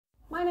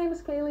My name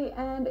is Kaylee,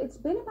 and it's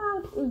been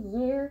about a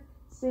year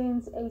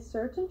since a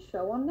certain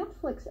show on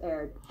Netflix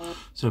aired.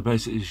 So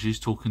basically she's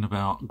talking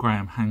about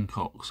Graham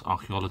Hancock's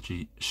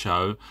archaeology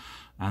show,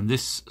 and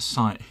this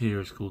site here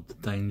is called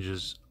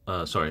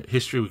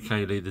History with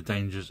Kaylee, The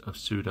Dangers of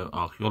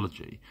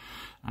Pseudo-Archaeology,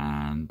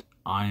 and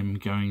I'm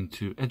going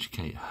to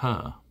educate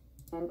her.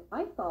 And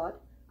I thought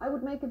I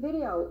would make a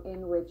video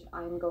in which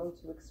I'm going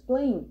to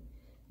explain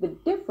the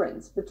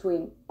difference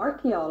between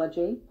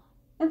archaeology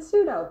and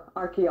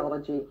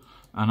pseudo-archaeology.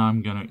 And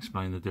I'm going to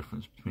explain the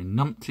difference between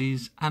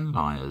numpties and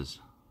liars.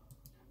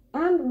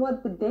 And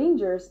what the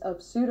dangers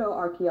of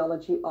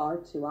pseudo-archaeology are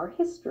to our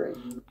history.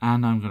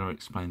 And I'm going to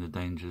explain the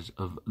dangers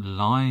of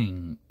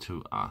lying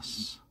to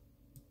us.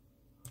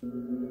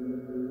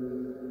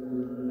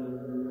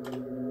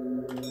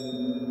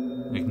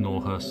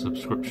 Ignore her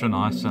subscription.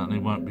 I certainly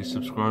won't be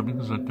subscribing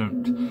because I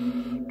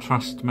don't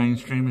trust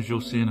mainstream, as you'll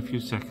see in a few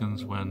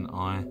seconds when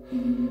I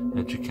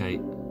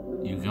educate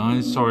you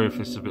guys. Sorry if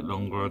it's a bit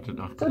longer.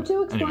 So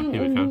to explain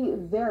in the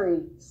very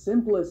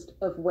simplest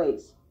of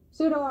ways,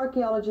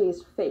 pseudo-archaeology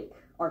is fake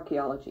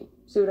archaeology.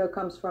 Pseudo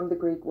comes from the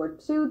Greek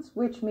word pseuds,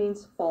 which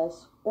means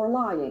false or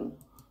lying.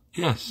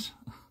 Yes,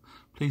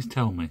 please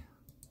tell me.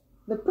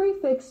 The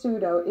prefix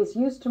pseudo is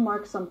used to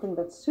mark something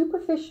that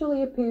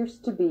superficially appears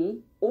to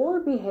be or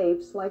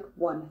behaves like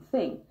one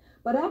thing,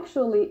 but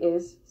actually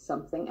is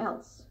something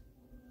else.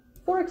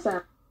 For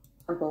example,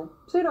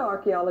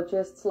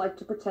 pseudo-archaeologists like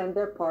to pretend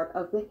they're part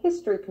of the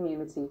history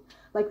community,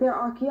 like they're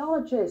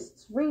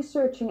archaeologists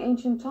researching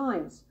ancient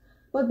times,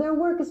 but their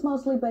work is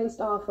mostly based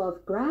off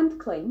of grand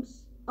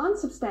claims,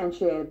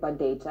 unsubstantiated by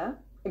data,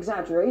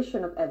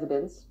 exaggeration of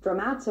evidence,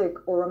 dramatic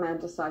or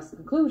romanticized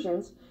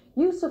conclusions,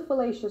 use of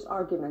fallacious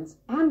arguments,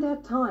 and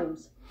at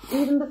times,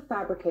 even the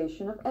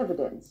fabrication of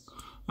evidence.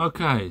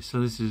 Okay, so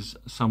this is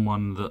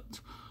someone that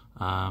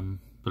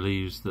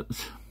believes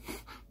that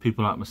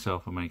people like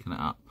myself are making it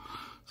up.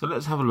 So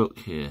let's have a look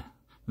here.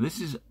 This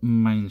is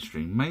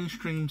mainstream.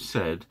 Mainstream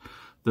said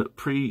that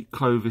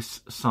pre-Clovis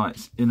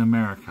sites in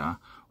America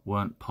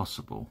weren't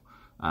possible,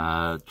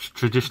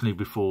 traditionally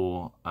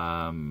before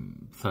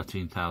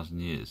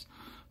 13,000 years.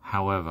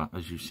 However,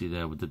 as you see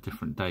there with the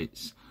different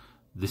dates,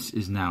 this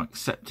is now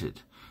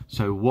accepted.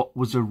 So what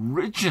was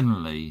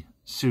originally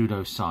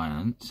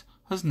pseudoscience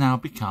has now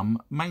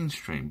become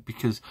mainstream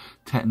because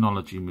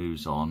technology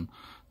moves on,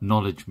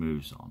 knowledge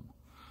moves on.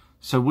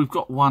 So we've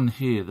got one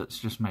here that's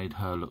just made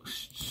her look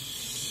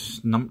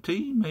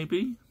numpty,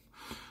 maybe?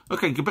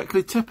 Okay,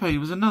 Göbekli Tepe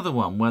was another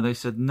one where they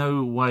said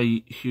no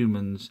way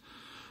humans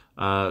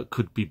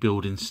could be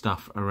building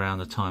stuff around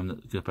the time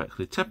that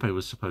Göbekli Tepe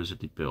was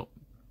supposedly built,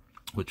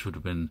 which would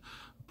have been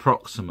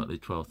approximately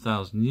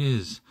 12,000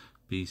 years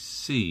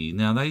BC.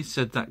 Now, they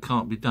said that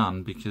can't be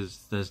done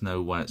because there's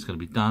no way it's going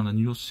to be done, and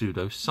you're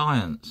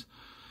pseudoscience.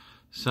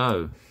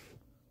 So,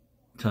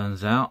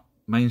 turns out,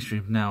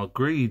 mainstream now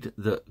agreed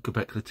that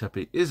Göbekli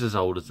Tepe is as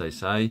old as they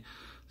say.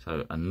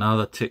 So,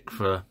 another tick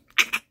for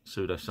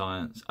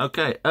pseudoscience.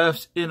 Okay,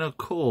 Earth's inner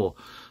core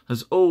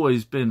has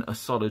always been a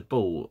solid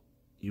ball.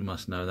 You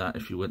must know that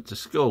if you went to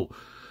school.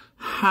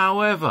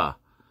 However,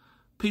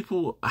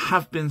 people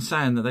have been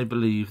saying that they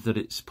believe that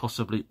it's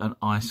possibly an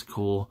ice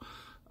core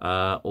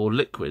or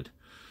liquid.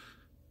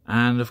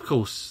 And of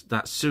course,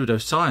 that's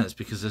pseudoscience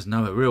because there's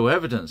no real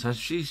evidence, as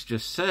she's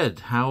just said.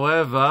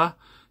 However,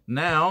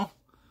 now,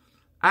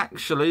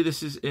 actually,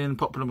 this is in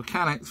Popular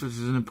Mechanics, which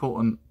is an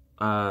important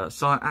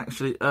site.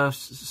 Actually,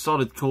 Earth's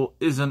solid core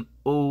isn't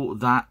all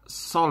that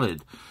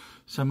solid.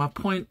 So my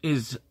point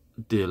is,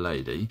 dear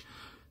lady,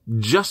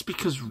 just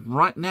because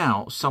right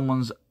now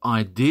someone's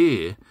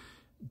idea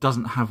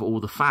doesn't have all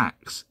the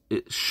facts,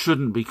 it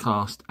shouldn't be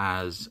classed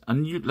as,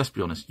 and you, let's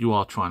be honest, you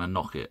are trying to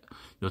knock it.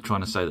 You're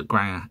trying to say that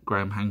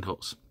Graham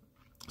Hancock's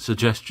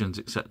suggestions,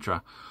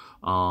 etc.,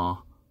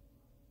 are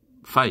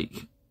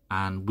fake.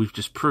 And we've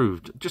just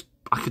proved,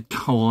 I could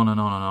go on and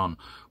on and on.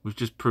 We've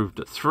just proved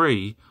that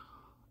 3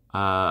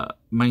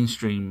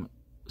 mainstream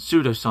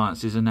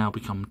pseudosciences are now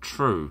become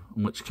true.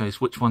 In which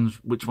case, which one's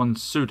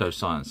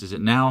pseudoscience? Is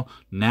it now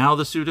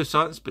the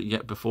pseudoscience, but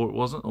yet before it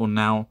wasn't, or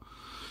now?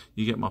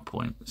 You get my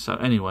point. So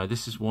anyway,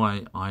 this is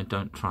why I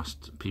don't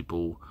trust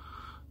people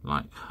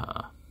like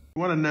her. You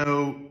want to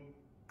know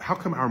how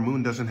come our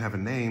moon doesn't have a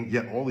name,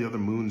 yet all the other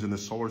moons in the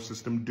solar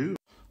system do?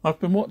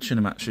 I've been watching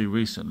him actually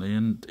recently,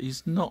 and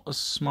he's not as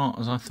smart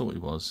as I thought he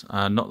was.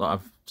 Not that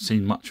I've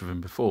seen much of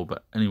him before,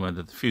 but anyway,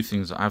 the few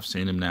things that I've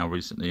seen him now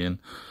recently in,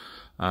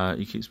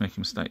 he keeps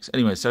making mistakes.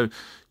 Anyway, so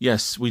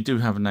yes, we do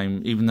have a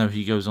name, even though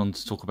he goes on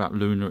to talk about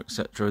lunar,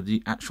 etc.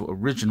 The actual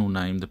original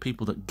name, the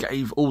people that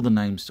gave all the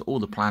names to all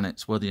the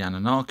planets were the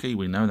Anunnaki.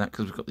 We know that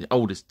because we've got the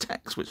oldest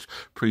text, which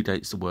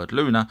predates the word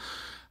lunar.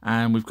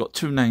 And we've got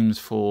 2 names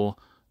for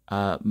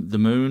the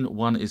moon.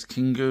 One is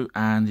Kingu,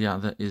 and the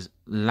other is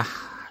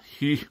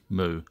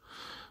Lahimu,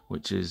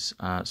 which is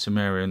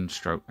Sumerian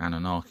 /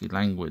 Anunnaki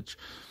language.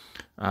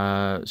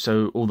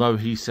 So although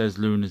he says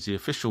Luna is the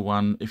official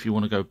one, if you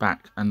want to go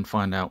back and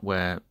find out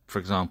where, for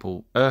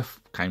example,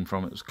 Earth came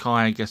from, it was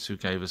Kai. Guess who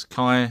gave us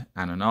Kai?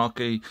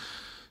 Anunnaki.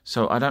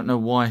 So I don't know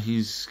why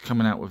he's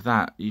coming out with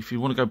that. If you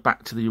want to go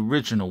back to the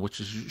original, which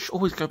is, you should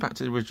always go back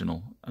to the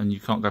original, and you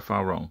can't go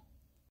far wrong.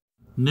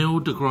 Neil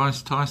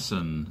deGrasse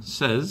Tyson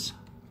says,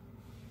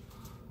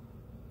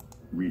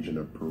 region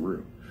of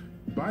Peru.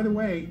 By the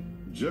way,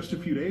 just a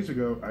few days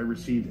ago, I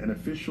received an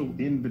official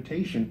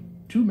invitation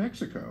to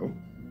Mexico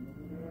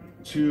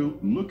to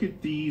look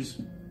at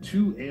these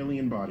 2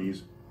 alien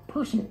bodies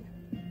personally.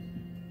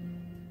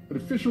 An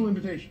official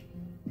invitation.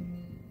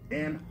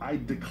 And I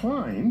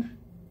declined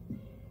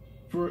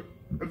for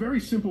a very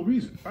simple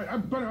reason.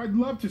 But I'd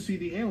love to see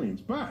the aliens.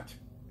 But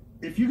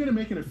if you're going to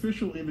make an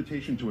official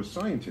invitation to a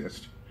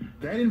scientist,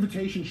 that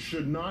invitation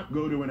should not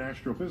go to an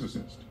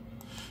astrophysicist.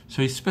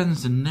 So he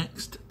spends the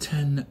next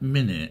 10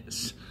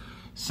 minutes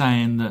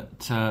saying that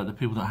the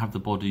people that have the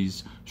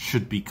bodies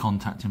should be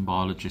contacting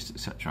biologists,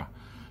 etc.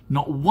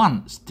 Not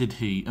once did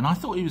he, and I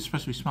thought he was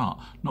supposed to be smart,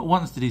 not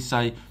once did he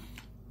say,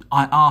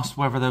 I asked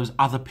whether there was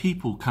other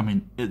people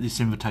coming at this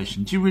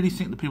invitation. Do you really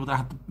think the people that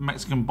had the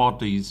Mexican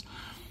bodies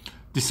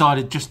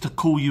decided just to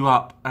call you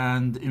up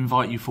and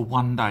invite you for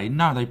one day?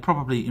 No, they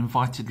probably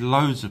invited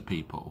loads of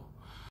people.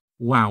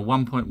 Wow,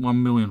 1.1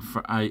 million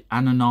for a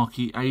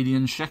Anunnaki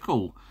alien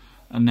shekel.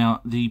 And now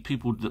the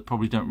people that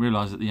probably don't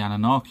realise that the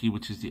Anunnaki,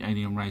 which is the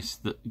alien race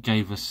that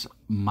gave us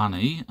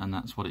money, and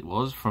that's what it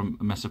was, from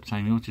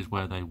Mesopotamia, which is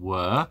where they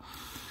were.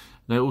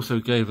 They also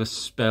gave us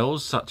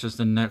spells such as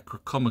the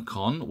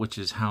Necronomicon, which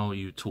is how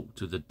you talk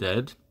to the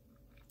dead.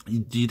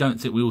 You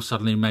don't think we all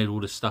suddenly made all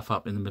this stuff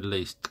up in the Middle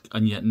East,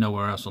 and yet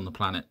nowhere else on the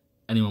planet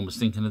anyone was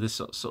thinking of this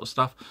sort of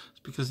stuff?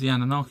 It's because the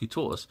Anunnaki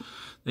taught us.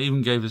 They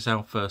even gave us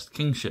our first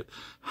kingship.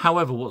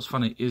 However, what's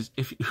funny is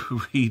if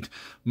you read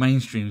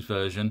mainstream's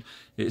version,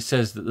 it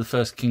says that the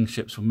first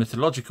kingships were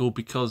mythological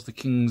because the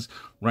kings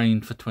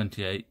reigned for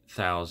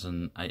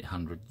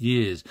 28,800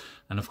 years.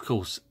 And of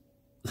course,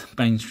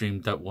 mainstream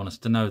don't want us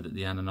to know that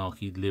the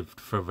Anunnaki lived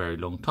for a very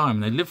long time.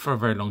 And they lived for a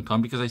very long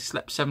time because they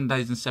slept 7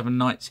 days and 7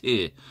 nights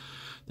here.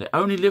 They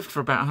only lived for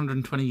about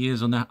 120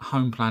 years on their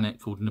home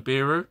planet called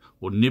Nibiru,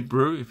 or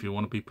Nibru, if you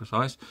want to be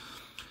precise.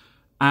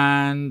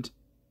 And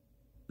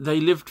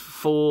they lived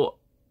for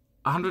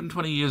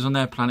 120 years on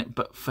their planet,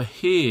 but for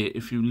here,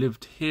 if you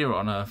lived here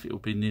on Earth, it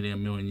would be nearly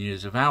 1 million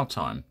years of our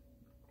time.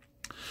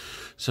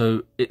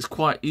 So it's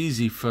quite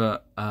easy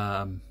for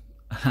an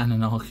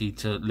Anunnaki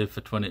to live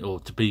for 20, or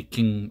to be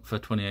king for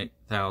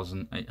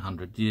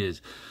 28,800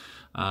 years.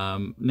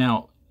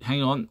 Now,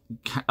 hang on.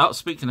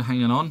 Speaking of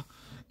hanging on,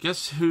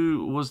 guess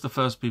who was the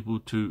first people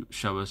to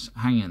show us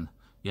hanging?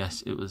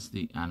 Yes, it was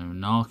the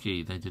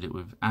Anunnaki. They did it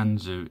with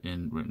Anzu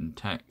in written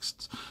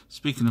texts.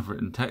 Speaking of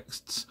written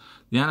texts,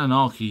 the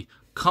Anunnaki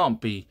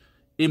can't be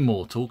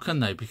immortal,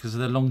 can they? Because of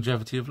their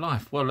longevity of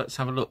life. Well, let's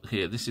have a look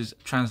here. This is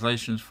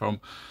translations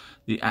from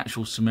the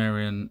actual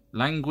Sumerian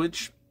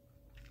language.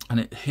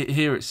 And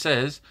here it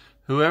says,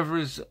 whoever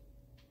is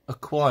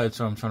acquired,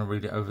 so I'm trying to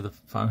read it over the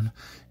phone,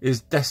 is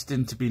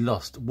destined to be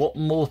lost. What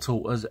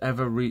mortal has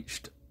ever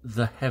reached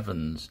the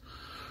heavens?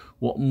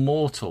 What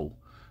mortal?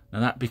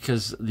 And that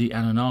because the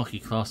Anunnaki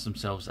class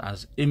themselves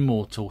as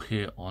immortal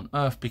here on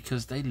Earth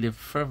because they lived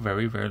for a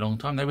very, very long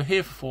time. They were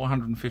here for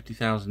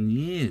 450,000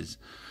 years.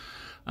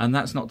 And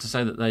that's not to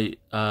say that they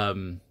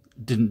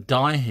didn't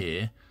die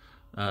here.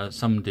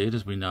 Some did,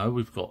 as we know.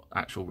 We've got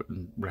actual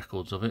written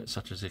records of it,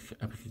 such as Epic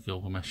of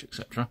Gilgamesh,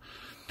 etc.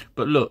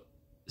 But look,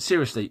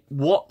 seriously,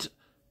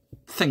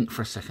 think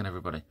for a second,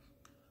 everybody.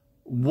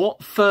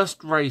 What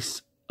first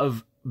race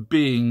of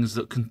beings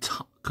that can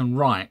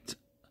wrote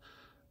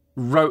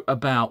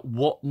about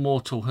what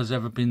mortal has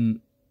ever been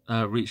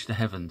reached the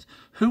heavens?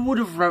 Who would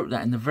have wrote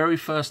that in the very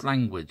first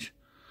language?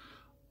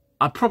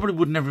 I probably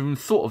would never even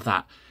thought of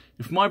that.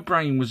 If my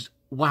brain was,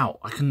 wow,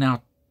 I can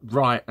now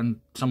write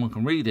and someone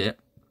can read it.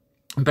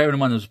 And bearing in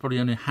mind there was probably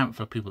only a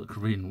handful of people that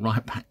could read and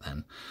write back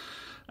then.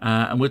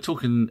 And we're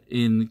talking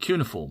in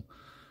cuneiform.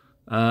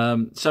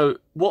 So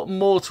what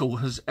mortal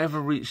has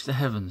ever reached the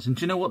heavens? And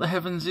do you know what the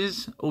heavens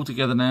is?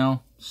 Altogether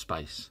now,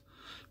 space.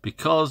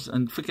 Because,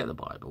 and forget the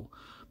Bible,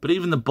 but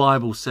even the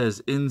Bible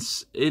says in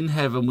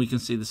heaven we can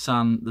see the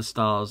sun, the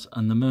stars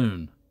and the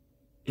moon.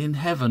 In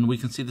heaven we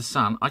can see the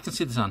sun. I can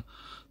see the sun.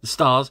 The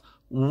stars.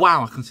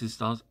 Wow, I can see the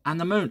stars. And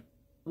the moon.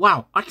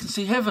 Wow, I can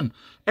see heaven.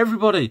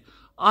 Everybody,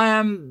 I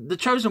am the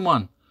chosen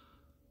one.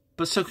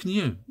 But so can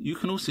you. You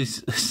can also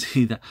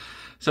see that.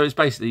 So it's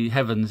basically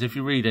heavens. If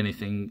you read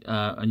anything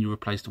and you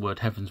replace the word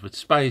heavens with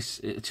space,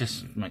 it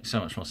just makes so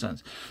much more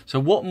sense. So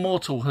what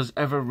mortal has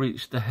ever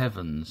reached the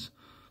heavens?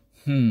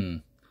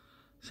 See?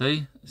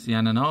 It's the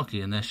Anunnaki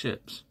and their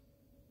ships.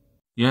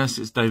 Yes,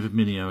 it's David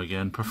Minio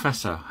again,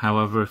 Professor.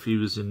 However, if he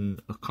was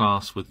in a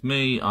class with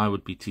me, I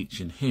would be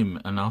teaching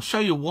him. And I'll show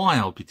you why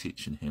I'll be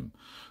teaching him.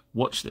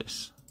 Watch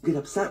this. Get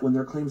upset when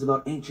their claims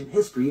about ancient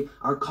history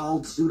are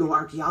called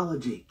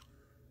pseudo-archaeology.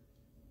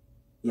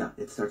 Yeah,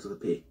 it starts with a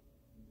P.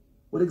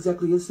 What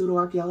exactly is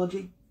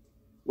pseudo-archaeology?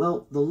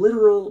 Well, the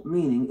literal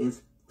meaning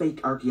is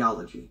fake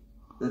archaeology.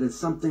 That is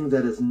something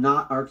that is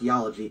not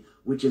archaeology,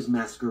 which is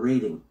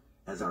masquerading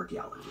as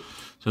archaeology.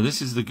 So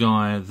this is the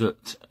guy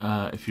that,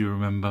 if you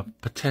remember,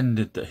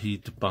 pretended that he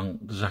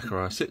debunked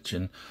Zecharia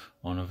Sitchin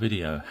on a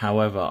video.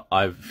 However,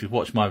 if you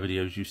watch my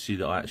videos, you see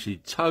that I actually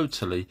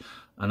totally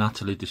and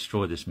utterly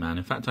destroyed this man.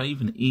 In fact, I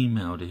even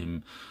emailed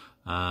him,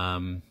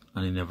 and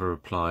he never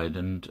replied.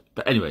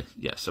 But anyway,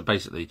 yeah, so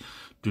basically,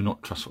 do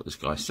not trust what this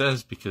guy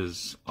says,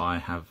 because I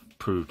have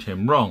proved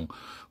him wrong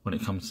when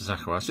it comes to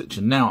Zecharia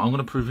Sitchin. Now, I'm going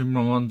to prove him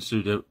wrong on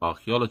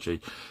pseudo-archaeology.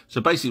 So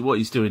basically what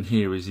he's doing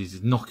here is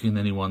he's knocking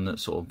anyone that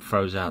sort of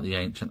throws out the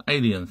ancient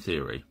alien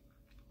theory.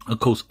 Of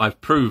course, I've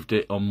proved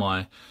it on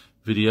my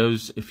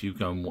videos. If you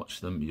go and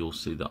watch them, you'll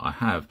see that I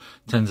have.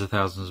 Tens of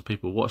thousands of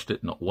people watched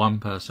it. Not one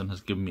person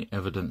has given me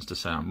evidence to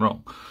say I'm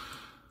wrong.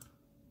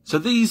 So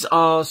these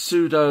are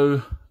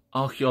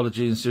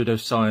pseudo-archaeology and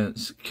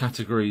pseudoscience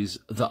categories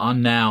that are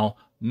now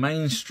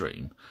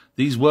mainstream.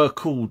 These were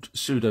called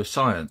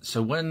pseudoscience.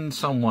 So when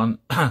someone,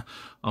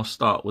 I'll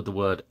start with the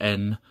word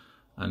N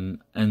and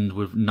end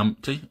with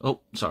numpty. Oh,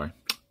 sorry.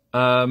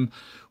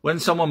 When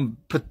someone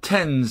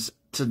pretends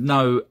to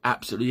know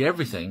absolutely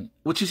everything,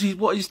 which is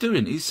what he's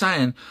doing, he's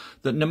saying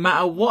that no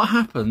matter what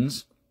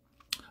happens,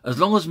 as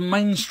long as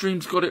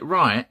mainstream's got it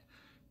right,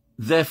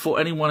 therefore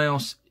anyone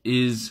else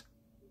is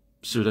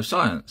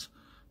pseudoscience.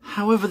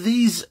 However,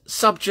 these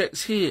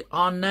subjects here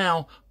are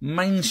now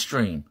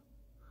mainstream.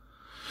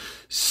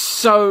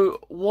 So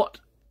what,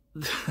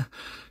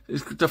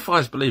 it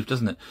defies belief,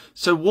 doesn't it?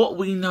 So what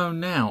we know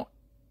now,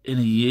 in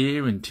a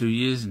year, in 2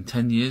 years, in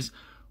 10 years,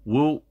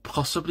 will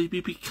possibly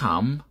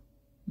become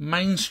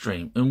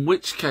mainstream. In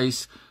which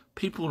case,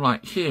 people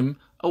like him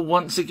are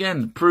once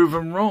again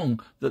proven wrong,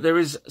 that there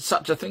is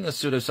such a thing as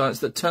pseudoscience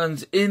that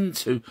turns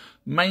into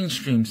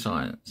mainstream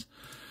science.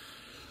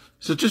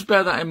 So just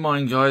bear that in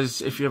mind,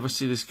 guys. If you ever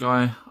see this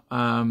guy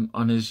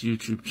on his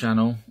YouTube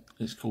channel,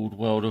 it's called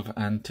World of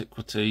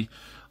Antiquity.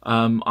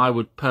 I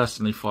would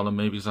personally follow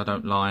me because I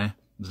don't lie.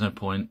 There's no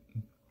point.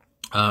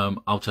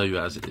 I'll tell you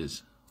as it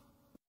is.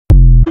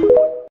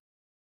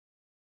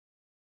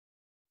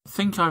 I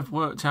think I've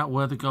worked out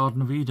where the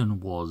Garden of Eden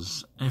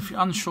was. If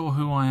you're unsure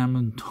who I am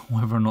and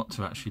whether or not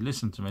to actually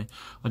listen to me,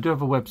 I do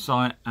have a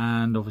website,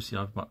 and obviously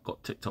I've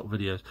got TikTok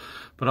videos.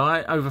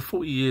 But over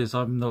 40 years,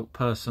 I'm the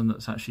person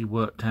that's actually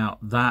worked out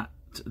that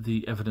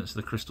the evidence of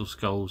the crystal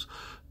skulls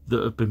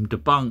that have been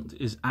debunked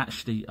is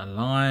actually a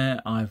lie.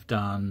 I've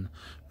done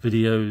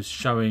videos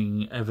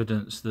showing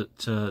evidence that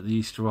the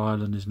Easter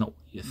Island is not what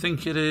you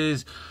think it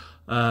is,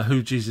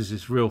 who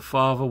Jesus' real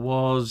father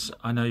was.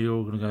 I know you're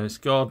all going to go, it's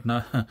God.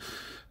 No.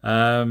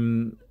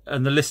 And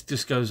the list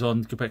just goes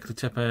on. Göbekli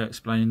Tepe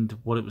explained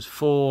what it was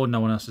for.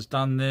 No one else has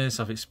done this.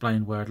 I've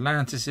explained where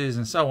Atlantis is,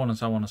 and so on and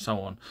so on and so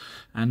on.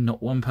 And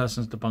not one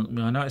person's debunked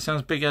me. I know it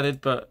sounds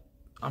big-headed, but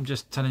I'm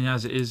just telling you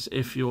as it is.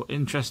 If you're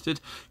interested,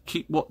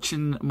 keep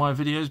watching my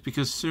videos,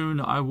 because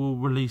soon I will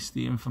release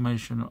the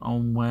information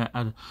on where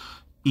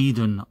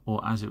Eden,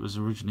 or as it was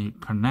originally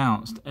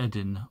pronounced,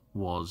 Eden,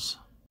 was.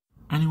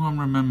 Anyone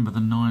remember the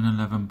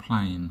 9/11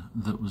 plane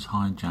that was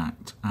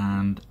hijacked,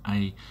 and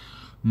a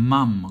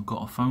mum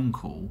got a phone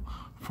call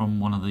from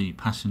one of the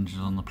passengers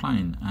on the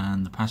plane,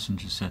 and the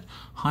passenger said,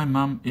 "Hi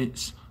mum,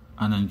 it's,"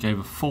 and then gave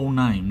a full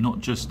name,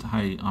 not just,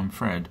 "Hey, I'm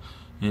Fred."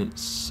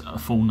 It's a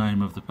full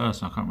name of the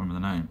person. I can't remember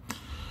the name.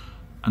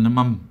 And the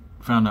mum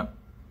found that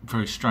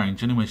very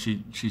strange. Anyway,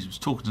 she was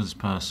talking to this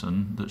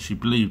person that she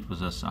believed was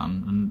her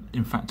son, and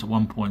in fact at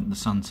one point the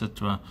son said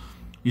to her,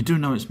 "You do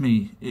know it's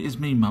me. It is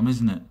me, mum,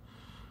 isn't it?"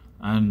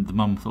 And the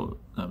mum thought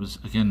that was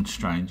again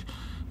strange.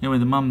 Anyway,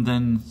 the mum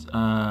then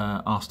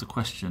asked a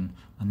question,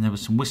 and there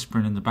was some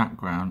whispering in the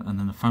background, and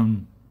then the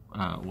phone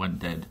went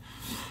dead.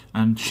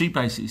 And she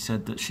basically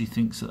said that she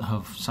thinks that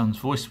her son's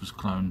voice was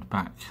cloned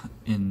back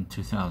in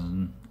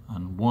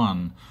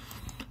 2001.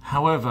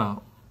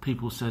 However,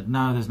 people said,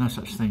 no, there's no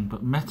such thing.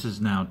 But Meta's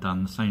now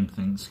done the same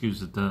thing. Excuse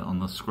the dirt on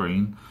the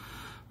screen.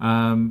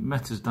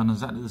 Meta's done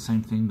exactly the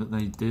same thing that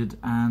they did,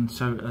 and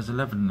so has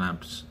 11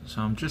 Labs.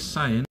 So I'm just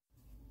saying.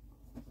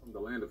 From the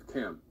land of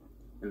Cam.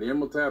 And the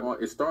Emerald Tab,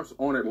 it starts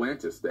on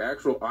Atlantis, the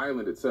actual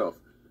island itself.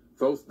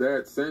 Thoth's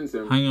dad sends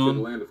him to the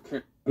land of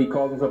Cam. He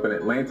calls himself an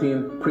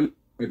Atlantean.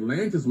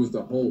 Atlantis was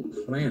the whole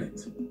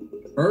planet.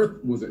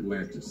 Earth was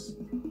Atlantis.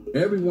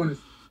 Everyone is...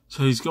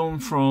 So he's gone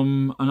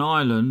from an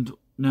island.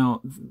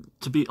 Now,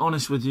 to be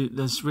honest with you,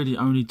 there's really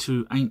only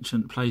two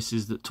ancient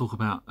places that talk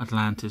about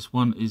Atlantis.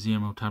 One is the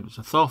Emerald Tablets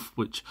of Thoth,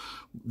 which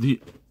the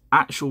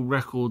actual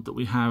record that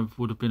we have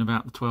would have been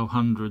about the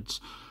 1200s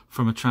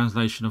from a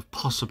translation of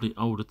possibly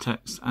older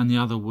texts, and the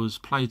other was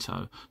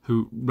Plato,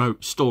 who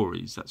wrote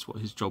stories. That's what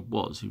his job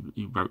was.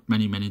 He wrote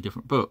many, many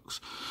different books.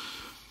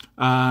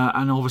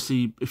 And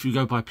obviously, if you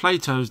go by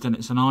Plato's, then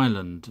it's an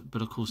island.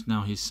 But of course,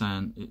 now he's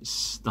saying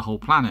it's the whole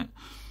planet.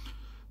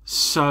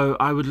 So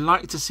I would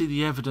like to see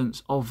the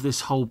evidence of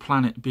this whole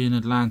planet being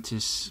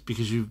Atlantis,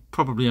 because you've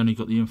probably only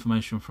got the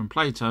information from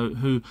Plato,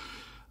 who,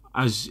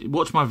 as you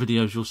watch my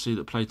videos, you'll see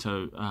that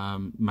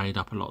Plato made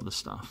up a lot of the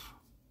stuff.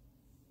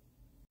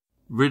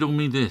 Riddle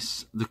me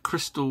this: the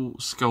crystal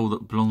skull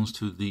that belongs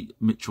to the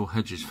Mitchell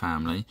Hedges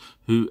family,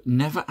 who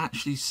never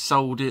actually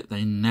sold it,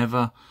 they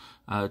never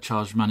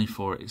charged money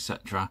for it,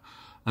 etc.,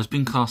 has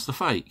been cast a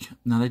fake.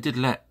 Now, they did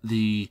let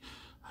the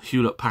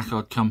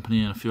Hewlett-Packard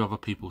Company and a few other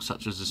people,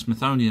 such as the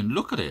Smithsonian,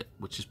 look at it,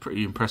 which is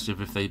pretty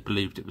impressive if they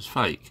believed it was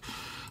fake.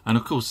 And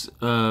of course,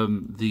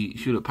 the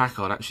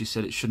Hewlett-Packard actually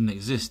said it shouldn't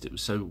exist. It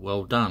was so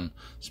well done,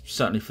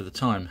 certainly for the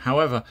time.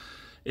 However,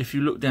 if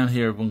you look down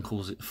here, everyone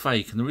calls it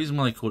fake. And the reason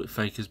why they call it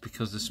fake is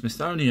because the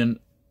Smithsonian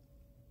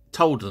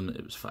told them that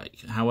it was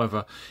fake.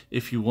 However,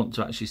 if you want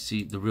to actually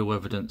see the real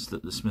evidence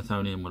that the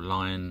Smithsonian were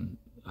lying,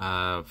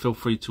 feel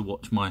free to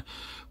watch my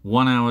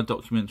 1-hour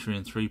documentary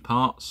in 3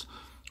 parts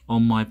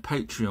on my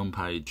Patreon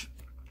page,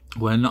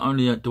 where not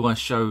only do I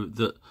show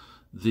that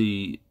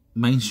the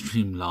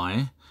mainstream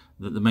lie,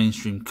 that the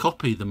mainstream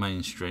copy the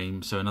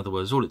mainstream. So in other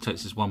words, all it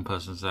takes is one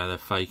person to say they're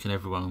fake and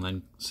everyone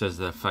then says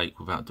they're fake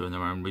without doing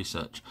their own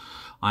research.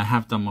 I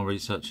have done my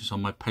research. It's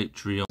on my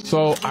Patreon.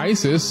 So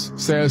ISIS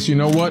says, you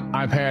know what?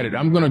 I've had it.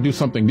 I'm going to do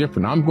something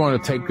different. I'm going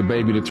to take the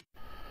baby to...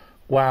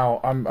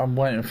 Wow, I'm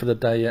waiting for the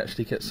day you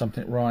actually get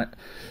something right.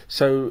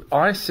 So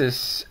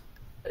ISIS,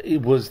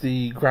 it was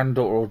the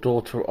granddaughter or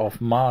daughter of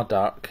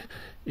Marduk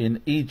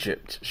in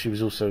Egypt. She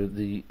was also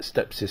the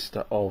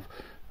stepsister of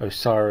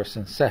Osiris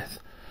and Seth.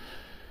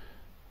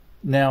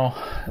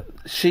 Now,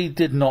 she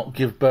did not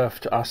give birth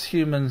to us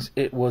humans.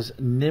 It was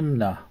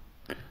Nimna.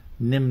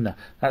 Nimna.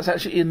 That's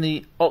actually in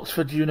the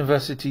Oxford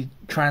University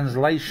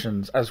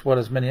translations, as well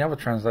as many other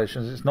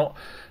translations. It's not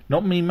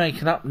me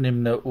making up.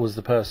 Nimna was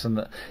the person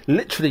that...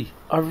 Literally,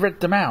 I've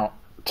read them out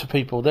to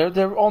people.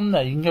 They're on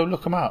there. You can go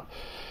look them up.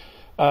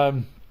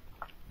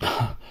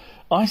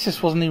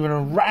 ISIS wasn't even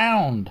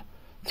around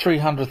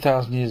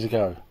 300,000 years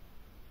ago.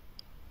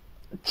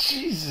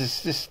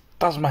 Jesus, this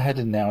does my head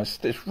in now.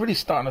 It's really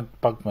starting to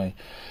bug me.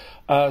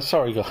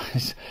 Sorry,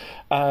 guys.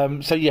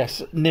 So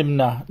yes,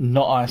 Nimna,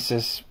 not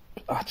ISIS.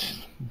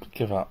 Just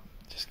give up.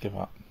 Just give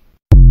up.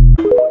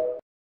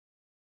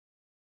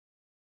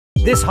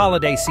 This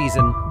holiday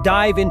season,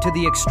 dive into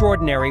the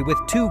extraordinary with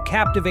 2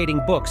 captivating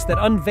books that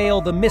unveil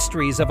the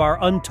mysteries of our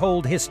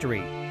untold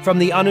history. From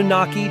the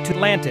Anunnaki to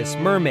Atlantis,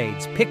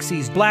 mermaids,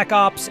 pixies, black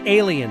ops,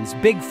 aliens,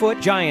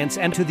 Bigfoot, giants,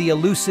 and to the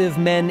elusive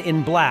men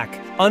in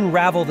black,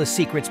 unravel the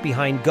secrets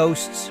behind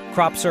ghosts,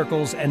 crop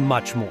circles, and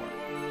much more.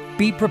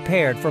 Be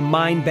prepared for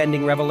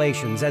mind-bending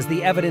revelations as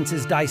the evidence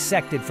is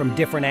dissected from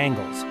different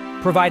angles,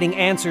 providing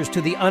answers to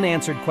the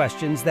unanswered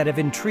questions that have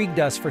intrigued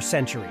us for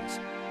centuries.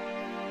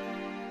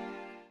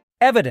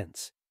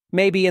 Evidence.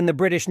 Maybe in the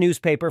British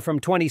newspaper from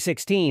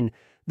 2016,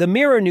 the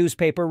Mirror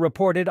newspaper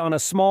reported on a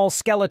small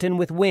skeleton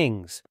with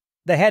wings.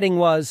 The heading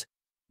was,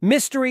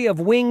 "Mystery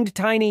of Winged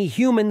Tiny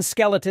Human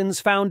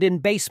Skeletons Found in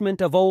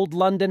Basement of Old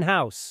London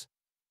House."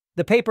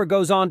 The paper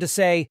goes on to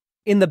say,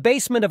 in the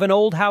basement of an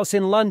old house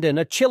in London,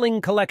 a chilling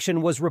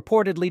collection was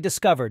reportedly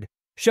discovered,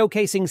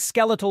 showcasing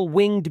skeletal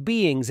winged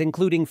beings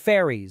including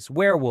fairies,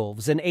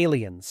 werewolves, and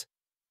aliens.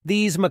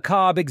 These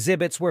macabre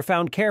exhibits were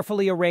found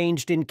carefully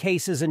arranged in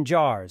cases and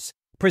jars,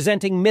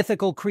 presenting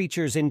mythical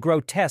creatures in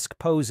grotesque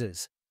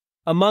poses.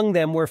 Among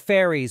them were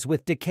fairies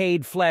with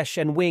decayed flesh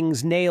and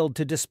wings nailed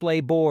to display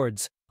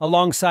boards,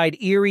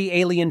 alongside eerie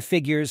alien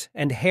figures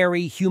and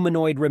hairy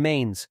humanoid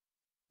remains.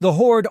 The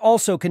hoard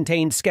also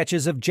contained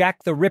sketches of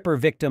Jack the Ripper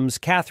victims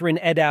Catherine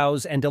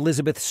Eddowes and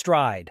Elizabeth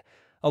Stride,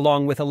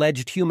 along with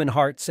alleged human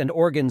hearts and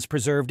organs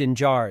preserved in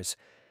jars.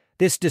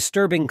 This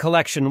disturbing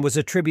collection was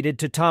attributed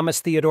to Thomas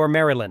Theodore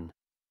Maryland,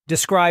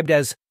 described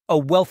as a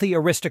wealthy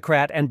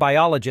aristocrat and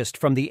biologist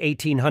from the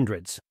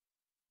 1800s.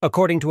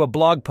 According to a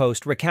blog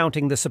post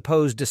recounting the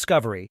supposed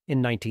discovery in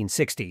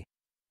 1960,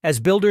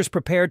 as builders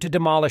prepared to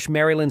demolish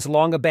Maryland's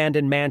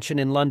long-abandoned mansion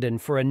in London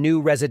for a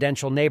new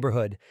residential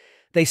neighborhood,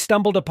 they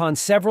stumbled upon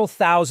several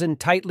thousand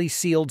tightly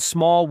sealed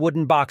small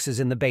wooden boxes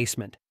in the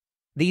basement.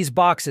 These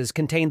boxes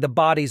contained the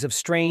bodies of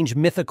strange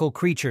mythical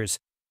creatures,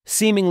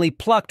 seemingly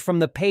plucked from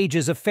the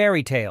pages of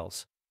fairy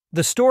tales.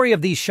 The story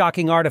of these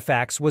shocking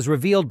artifacts was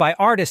revealed by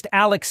artist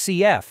Alex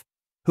C.F.,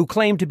 who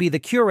claimed to be the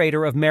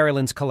curator of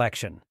Maryland's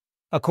collection.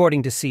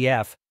 According to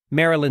C.F.,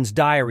 Maryland's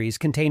diaries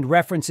contained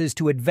references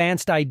to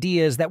advanced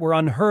ideas that were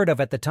unheard of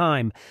at the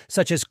time,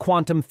 such as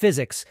quantum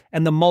physics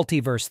and the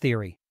multiverse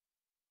theory.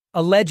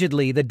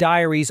 Allegedly, the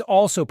diaries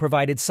also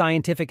provided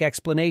scientific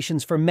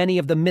explanations for many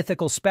of the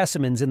mythical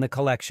specimens in the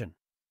collection.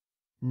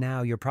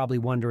 Now you're probably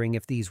wondering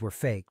if these were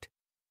faked.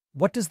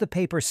 What does the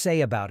paper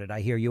say about it, I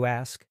hear you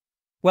ask?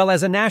 Well,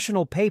 as a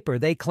national paper,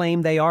 they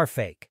claim they are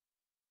fake.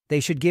 They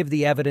should give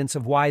the evidence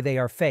of why they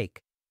are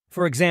fake.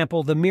 For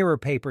example, the Mirror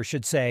paper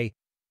should say,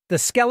 "The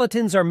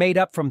skeletons are made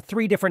up from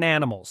 3 different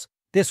animals.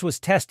 This was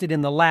tested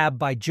in the lab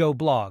by Joe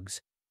Bloggs."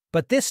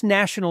 But this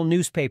national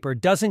newspaper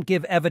doesn't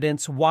give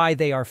evidence why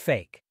they are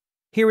fake.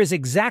 Here is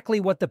exactly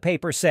what the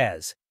paper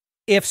says.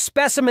 If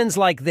specimens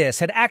like this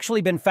had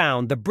actually been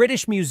found, the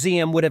British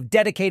Museum would have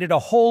dedicated a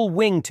whole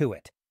wing to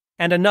it.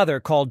 And another,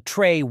 called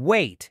Trey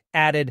Waite,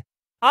 added,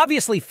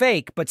 "Obviously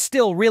fake, but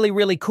still really,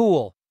 really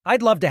cool.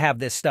 I'd love to have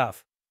this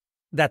stuff."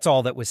 That's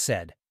all that was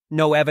said.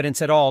 No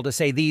evidence at all to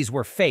say these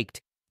were faked.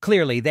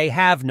 Clearly, they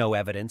have no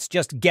evidence,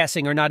 just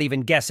guessing or not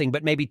even guessing,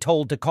 but maybe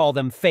told to call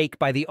them fake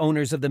by the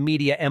owners of the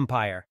media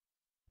empire.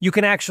 You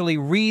can actually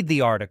read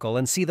the article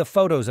and see the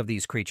photos of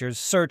these creatures.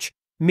 Search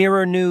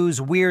Mirror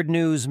News, Weird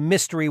News,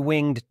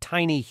 Mystery-Winged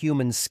Tiny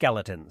Human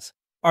Skeletons.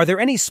 Are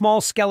there any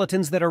small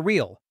skeletons that are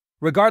real,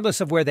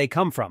 regardless of where they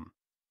come from?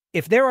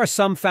 If there are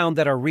some found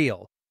that are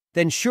real,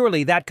 then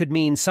surely that could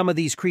mean some of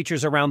these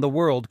creatures around the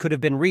world could have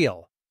been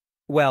real.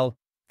 Well,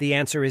 the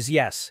answer is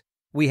yes.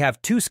 We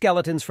have 2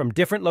 skeletons from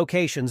different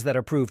locations that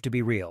are proved to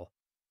be real.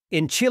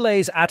 In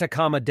Chile's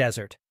Atacama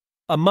Desert,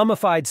 a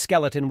mummified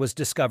skeleton was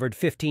discovered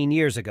 15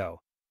 years ago,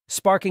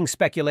 sparking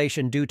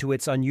speculation due to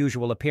its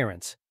unusual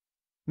appearance.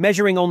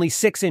 Measuring only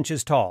 6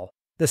 inches tall,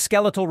 the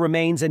skeletal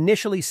remains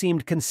initially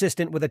seemed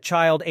consistent with a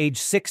child aged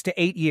 6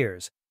 to 8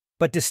 years,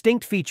 but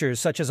distinct features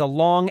such as a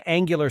long,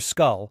 angular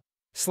skull,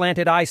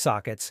 slanted eye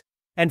sockets,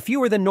 and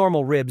fewer than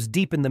normal ribs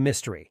deepen the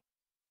mystery.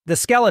 The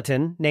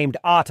skeleton, named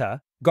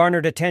Atta,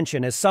 garnered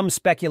attention as some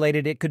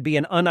speculated it could be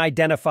an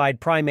unidentified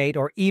primate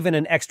or even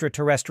an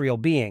extraterrestrial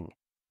being.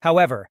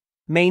 However,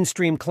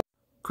 mainstream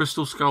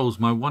Crystal Skulls,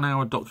 my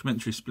 1-hour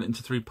documentary split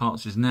into 3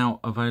 parts, is now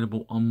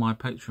available on my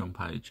Patreon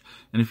page.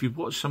 And if you've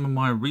watched some of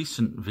my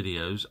recent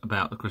videos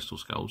about the Crystal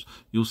Skulls,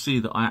 you'll see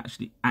that I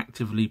actually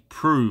actively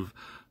prove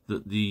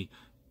that the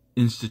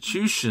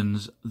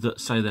institutions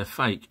that say they're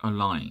fake are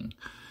lying.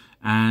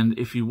 And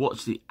if you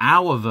watch the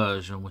hour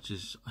version, which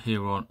is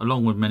here on,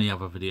 along with many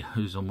other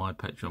videos on my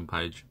Patreon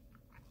page,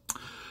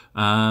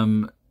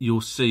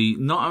 you'll see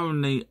not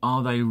only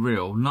are they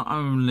real, not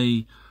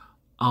only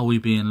are we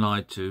being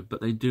lied to, but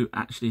they do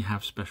actually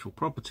have special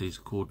properties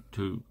according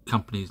to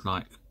companies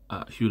like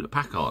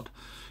Hewlett-Packard.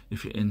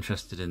 If you're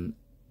interested in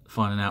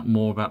finding out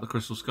more about the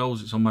Crystal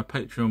Skulls, it's on my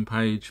Patreon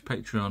page,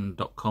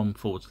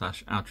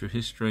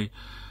 patreon.com/OurTrueHistory.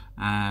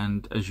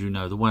 And as you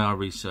know, the way I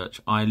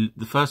research,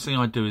 the first thing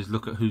I do is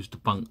look at who's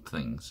debunked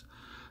things.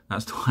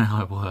 That's the way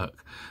I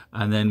work.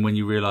 And then when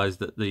you realise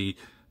that the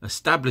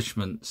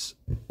establishments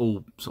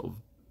all sort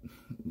of,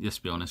 let's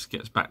be honest,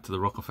 gets back to the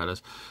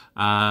Rockefellers,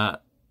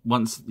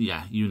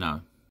 you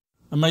know.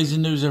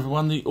 Amazing news,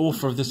 everyone. The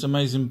author of this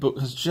amazing book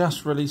has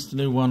just released a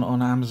new one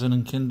on Amazon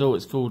and Kindle.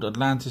 It's called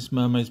Atlantis,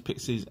 Mermaids,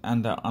 Pixies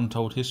and Our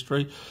Untold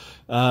History.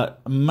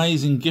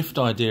 Amazing gift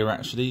idea,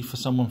 actually, for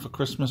someone for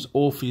Christmas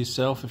or for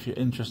yourself if you're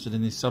interested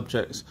in these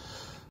subjects.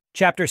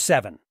 Chapter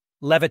 7.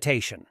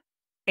 Levitation.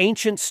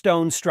 Ancient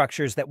stone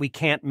structures that we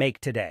can't make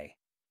today.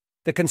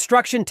 The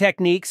construction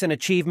techniques and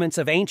achievements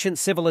of ancient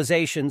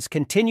civilizations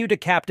continue to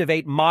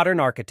captivate modern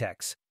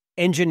architects,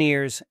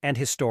 engineers, and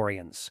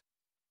historians.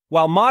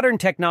 While modern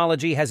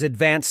technology has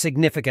advanced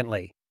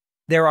significantly,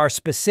 there are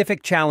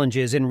specific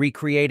challenges in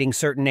recreating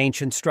certain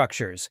ancient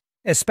structures,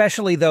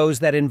 especially those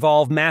that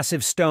involve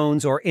massive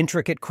stones or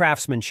intricate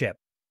craftsmanship.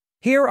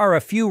 Here are a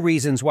few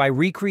reasons why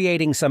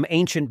recreating some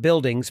ancient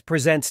buildings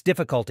presents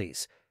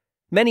difficulties.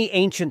 Many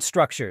ancient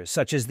structures,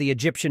 such as the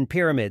Egyptian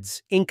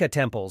pyramids, Inca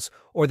temples,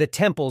 or the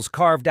temples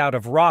carved out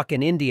of rock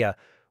in India,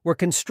 were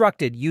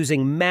constructed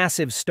using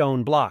massive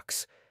stone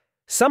blocks.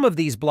 Some of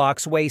these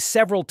blocks weigh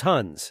several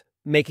tons,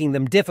 making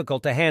them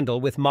difficult to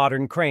handle with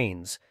modern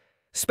cranes.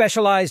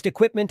 Specialized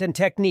equipment and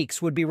techniques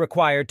would be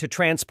required to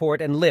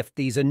transport and lift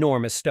these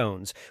enormous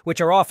stones, which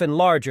are often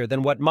larger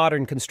than what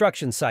modern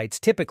construction sites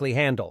typically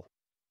handle.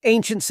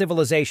 Ancient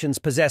civilizations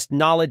possessed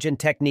knowledge and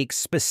techniques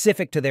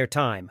specific to their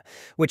time,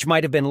 which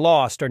might have been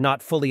lost or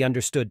not fully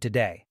understood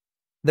today.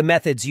 The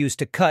methods used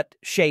to cut,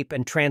 shape,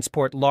 and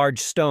transport large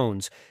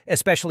stones,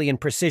 especially in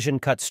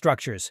precision-cut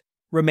structures,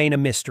 remain a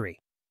mystery.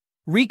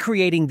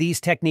 Recreating these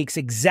techniques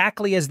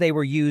exactly as they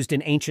were used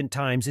in ancient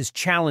times is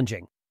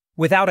challenging,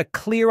 without a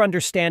clear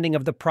understanding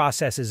of the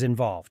processes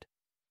involved.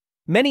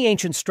 Many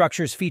ancient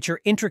structures feature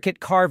intricate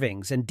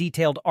carvings and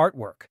detailed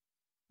artwork.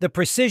 The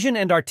precision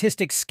and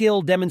artistic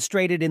skill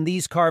demonstrated in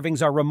these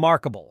carvings are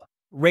remarkable,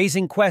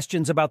 raising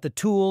questions about the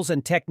tools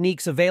and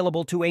techniques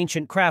available to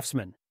ancient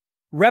craftsmen.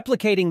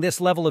 Replicating this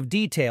level of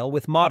detail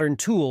with modern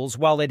tools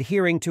while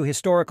adhering to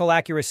historical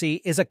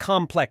accuracy is a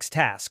complex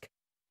task.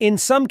 In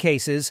some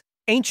cases,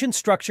 ancient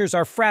structures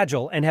are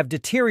fragile and have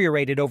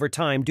deteriorated over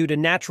time due to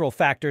natural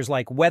factors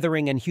like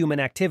weathering and human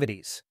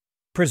activities.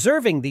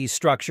 Preserving these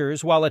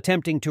structures while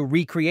attempting to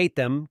recreate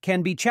them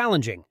can be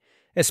challenging,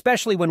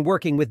 especially when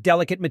working with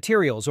delicate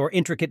materials or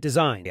intricate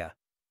design.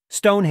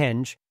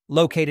 Stonehenge,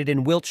 located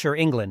in Wiltshire,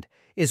 England,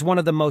 is one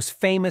of the most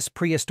famous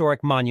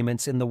prehistoric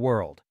monuments in the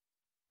world.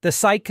 The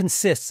site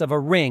consists of a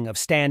ring of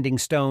standing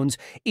stones,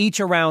 each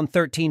around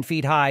 13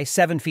 feet high,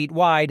 7 feet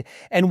wide,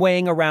 and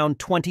weighing around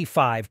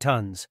 25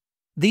 tons.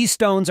 These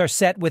stones are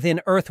set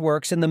within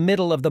earthworks in the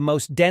middle of the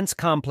most dense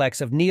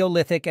complex of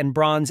Neolithic and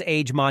Bronze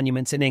Age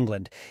monuments in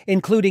England,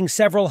 including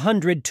several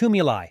hundred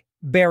tumuli,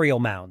 burial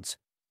mounds.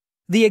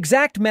 The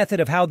exact method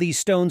of how these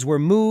stones were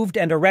moved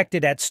and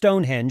erected at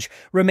Stonehenge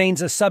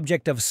remains a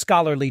subject of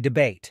scholarly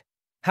debate.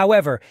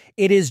 However,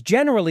 it is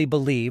generally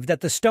believed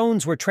that the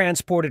stones were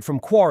transported from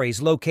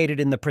quarries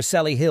located in the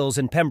Preseli Hills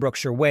in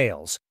Pembrokeshire,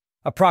 Wales,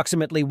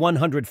 approximately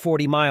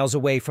 140 miles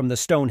away from the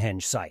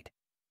Stonehenge site.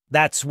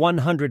 That's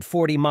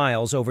 140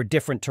 miles over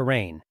different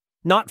terrain,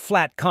 not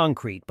flat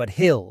concrete, but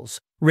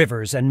hills,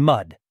 rivers, and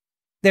mud.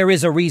 There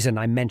is a reason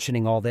I'm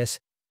mentioning all this.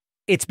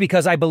 It's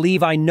because I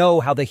believe I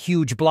know how the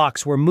huge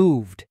blocks were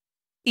moved.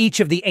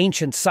 Each of the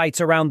ancient sites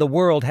around the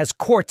world has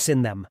quartz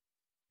in them.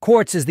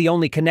 Quartz is the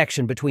only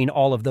connection between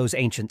all of those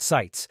ancient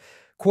sites.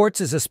 Quartz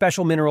is a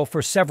special mineral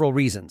for several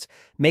reasons,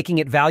 making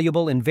it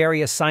valuable in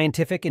various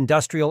scientific,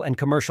 industrial, and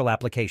commercial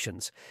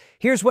applications.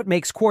 Here's what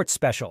makes quartz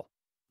special.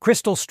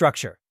 Crystal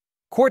structure.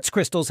 Quartz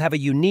crystals have a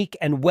unique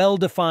and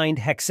well-defined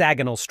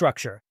hexagonal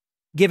structure,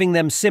 giving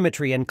them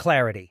symmetry and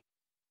clarity.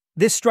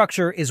 This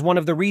structure is one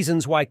of the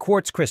reasons why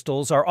quartz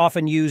crystals are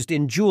often used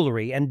in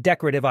jewelry and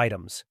decorative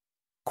items.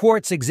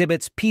 Quartz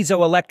exhibits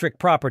piezoelectric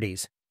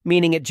properties,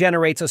 meaning it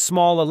generates a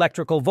small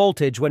electrical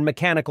voltage when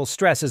mechanical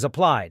stress is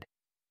applied.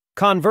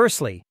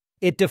 Conversely,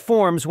 it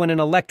deforms when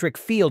an electric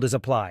field is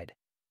applied.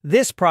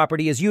 This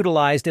property is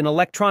utilized in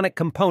electronic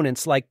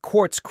components like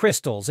quartz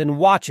crystals in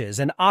watches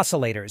and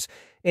oscillators,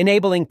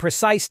 enabling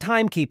precise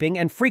timekeeping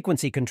and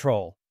frequency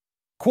control.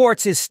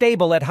 Quartz is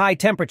stable at high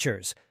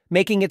temperatures,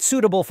 making it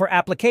suitable for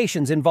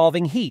applications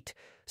involving heat,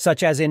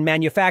 such as in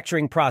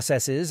manufacturing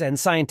processes and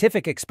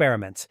scientific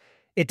experiments.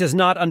 It does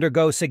not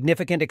undergo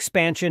significant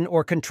expansion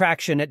or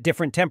contraction at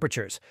different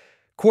temperatures.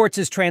 Quartz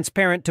is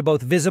transparent to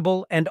both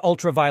visible and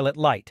ultraviolet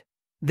light.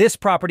 This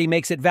property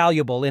makes it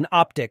valuable in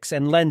optics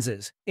and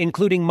lenses,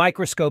 including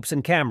microscopes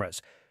and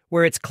cameras,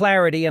 where its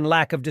clarity and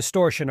lack of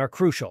distortion are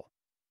crucial.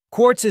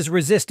 Quartz is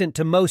resistant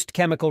to most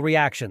chemical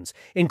reactions,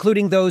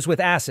 including those with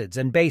acids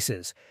and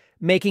bases,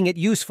 making it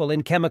useful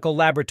in chemical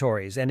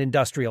laboratories and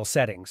industrial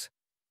settings.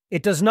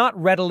 It does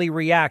not readily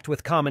react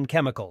with common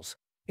chemicals,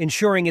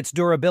 ensuring its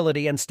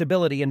durability and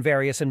stability in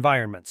various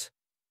environments.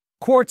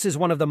 Quartz is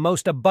one of the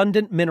most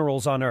abundant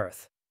minerals on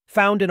Earth,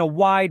 found in a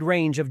wide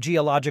range of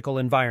geological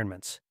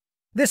environments.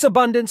 This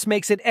abundance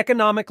makes it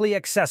economically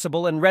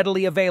accessible and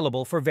readily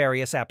available for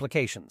various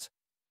applications.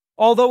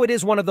 Although it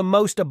is one of the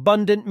most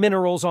abundant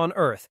minerals on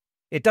Earth,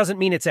 it doesn't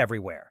mean it's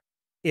everywhere.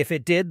 If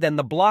it did, then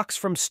the blocks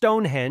from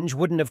Stonehenge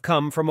wouldn't have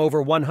come from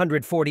over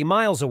 140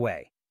 miles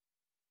away.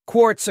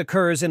 Quartz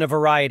occurs in a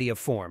variety of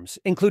forms,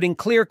 including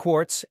clear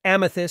quartz,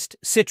 amethyst,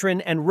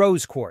 citron, and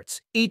rose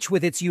quartz, each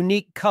with its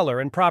unique color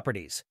and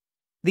properties.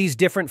 These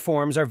different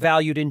forms are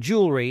valued in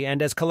jewelry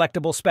and as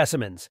collectible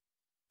specimens.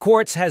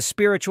 Quartz has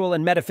spiritual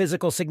and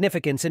metaphysical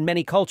significance in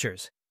many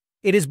cultures.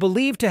 It is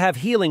believed to have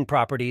healing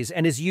properties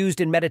and is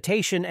used in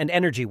meditation and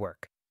energy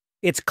work.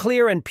 Its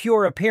clear and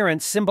pure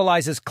appearance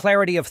symbolizes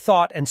clarity of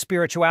thought and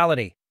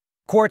spirituality.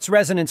 Quartz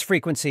resonance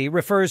frequency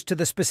refers to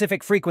the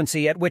specific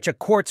frequency at which a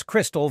quartz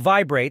crystal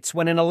vibrates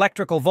when an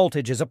electrical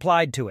voltage is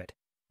applied to it.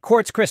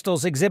 Quartz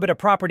crystals exhibit a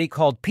property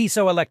called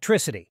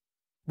piezoelectricity,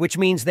 which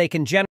means they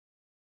can generate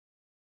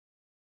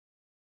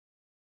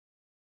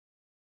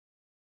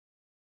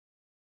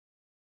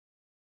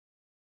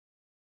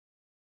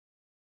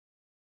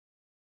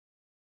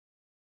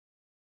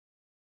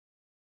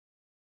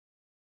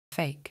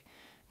fake.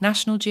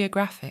 National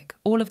Geographic,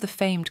 all of the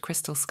famed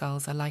crystal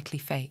skulls are likely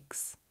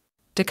fakes.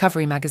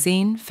 Discovery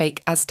magazine,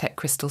 fake Aztec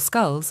crystal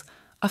skulls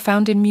are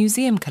found in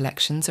museum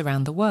collections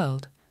around the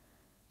world.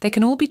 They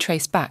can all be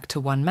traced back to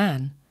one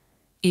man,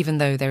 even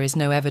though there is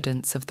no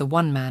evidence of the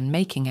one man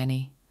making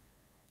any.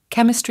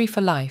 Chemistry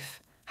for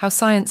Life, how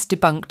science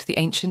debunked the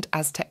ancient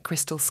Aztec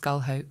crystal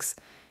skull hoax,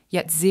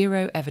 yet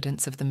zero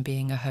evidence of them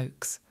being a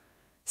hoax.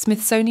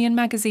 Smithsonian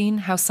magazine,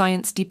 how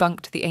science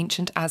debunked the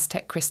ancient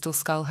Aztec crystal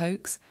skull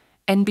hoax.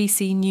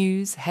 NBC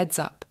News, heads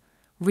up.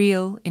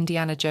 Real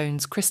Indiana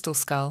Jones crystal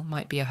skull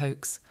might be a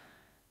hoax.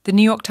 The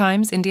New York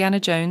Times, Indiana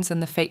Jones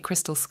and the fake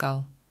crystal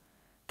skull.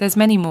 There's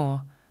many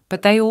more,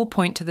 but they all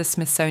point to the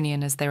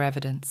Smithsonian as their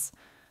evidence.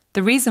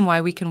 The reason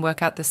why we can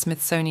work out the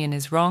Smithsonian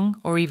is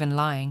wrong, or even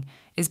lying,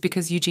 is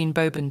because Eugene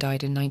Boban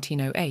died in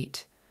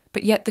 1908.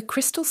 But yet the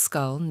crystal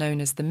skull,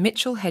 known as the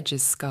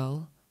Mitchell-Hedges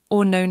skull,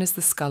 or known as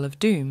the Skull of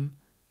Doom,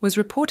 was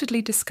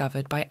reportedly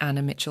discovered by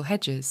Anna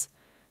Mitchell-Hedges,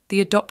 the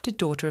adopted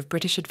daughter of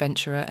British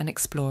adventurer and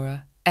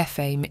explorer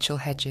F.A.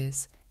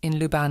 Mitchell-Hedges, in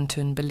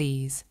Lubantun,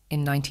 Belize, in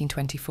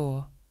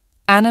 1924.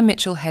 Anna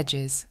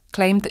Mitchell-Hedges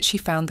claimed that she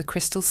found the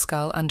crystal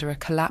skull under a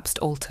collapsed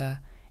altar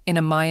in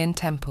a Mayan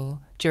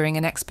temple during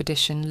an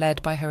expedition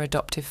led by her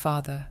adoptive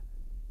father.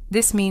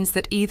 This means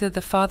that either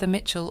the father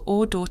Mitchell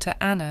or daughter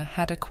Anna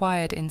had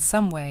acquired in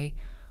some way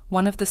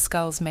one of the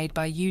skulls made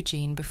by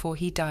Eugene before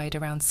he died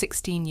around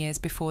 16 years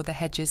before the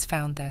Hedges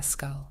found their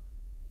skull.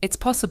 It's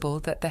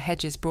possible that the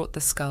Hedges brought the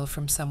skull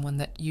from someone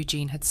that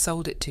Eugene had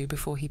sold it to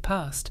before he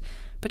passed,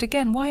 but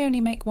again, why only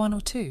make one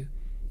or two?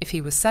 If he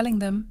was selling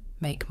them,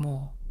 make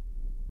more.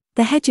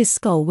 The Hedges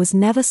skull was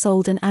never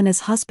sold and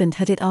Anna's husband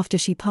had it after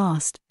she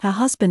passed. Her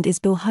husband is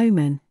Bill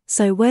Homan,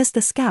 so where's the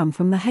scam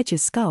from the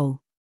Hedges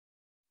skull?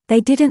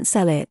 They didn't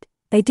sell it,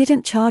 they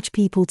didn't charge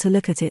people to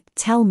look at it.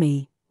 Tell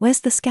me,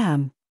 where's the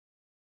scam?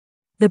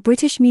 The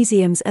British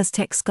Museum's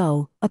Aztec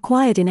skull,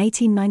 acquired in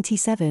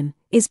 1897,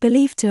 is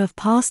believed to have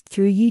passed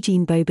through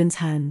Eugene Boban's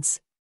hands.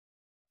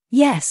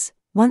 Yes,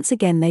 once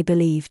again they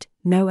believed,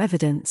 no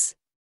evidence.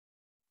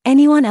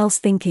 Anyone else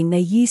thinking they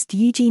used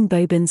Eugene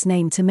Boban's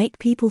name to make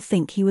people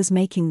think he was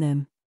making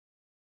them?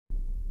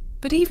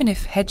 But even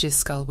if Hedges'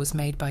 skull was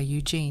made by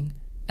Eugene,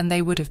 and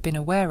they would have been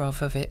aware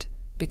of it,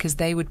 because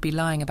they would be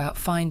lying about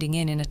finding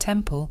in a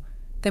temple,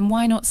 then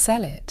why not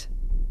sell it?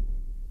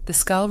 The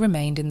skull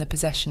remained in the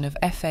possession of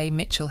F.A.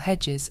 Mitchell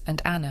Hedges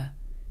and Anna,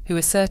 who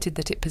asserted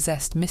that it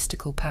possessed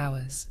mystical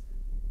powers.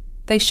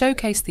 They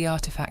showcased the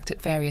artifact at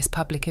various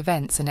public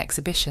events and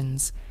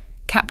exhibitions,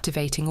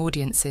 captivating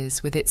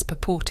audiences with its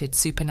purported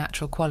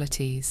supernatural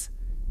qualities.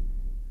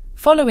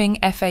 Following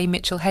F.A.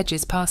 Mitchell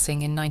Hedges'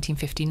 passing in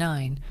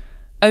 1959,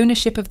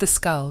 ownership of the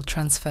skull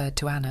transferred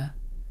to Anna.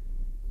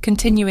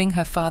 Continuing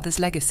her father's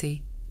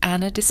legacy,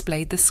 Anna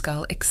displayed the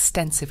skull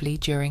extensively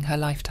during her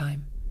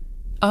lifetime.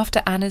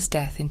 After Anna's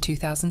death in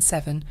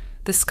 2007,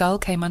 the skull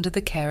came under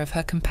the care of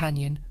her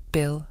companion,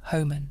 Bill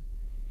Homan.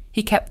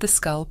 He kept the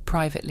skull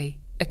privately,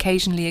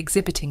 occasionally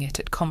exhibiting it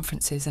at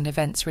conferences and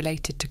events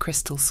related to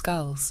crystal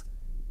skulls.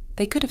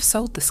 They could have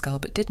sold the skull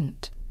but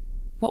didn't.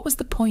 What was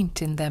the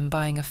point in them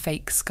buying a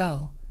fake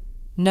skull,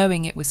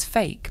 knowing it was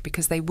fake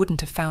because they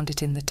wouldn't have found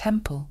it in the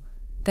temple,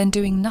 then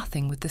doing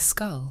nothing with the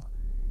skull?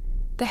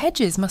 The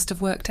Hedges must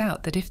have worked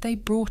out that if they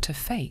brought a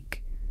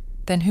fake,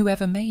 then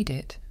whoever made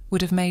it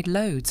would have made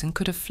loads and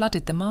could have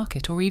flooded the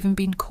market or even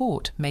been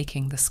caught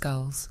making the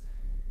skulls.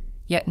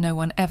 Yet no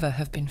one ever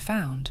have been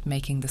found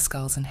making the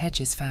skulls, and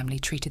Hedges' family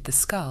treated the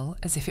skull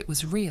as if it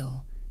was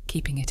real,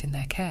 keeping it in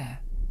their care.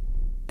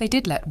 They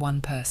did let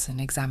one person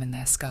examine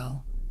their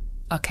skull.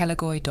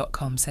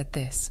 Archeologoy.com said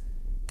this: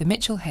 "The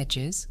Mitchell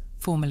Hedges,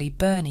 formerly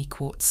Burney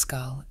quartz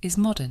skull, is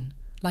modern,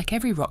 like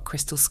every rock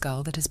crystal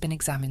skull that has been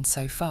examined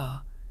so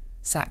far."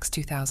 Sachs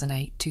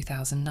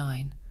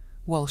 2008-2009,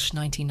 Walsh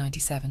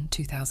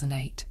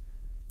 1997-2008.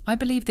 "I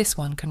believe this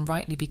one can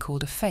rightly be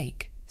called a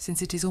fake,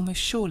 since it is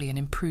almost surely an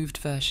improved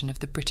version of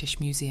the British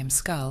Museum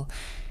skull,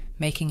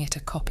 making it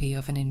a copy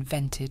of an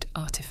invented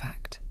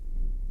artifact.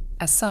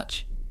 As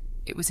such,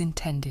 it was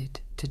intended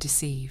to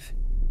deceive."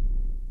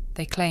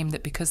 They claim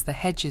that because the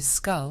Hedges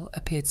skull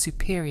appeared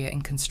superior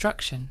in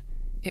construction,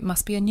 it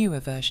must be a newer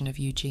version of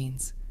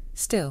Eugene's.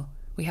 Still,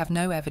 we have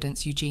no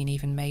evidence Eugene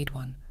even made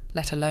one,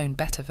 let alone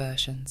better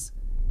versions.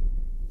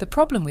 The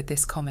problem with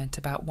this comment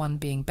about one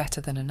being better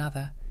than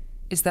another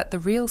is that the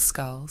real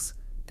skulls,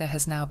 there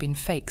has now been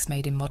fakes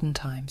made in modern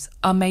times,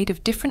 are made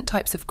of different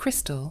types of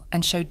crystal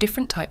and show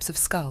different types of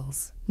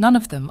skulls. None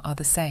of them are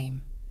the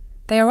same.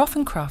 They are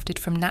often crafted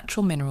from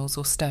natural minerals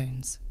or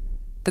stones.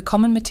 The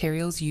common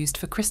materials used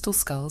for crystal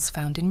skulls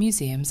found in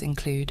museums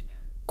include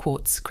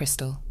quartz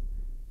crystal.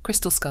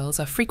 Crystal skulls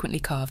are frequently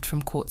carved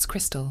from quartz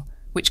crystal,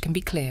 which can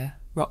be clear,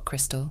 rock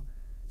crystal,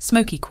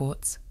 smoky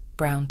quartz,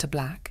 brown to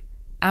black,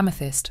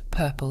 amethyst,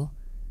 purple,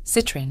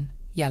 citrine,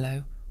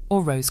 yellow,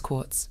 or rose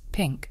quartz,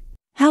 pink.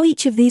 How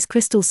each of these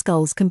crystal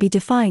skulls can be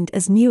defined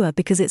as newer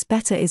because it's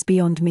better is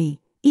beyond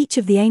me. Each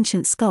of the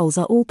ancient skulls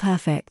are all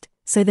perfect,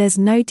 so there's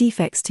no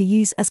defects to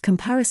use as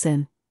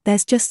comparison.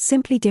 There's just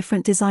simply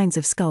different designs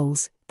of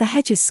skulls. The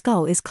Hedges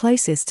skull is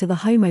closest to the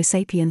Homo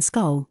sapien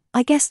skull.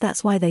 I guess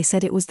that's why they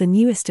said it was the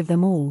newest of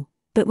them all.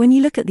 But when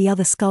you look at the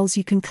other skulls,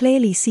 you can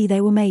clearly see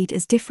they were made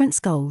as different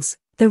skulls.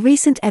 The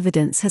recent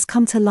evidence has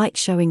come to light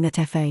showing that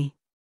F.A.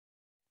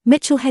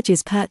 Mitchell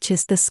Hedges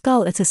purchased the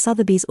skull at a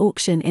Sotheby's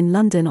auction in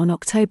London on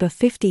October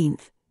 15,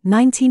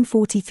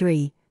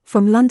 1943,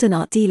 from London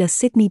art dealer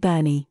Sidney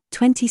Burney,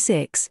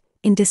 26,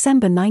 in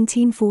December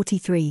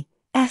 1943.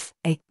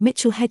 F.A.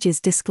 Mitchell Hedges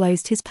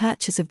disclosed his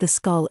purchase of the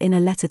skull in a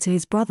letter to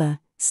his brother,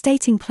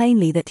 stating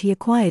plainly that he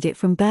acquired it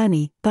from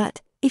Burney,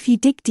 but, "If you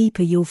dig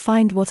deeper you'll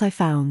find what I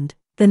found."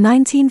 The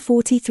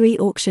 1943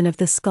 auction of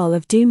the Skull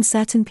of Doom.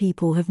 Certain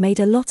people have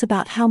made a lot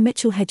about how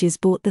Mitchell Hedges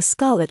bought the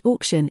skull at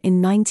auction in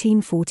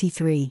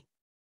 1943.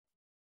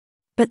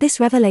 But this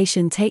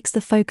revelation takes the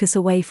focus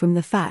away from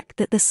the fact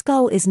that the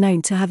skull is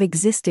known to have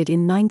existed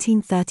in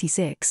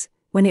 1936,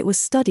 when it was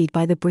studied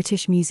by the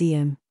British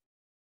Museum.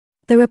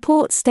 The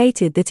report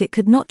stated that it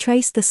could not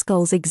trace the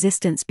skull's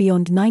existence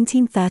beyond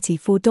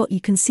 1934. You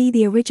can see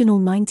the original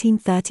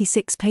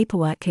 1936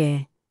 paperwork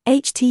here.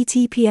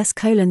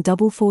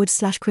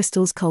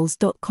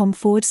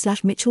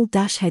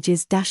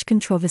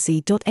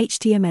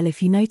 https://crystalskulls.com/mitchell-hedges-controversy.html.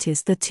 If you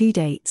notice the two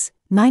dates,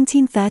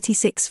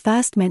 1936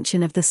 first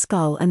mention of the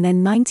skull and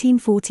then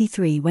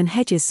 1943 when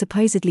Hedges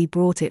supposedly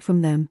brought it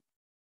from them.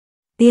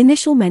 The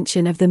initial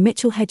mention of the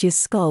Mitchell Hedges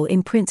skull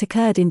in print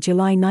occurred in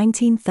July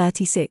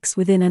 1936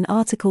 within an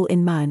article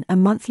in Man, a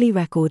monthly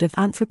record of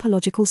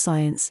anthropological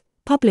science,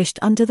 published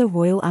under the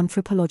Royal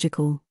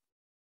Anthropological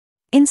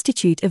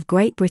Institute of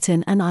Great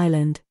Britain and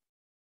Ireland.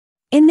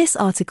 In this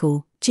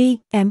article,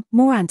 G. M.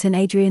 Morant and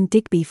Adrian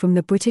Digby from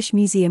the British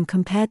Museum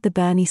compared the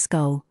Burney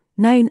skull,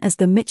 known as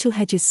the Mitchell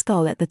Hedges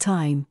skull at the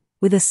time,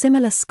 with a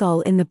similar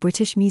skull in the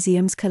British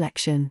Museum's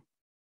collection.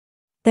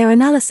 Their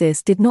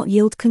analysis did not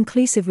yield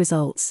conclusive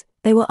results.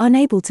 They were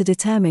unable to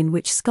determine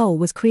which skull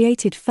was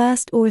created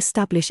first or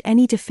establish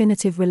any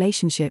definitive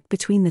relationship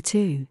between the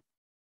two.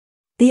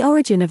 The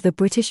origin of the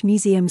British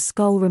Museum's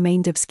skull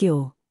remained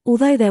obscure,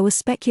 although there were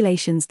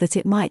speculations that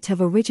it might have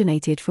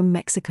originated from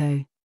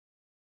Mexico.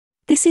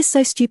 This is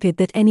so stupid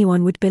that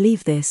anyone would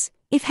believe this,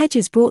 if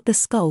Hedges brought the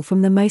skull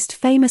from the most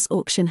famous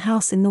auction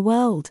house in the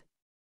world,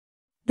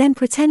 then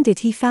pretended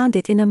he found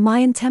it in a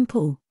Mayan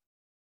temple.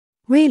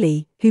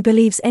 Really, who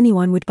believes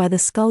anyone would buy the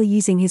skull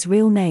using his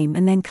real name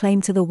and then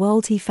claim to the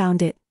world he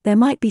found it? There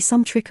might be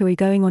some trickery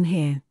going on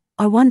here.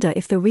 I wonder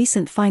if the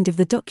recent find of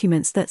the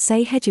documents that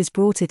say Hedges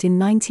brought it in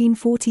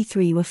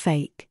 1943 were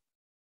fake.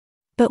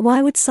 But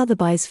why would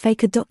Sotheby's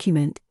fake a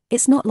document?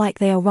 It's not like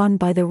they are run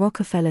by the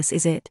Rockefellers,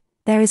 is it?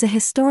 There is a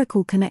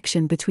historical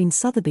connection between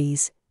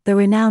Sotheby's, the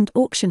renowned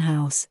auction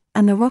house,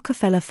 and the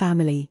Rockefeller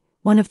family,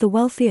 one of the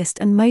wealthiest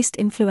and most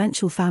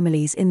influential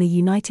families in the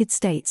United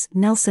States.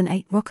 Nelson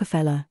A.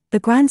 Rockefeller, the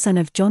grandson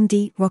of John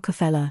D.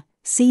 Rockefeller,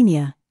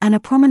 Sr., and a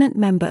prominent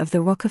member of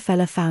the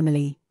Rockefeller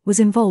family, was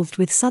involved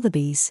with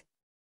Sotheby's.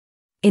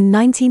 In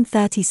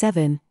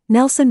 1937,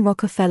 Nelson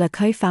Rockefeller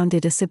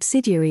co-founded a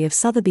subsidiary of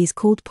Sotheby's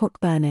called Pork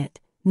Burnett,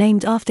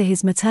 named after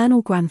his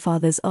maternal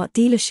grandfather's art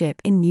dealership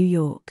in New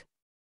York.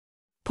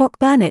 Pork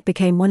Burnett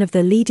became one of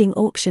the leading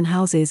auction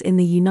houses in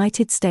the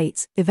United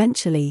States.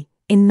 Eventually,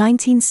 in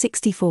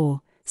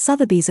 1964,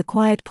 Sotheby's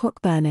acquired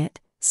Pork Burnett,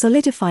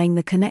 solidifying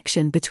the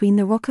connection between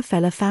the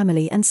Rockefeller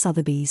family and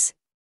Sotheby's.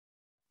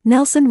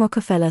 Nelson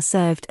Rockefeller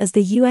served as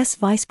the U.S.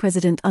 Vice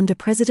President under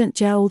President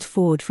Gerald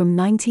Ford from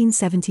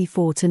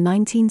 1974 to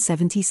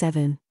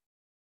 1977.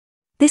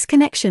 This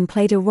connection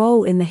played a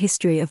role in the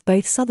history of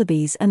both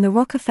Sotheby's and the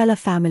Rockefeller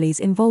family's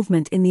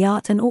involvement in the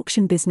art and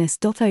auction business.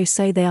 Oh,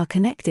 so they are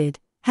connected.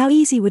 How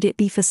easy would it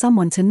be for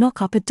someone to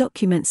knock up a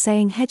document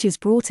saying Hedges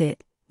brought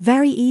it?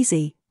 Very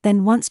easy.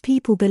 Then once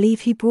people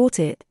believe he brought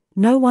it,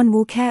 no one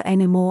will care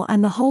anymore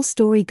and the whole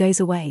story goes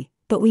away.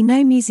 But we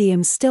know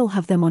museums still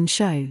have them on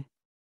show.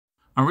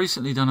 I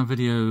recently done a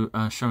video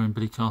showing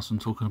Billy Carson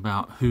talking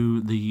about who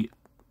the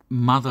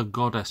mother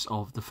goddess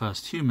of the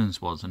first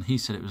humans was, and he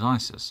said it was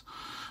Isis,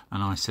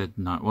 and I said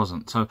no, it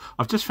wasn't. So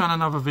I've just found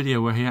another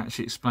video where he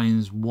actually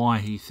explains why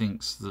he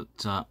thinks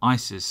that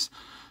Isis,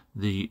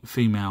 the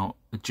female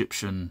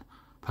Egyptian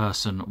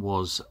person,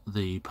 was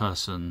the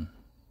person.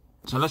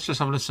 So let's just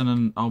have a listen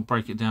and I'll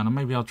break it down, and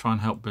maybe I'll try and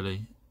help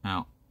Billy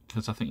out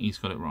because I think he's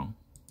got it wrong.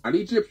 An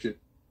Egyptian,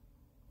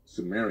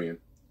 Sumerian,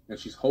 and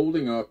she's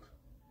holding up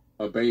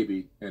a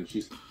baby, and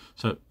she's...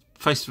 So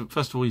first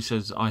of all, he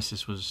says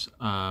Isis was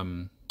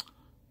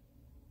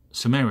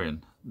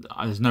Sumerian.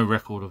 There's no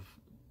record of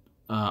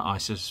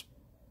Isis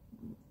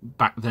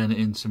back then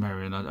in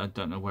Sumerian. I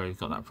don't know where he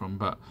got that from,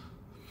 but...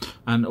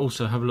 And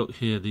also have a look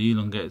here, the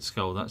elongated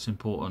skull. That's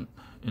important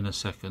in a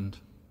second.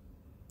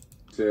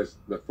 It says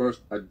the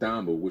first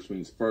Adamu, which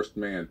means first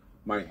man.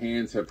 My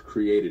hands have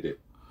created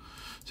it.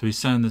 So he's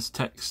saying there's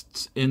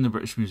texts in the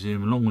British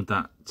Museum along with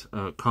that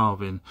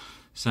carving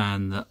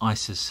saying that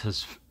Isis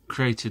has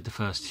created the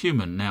first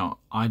human. Now,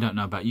 I don't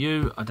know about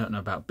you, I don't know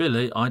about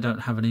Billy, I don't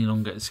have an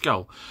elongated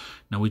skull.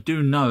 Now, we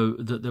do know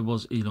that there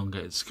was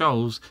elongated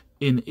skulls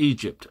in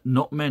Egypt,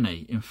 not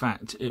many. In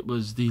fact, it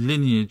was the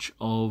lineage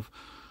of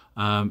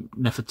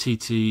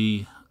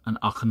Nefertiti and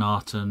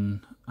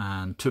Akhenaten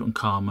and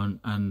Tutankhamun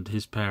and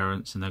his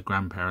parents and their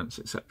grandparents,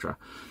 etc.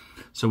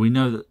 So we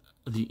know that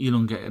the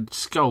elongated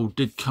skull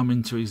did come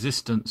into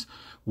existence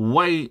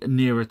way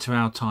nearer to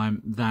our time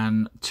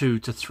than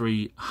 200,000 to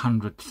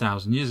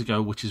 300,000 years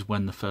ago, which is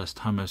when the first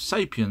Homo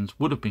sapiens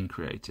would have been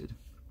created.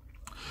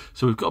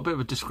 So we've got a bit of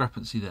a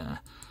discrepancy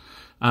there.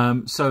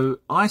 So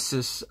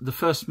Isis, the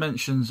first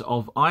mentions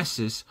of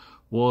Isis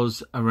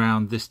was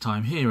around this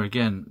time here,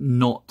 again,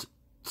 not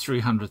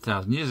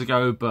 300,000 years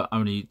ago, but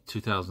only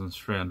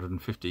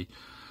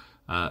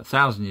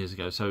 2,350,000 years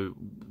ago. So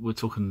we're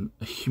talking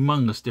a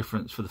humongous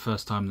difference for the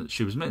first time that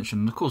she was mentioned.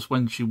 And of course,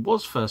 when she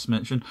was first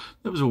mentioned,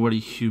 there was already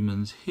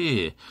humans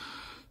here.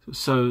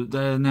 So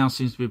there now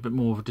seems to be a bit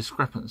more of a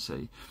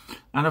discrepancy.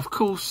 And of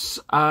course,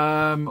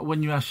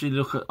 when you actually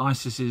look at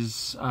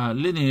Isis's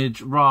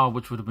lineage, Ra,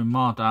 which would have been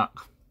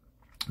Marduk,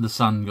 the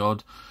sun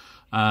god,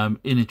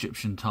 in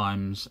Egyptian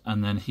times,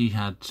 and then he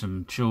had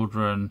some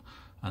children,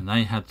 and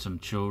they had some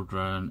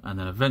children, and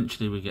then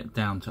eventually we get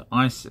down to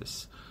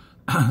Isis.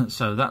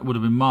 So that would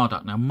have been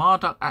Marduk. Now,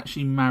 Marduk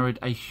actually married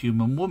a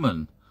human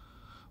woman,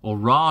 or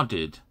Ra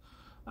did.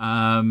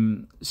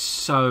 And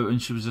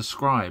she was a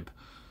scribe.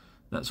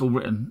 That's all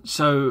written.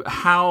 So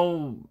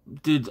how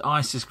did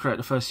Isis create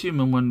the first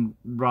human when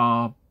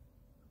Marduk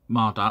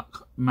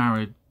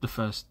married the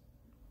first,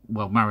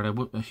 well, married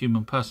a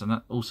human person?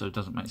 That also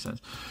doesn't make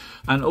sense.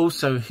 And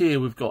also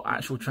here we've got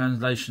actual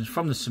translations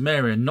from the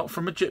Sumerian, not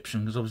from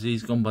Egyptian, because obviously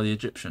he's gone by the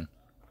Egyptian,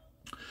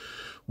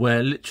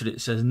 where literally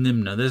it says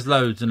Nimna. There's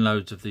loads and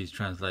loads of these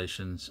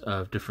translations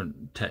of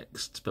different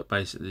texts, but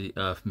basically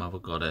Earth Mother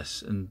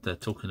Goddess, and they're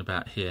talking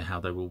about here how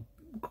they will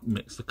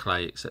mix the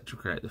clay, etc.,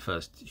 create the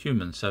first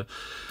human. So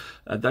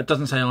that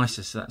doesn't say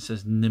Isis, that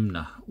says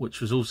Nimna,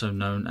 which was also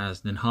known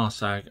as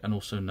Ninharsag and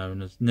also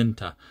known as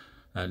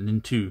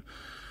Nintu.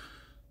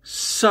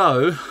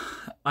 So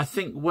I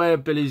think where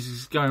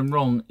Billy's going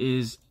wrong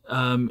is,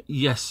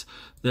 yes,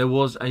 there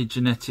was a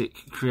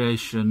genetic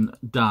creation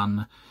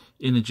done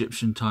in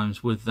Egyptian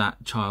times with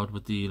that child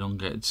with the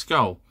elongated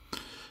skull,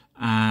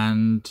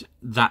 and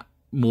that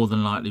more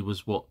than likely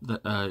was what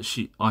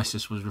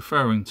Isis was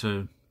referring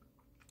to,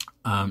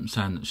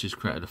 saying that she's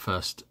created a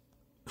first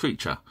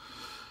creature,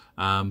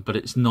 but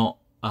it's not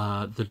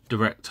the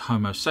direct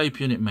Homo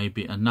sapien. It may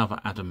be another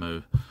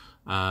Adamu.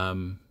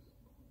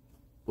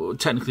 Well,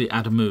 technically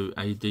Adamu,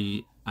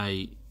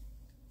 A-D-A-M-U.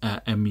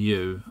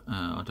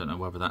 I don't know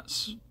whether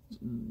that's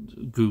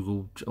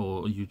Google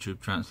or YouTube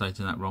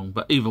translating that wrong,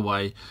 but either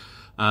way,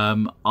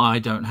 I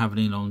don't have an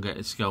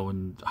elongated skull,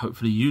 and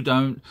hopefully you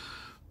don't.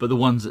 But the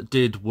ones that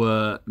did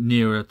were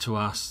nearer to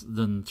us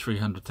than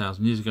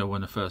 300,000 years ago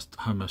when the first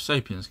Homo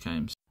sapiens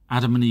came.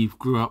 Adam and Eve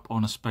grew up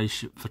on a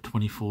spaceship for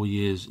 24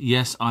 years.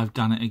 Yes, I've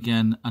done it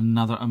again.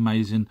 Another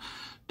amazing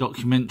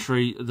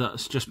documentary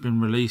that's just been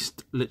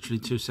released literally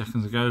 2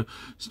 seconds ago.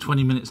 It's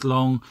 20 minutes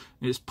long.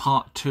 It's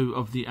part 2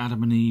 of the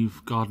Adam and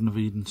Eve Garden of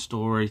Eden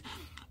story.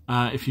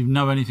 If you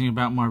know anything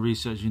about my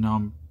research, you know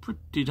I'm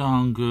pretty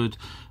darn good.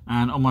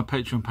 And on my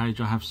Patreon page,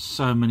 I have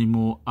so many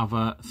more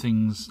other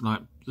things,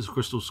 like the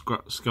crystal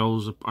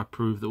skulls I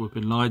prove that we've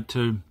been lied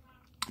to.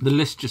 The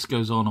list just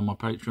goes on my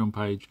Patreon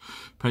page,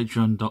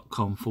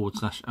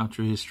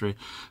 patreon.com/outruhistory.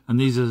 And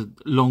these are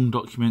long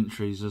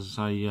documentaries, as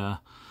I say.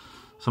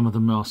 Some of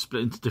them are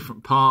split into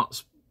different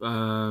parts,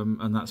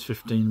 and that's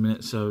 15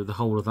 minutes. So the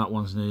whole of that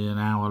one's nearly an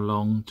hour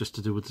long, just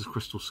to do with the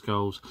crystal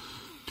skulls.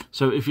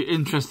 So if you're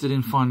interested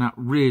in finding out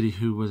really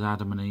who was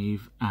Adam and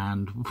Eve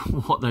and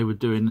what they were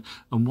doing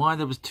and why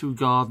there was 2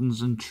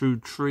 gardens and 2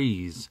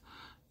 trees,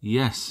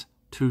 yes,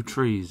 2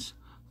 trees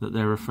that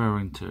they're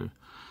referring to.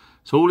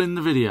 It's all in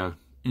the video.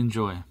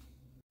 Enjoy.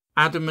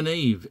 Adam and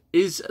Eve.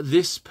 Is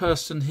this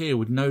person here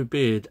with no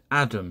beard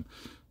Adam?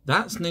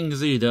 That's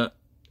Ningazida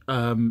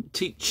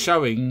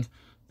showing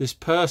this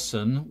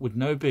person with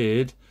no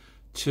beard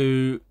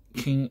to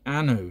King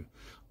Anu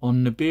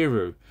on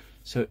Nibiru.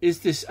 So is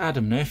this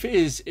Adam? Now if it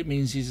is, it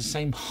means he's the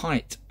same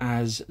height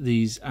as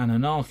these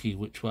Anunnaki,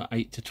 which were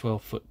 8 to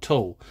 12 foot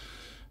tall.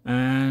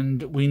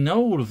 And we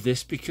know all of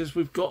this because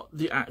we've got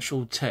the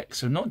actual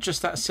text. So not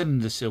just that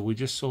cylinder seal we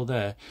just saw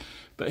there,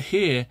 but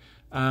here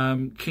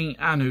King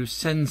Anu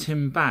sends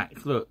him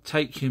back. Look,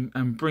 take him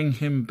and bring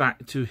him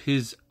back to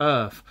his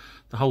earth.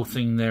 The whole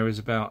thing there is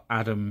about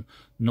Adam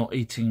not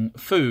eating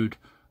food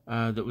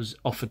that was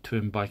offered to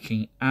him by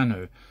King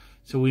Anu.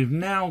 So we've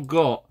now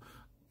got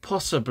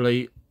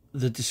possibly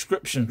the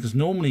description, because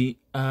normally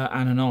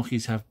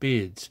Anunnakis have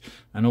beards,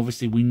 and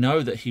obviously we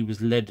know that he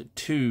was led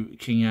to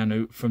King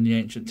Anu from the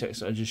ancient text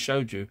that I just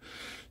showed you.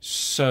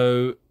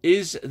 So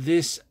is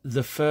this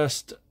the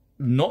first,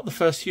 not the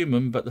first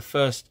human, but the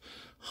first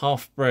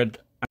half-bred?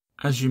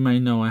 As you may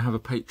know, I have a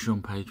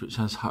Patreon page which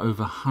has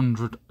over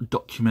 100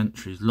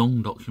 documentaries,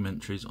 long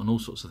documentaries on all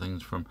sorts of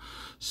things from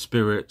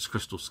spirits,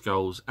 crystal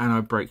skulls, and I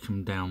break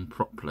them down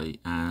properly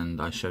and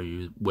I show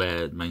you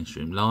where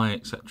mainstream lie,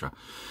 etc.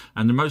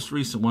 And the most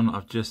recent one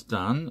I've just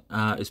done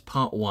is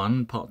part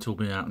 1, part 2 will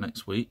be out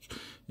next week,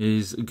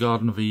 is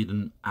Garden of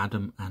Eden,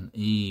 Adam and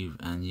Eve.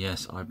 And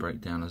yes, I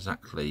break down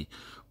exactly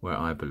where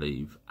I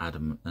believe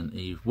Adam and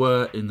Eve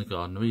were in the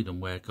Garden of Eden,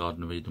 where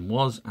Garden of Eden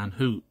was and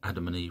who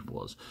Adam and Eve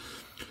was.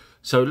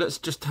 So let's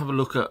just have a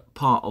look at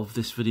part of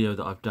this video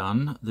that I've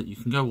done that you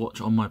can go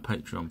watch on my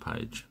Patreon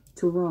page.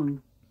 To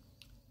wrong.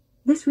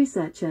 This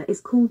researcher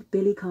is called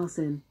Billy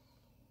Carson.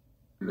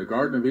 The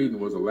Garden of Eden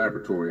was a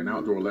laboratory, an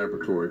outdoor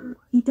laboratory.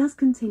 He does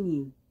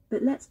continue,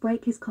 but let's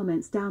break his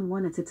comments down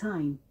one at a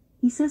time.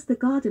 He says the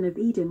Garden of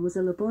Eden was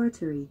a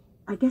laboratory.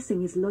 I'm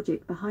guessing his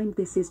logic behind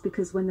this is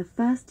because when the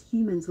first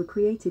humans were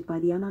created by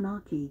the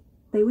Anunnaki,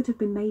 they would have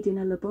been made in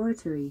a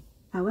laboratory.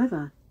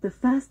 However, the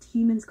first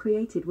humans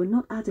created were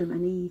not Adam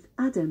and Eve.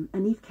 Adam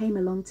and Eve came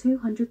along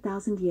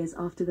 200,000 years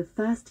after the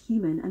first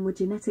human and were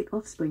genetic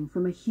offspring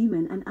from a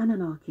human and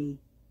Anunnaki.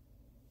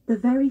 The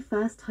very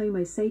first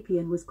Homo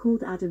sapien was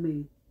called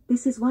Adamu.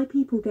 This is why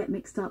people get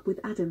mixed up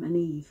with Adam and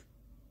Eve.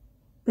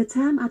 The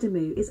term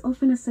Adamu is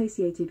often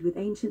associated with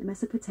ancient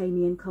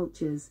Mesopotamian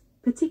cultures,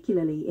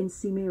 particularly in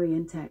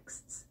Sumerian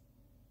texts.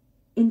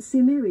 In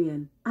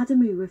Sumerian,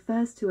 Adamu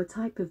refers to a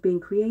type of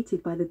being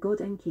created by the god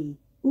Enki,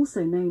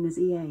 also known as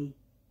Ea.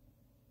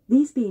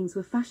 These beings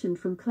were fashioned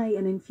from clay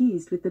and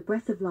infused with the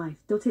breath of life.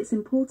 It's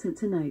important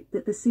to note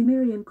that the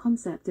Sumerian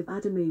concept of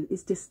Adamu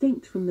is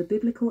distinct from the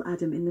biblical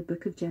Adam in the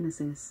book of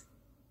Genesis.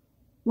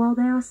 While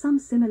there are some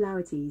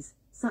similarities,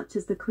 such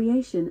as the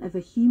creation of a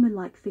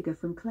human-like figure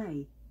from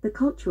clay, the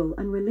cultural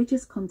and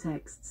religious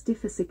contexts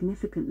differ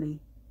significantly.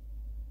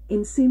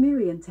 In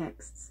Sumerian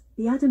texts,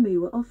 the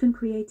Adamu were often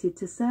created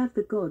to serve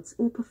the gods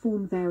or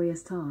perform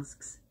various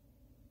tasks.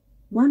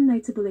 One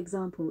notable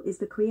example is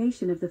the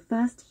creation of the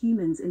first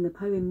humans in the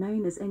poem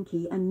known as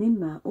Enki and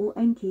Ninmah, or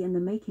Enki and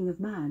the Making of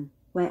Man,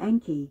 where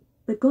Enki,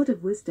 the god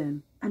of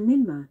wisdom, and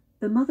Ninmah,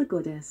 the mother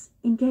goddess,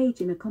 engage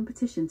in a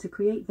competition to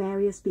create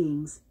various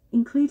beings,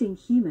 including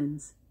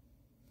humans.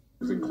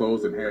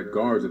 Enclosed and had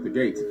guards at the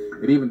gates.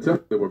 It even tells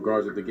there were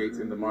guards at the gates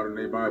in the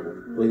modern-day Bible.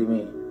 What do you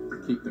mean?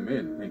 To keep them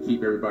in and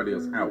keep everybody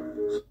else out.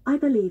 I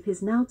believe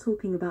he's now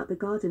talking about the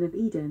Garden of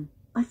Eden.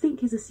 I think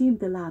he's assumed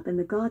the lab and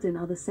the garden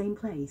are the same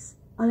place.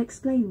 I'll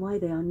explain why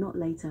they are not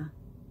later.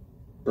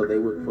 So they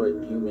would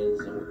put humans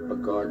in a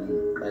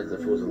garden as if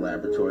it was a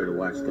laboratory to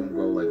watch them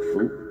grow like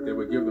fruit. They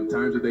would give them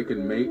times that they could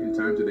mate and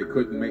times that they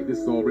couldn't mate. This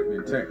is all written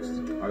in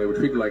text. They were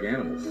treated like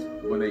animals.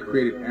 When they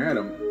created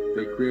Adam,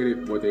 they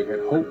created what they had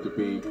hoped to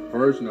be a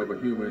version of a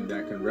human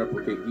that can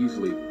replicate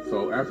easily.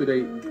 So after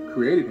they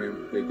created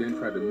him, they then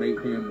tried to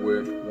mate him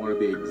with one of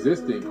the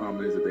existing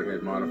hominids that they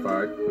had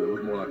modified, but it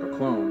was more like a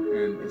clone,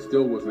 and it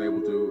still wasn't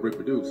able to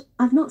reproduce.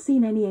 I've not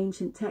seen any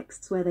ancient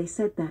texts where they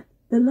said that.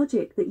 The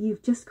logic that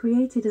you've just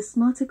created a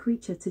smarter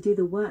creature to do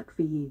the work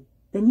for you,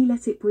 then you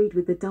let it breed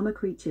with the dumber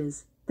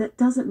creatures. That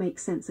doesn't make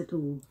sense at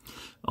all.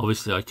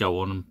 Obviously, I go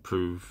on and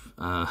prove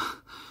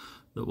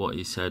that what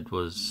he said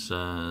was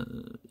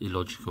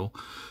illogical.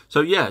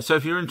 So yeah, so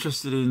if you're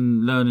interested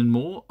in learning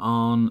more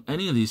on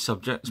any of these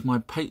subjects, my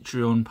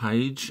Patreon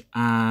page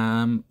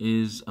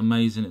is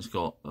amazing. It's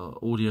got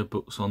audio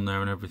books on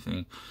there and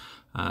everything.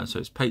 So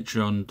it's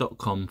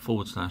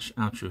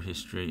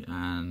patreon.com/outrohistory,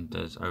 and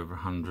there's over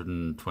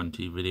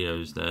 120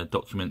 videos there,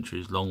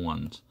 documentaries, long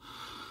ones.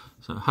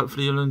 So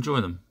hopefully you'll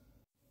enjoy them.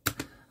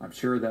 I'm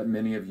sure that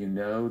many of you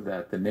know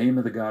that the name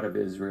of the God of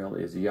Israel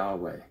is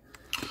Yahweh.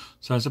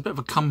 So it's a bit of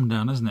a come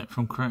down, isn't it,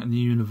 from creating the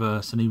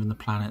universe and even the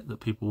planet that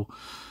people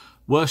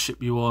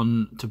worship you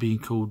on to being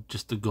called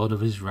just the God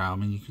of Israel. I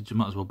mean, you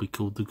might as well be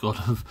called the God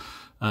of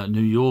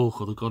New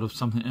York or the God of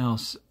something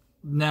else.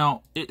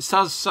 Now, it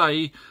does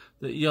say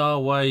that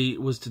Yahweh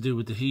was to do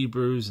with the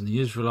Hebrews and the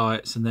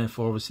Israelites, and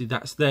therefore obviously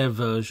that's their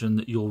version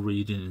that you're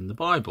reading in the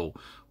Bible,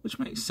 which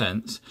makes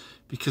sense,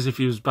 because if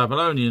he was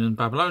Babylonian and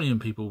Babylonian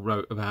people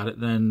wrote about it,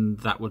 then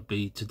that would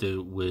be to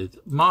do with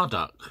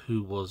Marduk,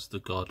 who was the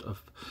god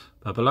of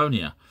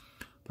Babylonia.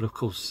 But of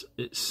course,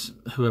 it's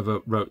whoever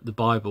wrote the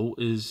Bible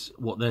is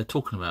what they're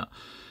talking about.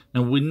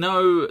 Now, we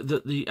know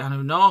that the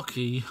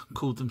Anunnaki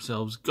called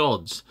themselves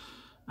gods,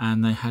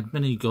 and they had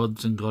many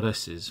gods and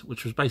goddesses,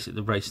 which was basically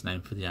the race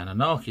name for the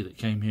Anunnaki that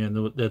came here, and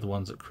they're the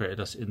ones that created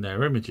us in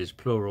their images,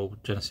 plural,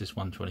 Genesis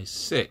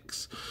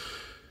 1:26.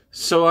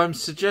 So I'm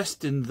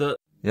suggesting that...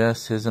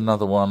 Yes, here's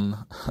another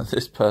one.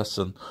 This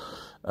person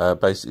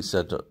basically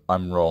said,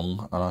 I'm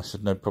wrong, and I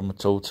said, no problem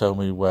at all, tell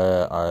me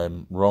where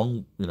I'm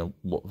wrong, you know,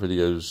 what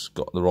videos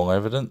got the wrong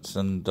evidence,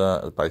 and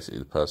basically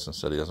the person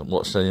said he hasn't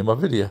watched any of my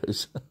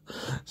videos.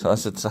 So I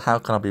said, so how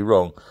can I be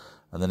wrong?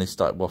 And then he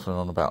started waffling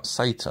on about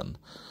Satan,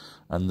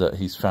 and that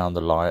he's found the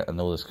light and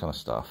all this kind of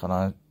stuff. And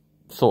I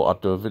thought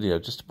I'd do a video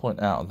just to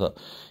point out that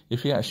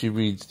if he actually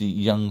reads the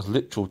Young's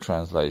literal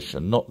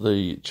translation, not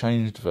the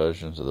changed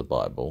versions of the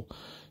Bible,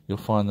 you'll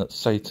find that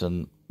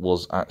Satan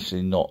was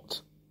actually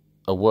not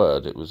a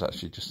word. It was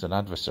actually just an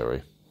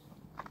adversary.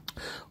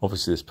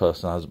 Obviously, this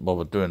person hasn't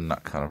bothered doing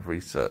that kind of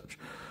research.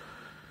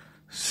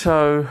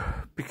 So,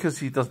 because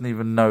he doesn't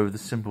even know the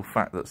simple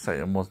fact that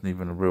Satan wasn't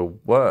even a real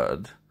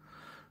word,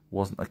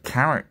 wasn't a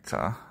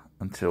character,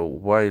 until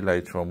way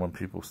later on when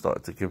people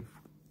started to give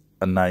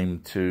a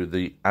name to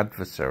the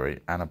adversary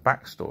and a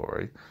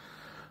backstory,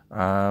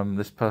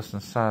 this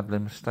person's sadly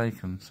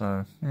mistaken.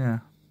 So, yeah,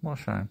 what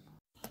a shame.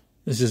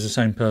 This is the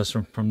same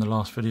person from the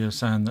last video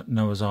saying that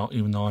Noah's Ark,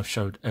 even though I've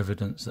showed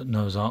evidence that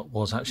Noah's Ark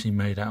was actually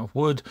made out of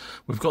wood.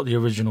 We've got the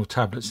original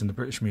tablets in the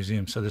British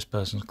Museum, so this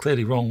person's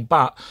clearly wrong,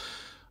 but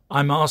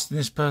I'm asking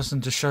this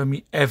person to show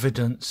me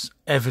evidence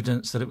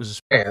that it was a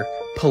spare.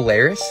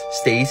 Polaris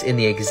stays in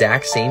the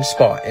exact same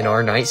spot in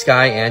our night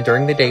sky, and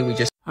during the day we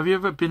just... Have you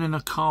ever been in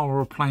a car or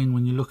a plane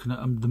when you're looking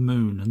at the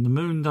moon, and the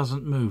moon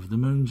doesn't move? The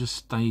moon just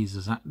stays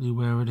exactly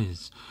where it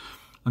is.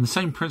 And the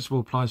same principle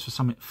applies for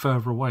something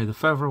further away. The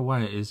further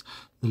away it is,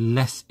 the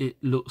less it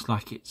looks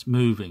like it's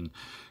moving.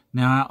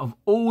 Now, out of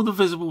all the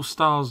visible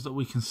stars that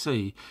we can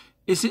see,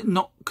 is it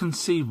not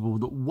conceivable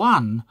that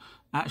one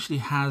actually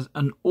has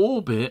an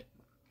orbit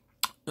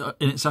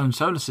in its own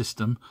solar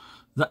system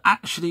that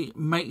actually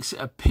makes it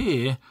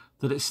appear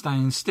that it's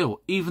staying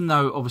still, even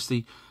though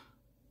obviously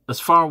as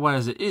far away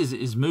as it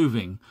is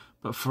moving?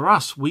 But for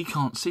us, we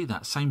can't see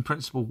that. Same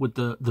principle with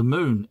the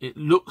moon. It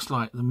looks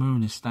like the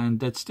moon is staying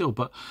dead still,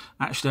 but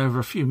actually over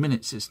a few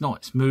minutes it's not.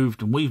 It's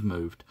moved and we've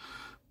moved,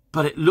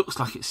 but it looks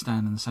like it's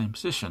staying in the same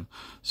position.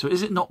 So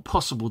is it not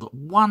possible that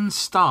one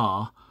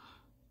star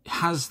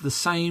has the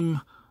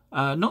same,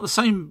 not the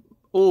same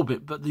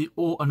orbit, but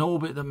an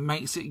orbit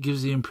that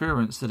gives the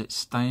appearance that it's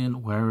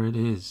staying where it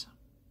is?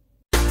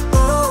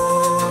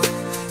 Oh,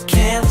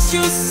 can't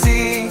you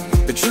see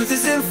the truth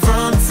is in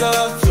front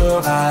of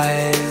your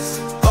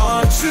eyes?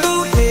 Our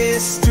true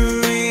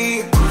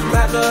history,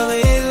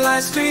 rattling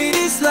life's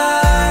greatest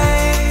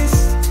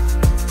lies.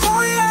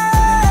 Oh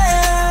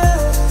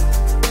yeah,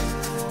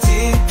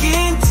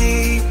 digging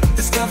deep,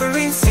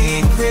 discovering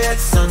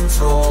secrets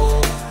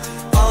untold,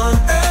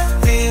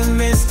 unearthing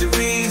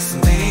mysteries,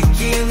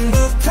 making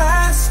the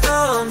past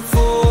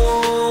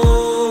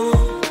unfold.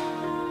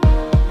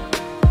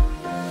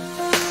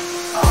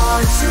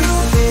 Our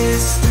true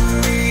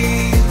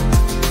history,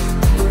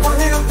 the one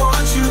that I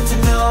want you to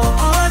know,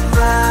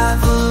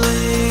 unraveling.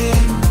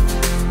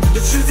 The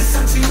truth is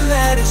until you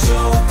let it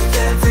show. With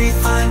every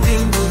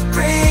finding we'll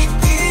break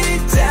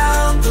it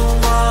down the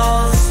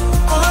walls.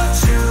 Our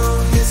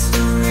true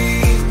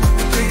history,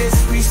 the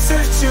greatest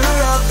research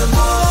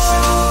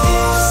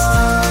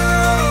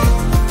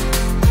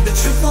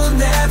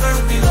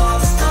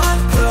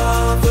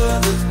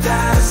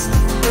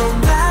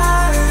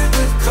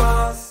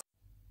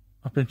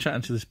I've been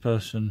chatting to this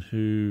person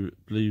who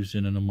believes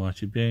in an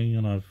almighty being,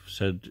 and I've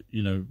said,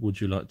 you know, would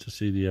you like to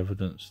see the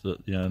evidence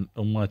that the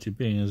almighty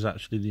being is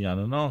actually the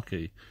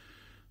Anunnaki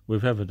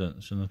with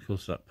evidence? And of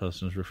course that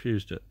person's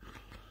refused it.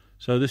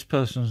 So this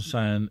person's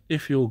saying,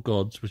 if you're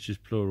gods, which is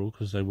plural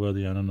because they were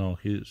the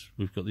Anunnaki,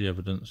 we've got the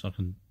evidence, I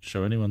can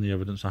show anyone the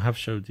evidence, I have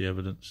showed the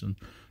evidence, and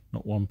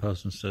not one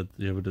person said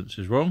the evidence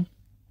is wrong.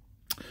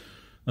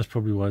 That's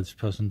probably why this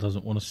person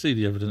doesn't want to see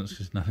the evidence,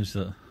 because he knows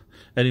that.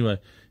 Anyway,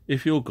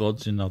 if your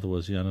gods, in other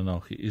words the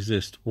Anunnaki,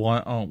 exist, why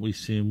aren't we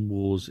seeing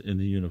wars in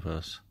the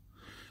universe?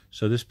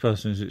 So this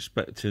person is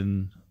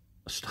expecting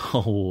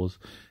Star Wars,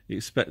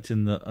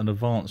 expecting that an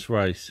advanced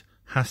race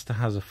has to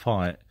have a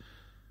fight,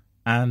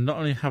 and not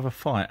only have a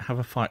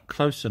fight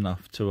close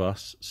enough to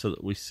us so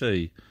that we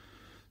see.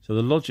 So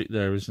the logic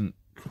there isn't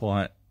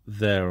quite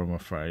there, I'm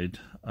afraid.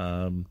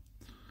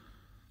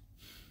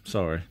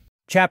 Sorry.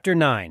 Chapter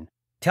 9.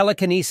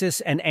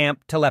 Telekinesis and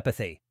AMP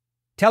telepathy.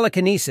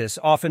 Telekinesis,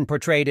 often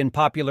portrayed in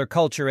popular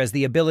culture as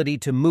the ability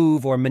to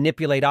move or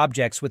manipulate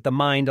objects with the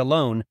mind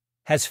alone,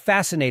 has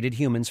fascinated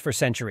humans for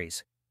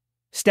centuries.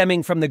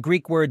 Stemming from the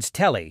Greek words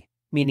tele,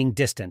 meaning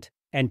distant,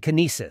 and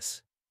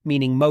kinesis,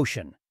 meaning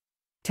motion.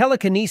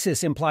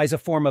 Telekinesis implies a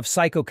form of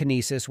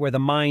psychokinesis where the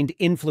mind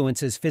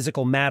influences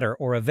physical matter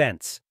or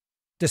events.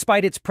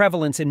 Despite its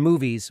prevalence in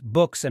movies,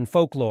 books, and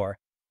folklore,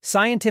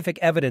 scientific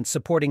evidence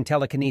supporting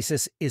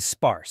telekinesis is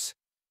sparse.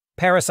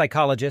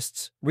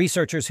 Parapsychologists,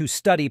 researchers who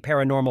study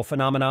paranormal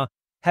phenomena,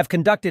 have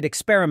conducted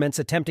experiments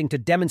attempting to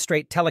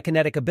demonstrate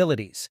telekinetic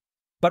abilities,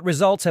 but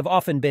results have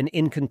often been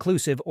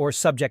inconclusive or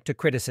subject to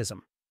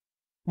criticism.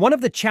 One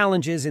of the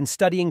challenges in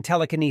studying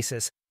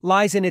telekinesis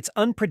lies in its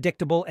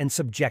unpredictable and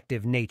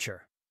subjective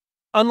nature.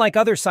 Unlike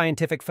other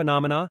scientific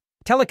phenomena,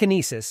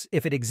 telekinesis,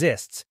 if it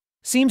exists,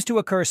 seems to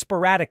occur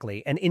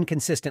sporadically and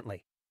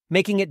inconsistently,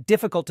 making it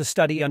difficult to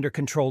study under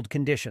controlled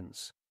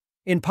conditions.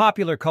 In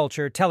popular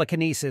culture,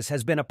 telekinesis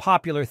has been a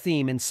popular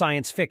theme in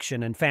science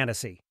fiction and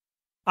fantasy.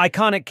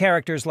 Iconic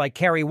characters like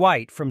Carrie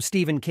White from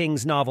Stephen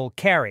King's novel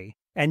Carrie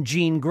and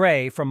Jean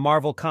Grey from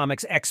Marvel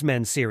Comics'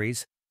 X-Men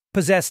series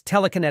possess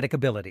telekinetic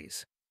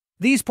abilities.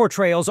 These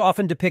portrayals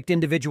often depict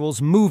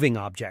individuals moving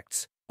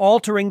objects,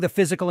 altering the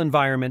physical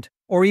environment,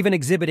 or even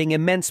exhibiting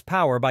immense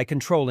power by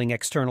controlling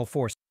external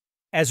forces.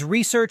 As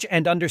research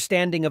and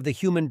understanding of the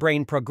human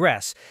brain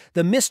progress,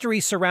 the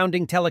mystery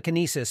surrounding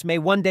telekinesis may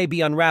one day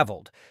be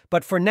unraveled,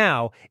 but for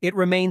now, it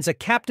remains a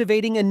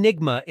captivating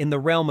enigma in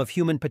the realm of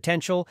human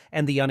potential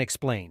and the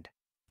unexplained.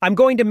 I'm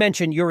going to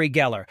mention Uri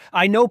Geller.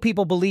 I know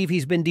people believe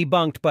he's been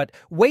debunked, but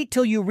wait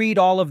till you read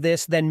all of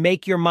this, then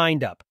make your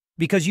mind up,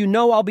 because you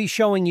know I'll be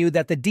showing you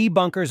that the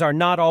debunkers are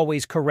not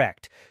always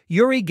correct.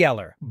 Uri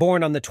Geller,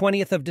 born on the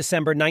 20th of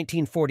December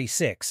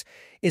 1946,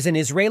 is an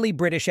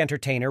Israeli-British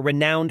entertainer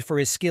renowned for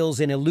his skills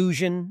in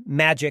illusion,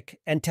 magic,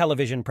 and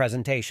television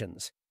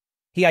presentations.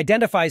 He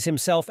identifies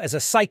himself as a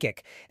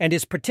psychic and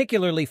is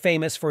particularly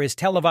famous for his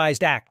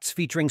televised acts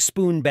featuring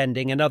spoon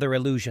bending and other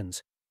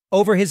illusions.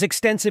 Over his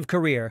extensive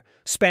career,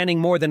 spanning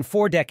more than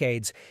 4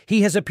 decades,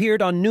 he has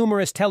appeared on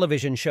numerous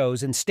television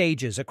shows and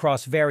stages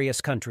across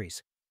various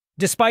countries.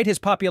 Despite his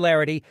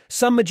popularity,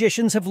 some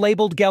magicians have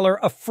labeled Geller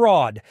a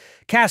fraud,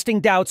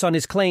 casting doubts on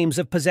his claims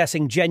of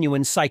possessing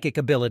genuine psychic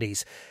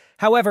abilities.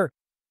 However,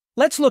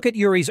 let's look at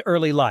Uri's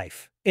early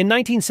life. In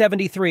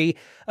 1973,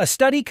 a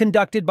study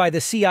conducted by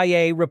the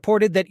CIA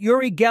reported that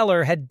Uri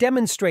Geller had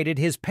demonstrated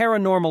his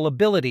paranormal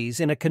abilities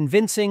in a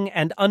convincing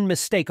and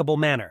unmistakable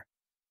manner.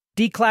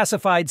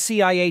 Declassified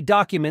CIA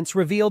documents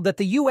revealed that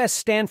the U.S.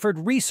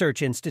 Stanford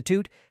Research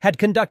Institute had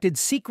conducted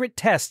secret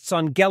tests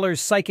on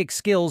Geller's psychic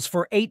skills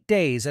for 8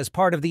 days as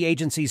part of the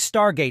agency's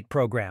Stargate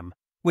program,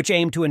 which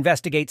aimed to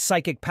investigate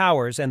psychic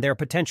powers and their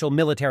potential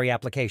military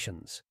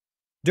applications.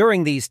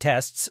 During these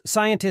tests,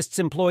 scientists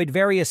employed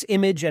various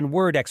image and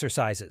word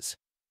exercises.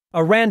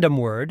 A random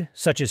word,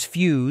 such as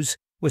fuse,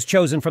 was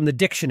chosen from the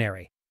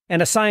dictionary,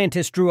 and a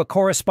scientist drew a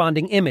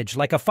corresponding image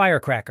like a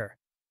firecracker.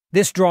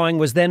 This drawing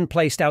was then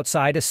placed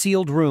outside a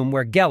sealed room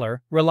where Geller,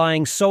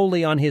 relying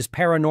solely on his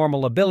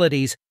paranormal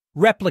abilities,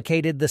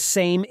 replicated the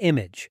same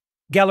image.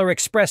 Geller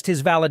expressed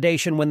his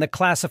validation when the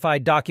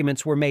classified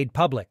documents were made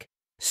public,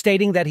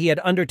 stating that he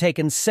had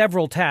undertaken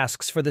several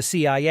tasks for the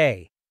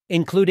CIA,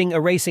 including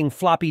erasing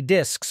floppy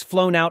disks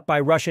flown out by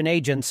Russian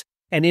agents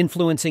and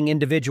influencing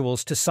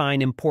individuals to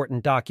sign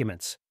important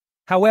documents.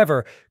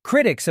 However,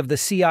 critics of the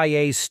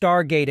CIA's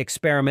Stargate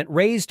experiment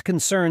raised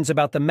concerns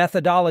about the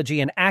methodology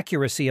and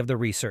accuracy of the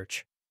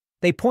research.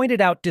 They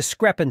pointed out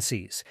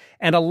discrepancies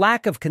and a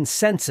lack of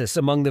consensus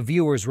among the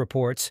viewers'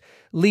 reports,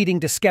 leading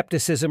to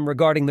skepticism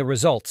regarding the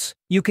results.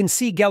 You can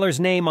see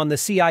Geller's name on the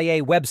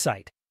CIA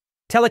website.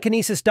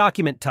 Telekinesis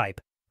document type: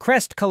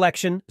 Crest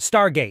Collection,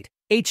 Stargate.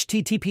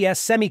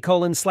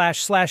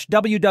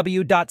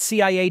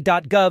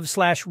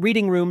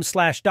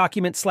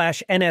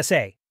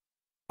 https://www.cia.gov/readingroom/document/NSA.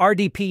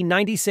 RDP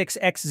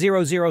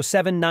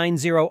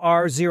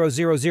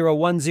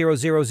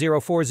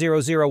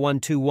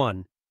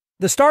 96X00790R0001000400121.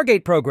 The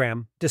Stargate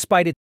program,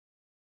 despite its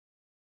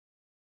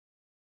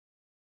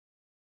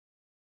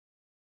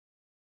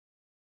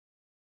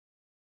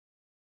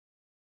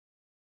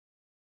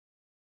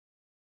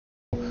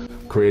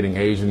creating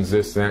Asians,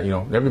 this, that, you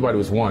know, everybody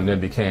was one, then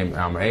became,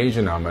 I'm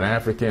Asian, I'm an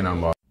African,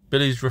 I'm a...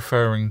 Billy's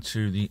referring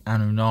to the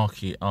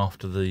Anunnaki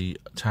after the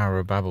Tower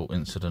of Babel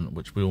incident,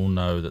 which we all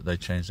know that they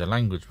changed their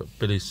language, but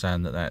Billy's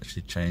saying that they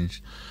actually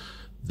changed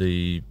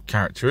the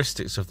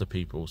characteristics of the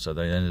people, so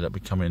they ended up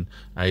becoming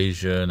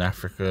Asian,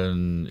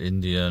 African,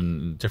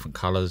 Indian, different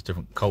colours,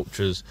 different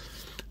cultures,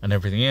 and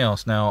everything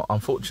else. Now,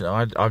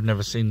 unfortunately, I've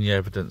never seen the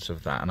evidence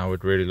of that, and I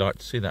would really like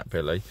to see that,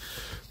 Billy.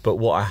 But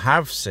what I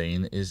have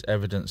seen is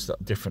evidence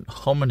that different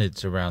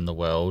hominids around the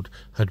world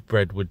had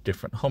bred with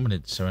different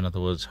hominids. So in other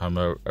words,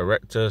 Homo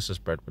erectus has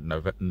bred with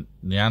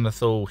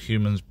Neanderthal,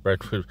 humans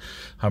bred with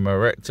Homo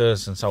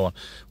erectus, and so on,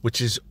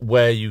 which is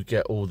where you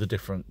get all the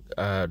different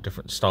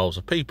styles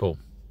of people.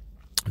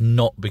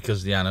 Not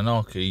because the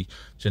Anunnaki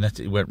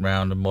genetically went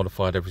round and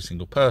modified every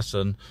single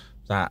person.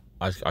 That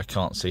I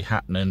can't see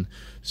happening.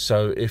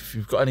 So if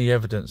you've got any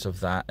evidence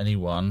of that,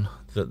 anyone,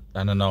 that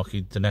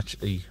Anunnaki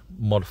genetically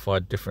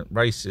modified different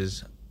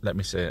races, let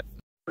me see it.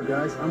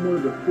 Guys, I'm one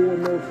of the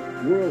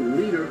foremost world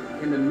leader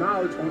in the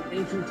knowledge on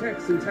ancient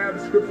texts and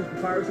tablets, scriptures,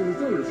 papyrus, and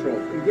cylinder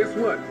scrolls. And guess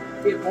what?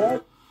 It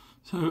all...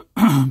 So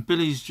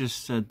Billy's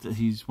just said that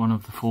he's one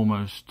of the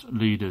foremost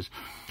leaders.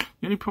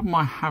 The only problem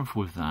I have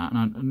with that,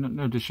 and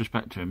no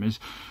disrespect to him, is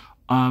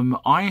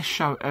I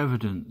show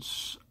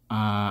evidence.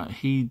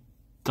 He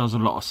does a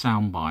lot of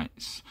sound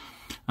bites,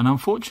 and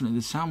unfortunately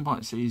the sound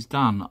bites that he's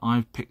done,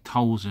 I've picked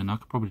holes in. I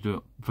could probably do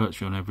it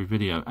virtually on every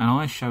video, and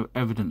I show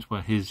evidence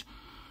where his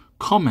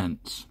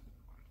comments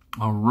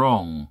are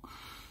wrong.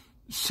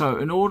 So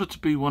in order to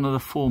be one of the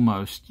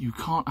foremost, you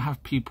can't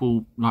have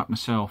people like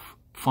myself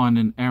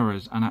finding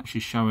errors and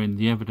actually showing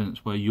the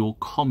evidence where your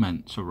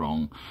comments are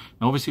wrong.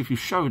 Now, obviously, if you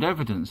showed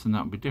evidence, then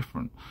that would be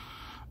different.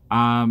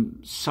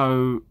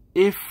 So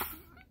if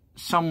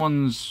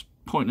someone's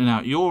pointing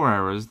out your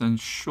errors, then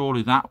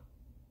surely that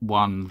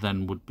one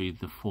then would be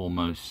the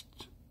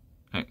foremost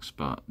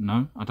expert.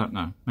 No, I don't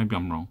know. Maybe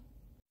I'm wrong.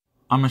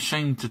 I'm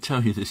ashamed to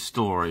tell you this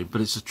story,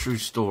 but it's a true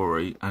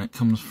story, and it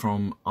comes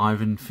from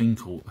Ivan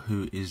Finkel,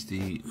 who is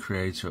the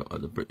creator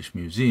of the British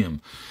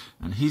Museum,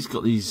 and he's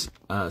got these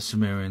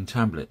Sumerian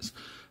tablets,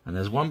 and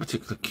there's one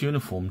particular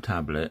cuneiform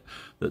tablet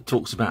that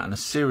talks about an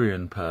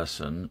Assyrian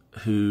person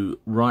who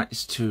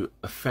writes to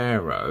a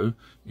pharaoh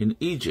in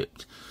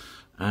Egypt,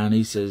 and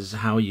he says,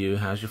 how are you,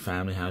 how's your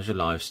family, how's your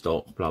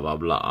livestock, blah blah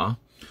blah.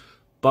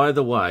 By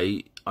the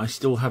way, I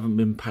still haven't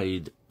been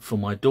paid for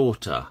my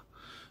daughter.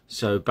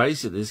 So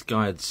basically this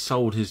guy had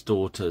sold his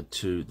daughter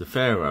to the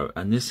pharaoh,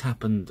 and this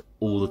happened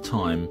all the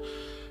time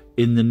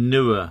in the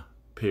newer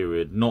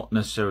period, not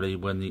necessarily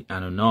when the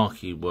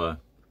Anunnaki were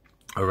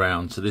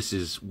around. So this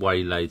is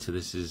way later.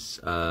 This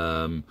is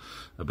about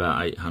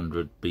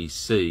 800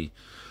 BC.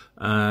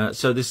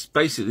 So this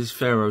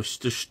pharaoh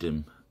stushed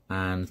him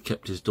and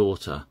kept his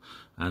daughter.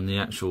 And the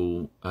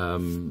actual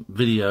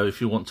video,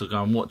 if you want to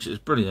go and watch it, is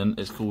brilliant.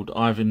 It's called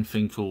Ivan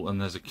Finkel, and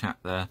there's a cat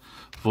there.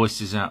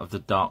 Voices out of the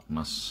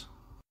darkness.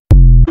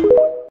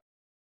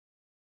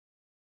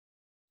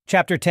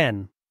 Chapter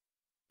 10.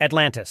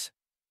 Atlantis.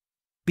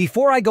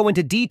 Before I go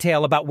into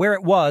detail about where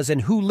it was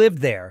and who lived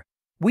there,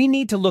 we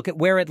need to look at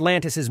where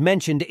Atlantis is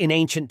mentioned in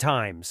ancient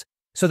times,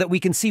 so that we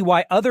can see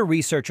why other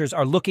researchers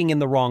are looking in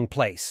the wrong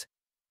place.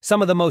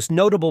 Some of the most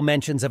notable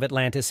mentions of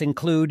Atlantis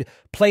include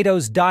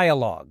Plato's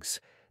dialogues.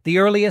 The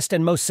earliest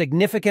and most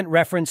significant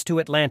reference to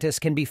Atlantis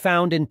can be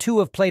found in two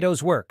of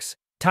Plato's works,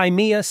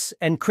 Timaeus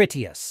and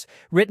Critias,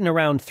 written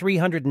around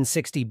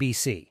 360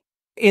 BC.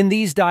 In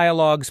these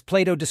dialogues,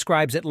 Plato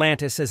describes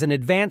Atlantis as an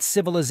advanced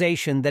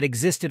civilization that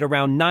existed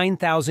around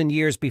 9,000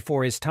 years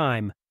before his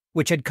time,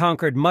 which had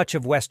conquered much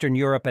of Western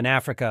Europe and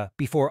Africa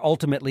before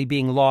ultimately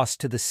being lost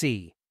to the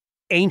sea.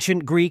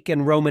 Ancient Greek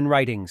and Roman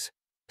writings.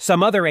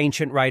 Some other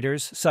ancient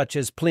writers, such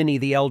as Pliny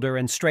the Elder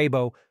and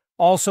Strabo,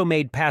 also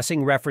made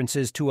passing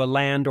references to a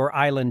land or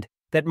island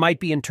that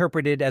might be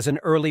interpreted as an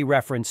early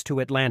reference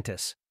to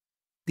Atlantis.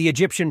 The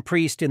Egyptian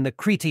priest in the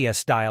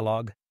Critias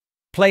dialogue.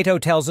 Plato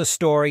tells a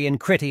story in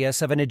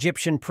Critias of an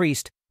Egyptian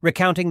priest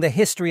recounting the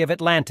history of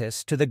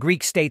Atlantis to the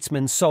Greek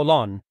statesman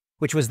Solon,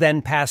 which was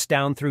then passed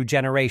down through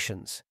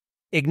generations.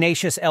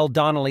 Ignatius L.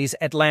 Donnelly's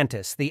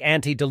Atlantis, the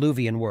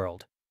Antediluvian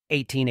World,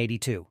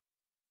 1882.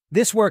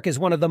 This work is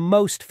one of the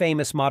most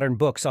famous modern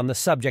books on the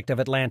subject of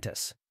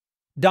Atlantis.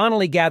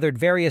 Donnelly gathered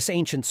various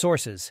ancient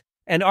sources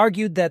and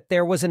argued that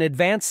there was an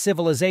advanced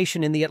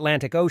civilization in the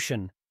Atlantic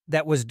Ocean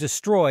that was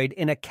destroyed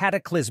in a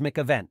cataclysmic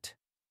event.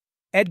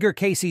 Edgar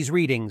Cayce's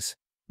readings.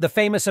 The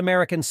famous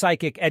American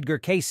psychic Edgar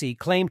Cayce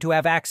claimed to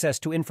have access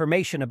to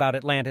information about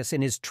Atlantis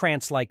in his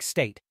trance-like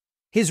state.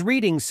 His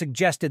readings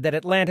suggested that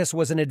Atlantis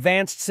was an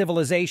advanced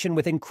civilization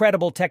with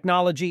incredible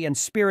technology and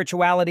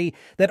spirituality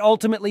that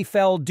ultimately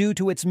fell due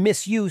to its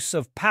misuse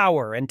of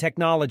power and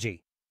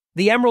technology.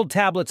 The Emerald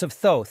Tablets of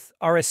Thoth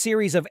are a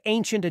series of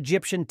ancient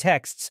Egyptian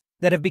texts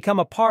that have become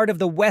a part of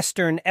the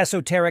Western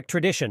esoteric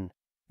tradition.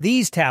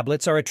 These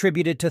tablets are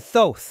attributed to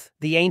Thoth,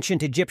 the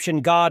ancient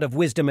Egyptian god of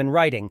wisdom and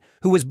writing,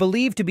 who was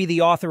believed to be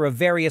the author of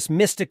various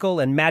mystical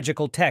and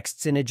magical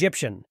texts in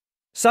Egyptian.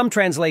 Some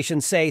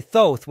translations say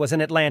Thoth was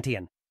an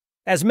Atlantean.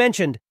 As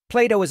mentioned,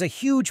 Plato is a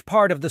huge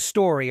part of the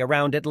story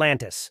around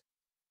Atlantis.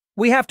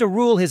 We have to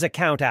rule his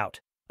account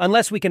out,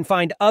 unless we can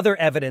find other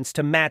evidence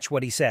to match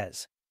what he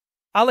says.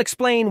 I'll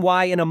explain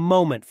why in a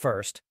moment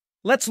first.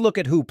 Let's look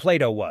at who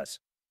Plato was.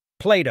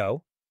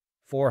 Plato,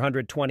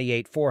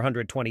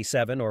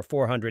 428-427 or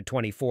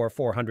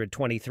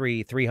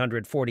 424-423,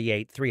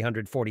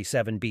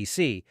 348-347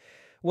 BC,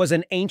 was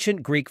an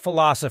ancient Greek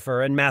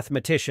philosopher and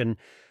mathematician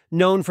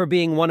known for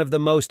being one of the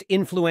most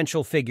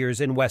influential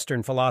figures in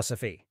Western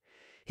philosophy.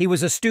 He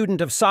was a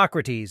student of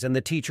Socrates and the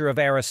teacher of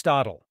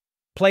Aristotle.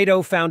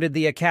 Plato founded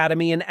the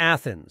Academy in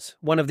Athens,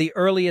 one of the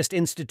earliest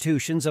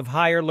institutions of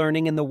higher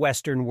learning in the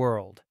Western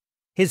world.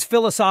 His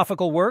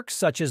philosophical works,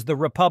 such as the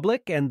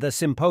Republic and the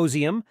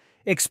Symposium,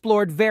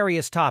 explored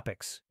various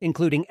topics,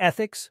 including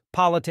ethics,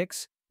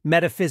 politics,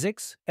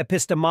 metaphysics,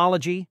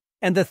 epistemology,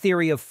 and the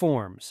theory of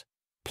forms.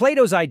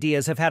 Plato's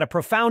ideas have had a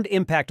profound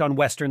impact on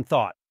Western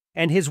thought,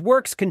 and his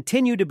works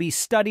continue to be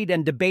studied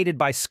and debated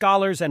by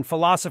scholars and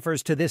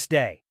philosophers to this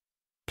day.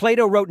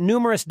 Plato wrote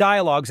numerous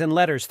dialogues and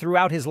letters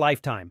throughout his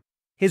lifetime.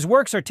 His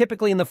works are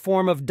typically in the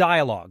form of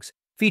dialogues,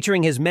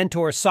 featuring his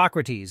mentor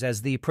Socrates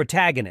as the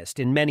protagonist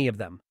in many of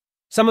them.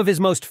 Some of his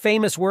most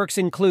famous works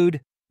include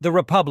The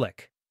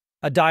Republic,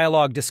 a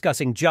dialogue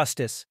discussing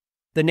justice,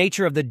 the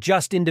nature of the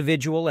just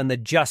individual and the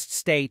just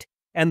state,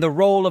 and the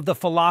role of the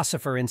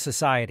philosopher in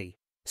society.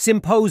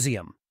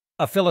 Symposium,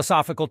 a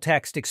philosophical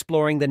text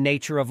exploring the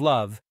nature of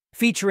love,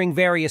 featuring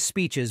various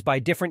speeches by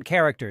different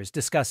characters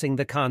discussing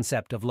the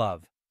concept of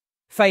love.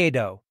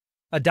 Phaedo,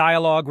 a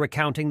dialogue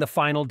recounting the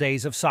final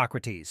days of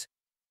Socrates,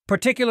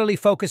 particularly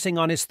focusing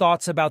on his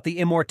thoughts about the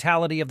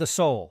immortality of the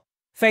soul.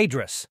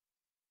 Phaedrus,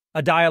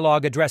 a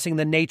dialogue addressing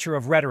the nature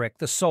of rhetoric,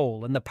 the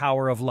soul, and the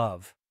power of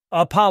love.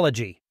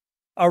 Apology,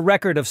 a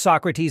record of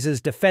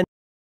Socrates' defense.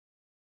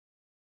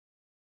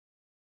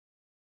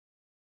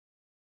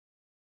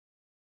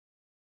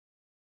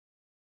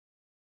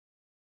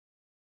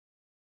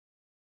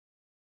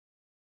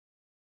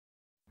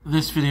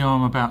 This video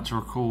I'm about to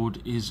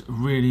record is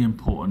really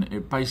important.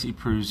 It basically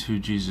proves who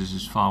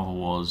Jesus' father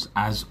was,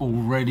 as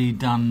already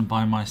done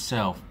by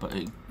myself, but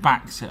it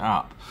backs it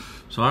up.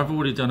 So I've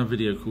already done a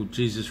video called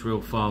Jesus'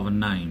 Real Father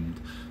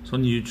Named. It's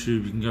on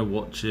YouTube, you can go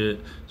watch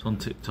it. It's on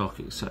TikTok,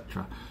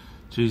 etc.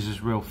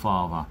 Jesus' Real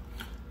Father.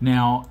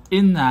 Now,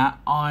 in that,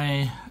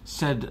 I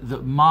said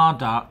that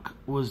Marduk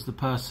was the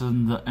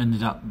person that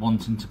ended up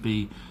wanting to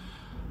be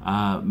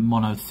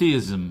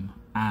monotheism,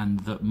 and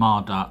that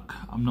Marduk,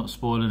 I'm not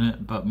spoiling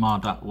it, but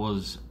Marduk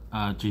was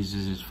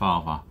Jesus'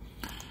 father.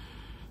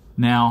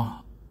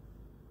 Now,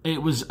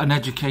 it was an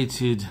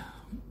educated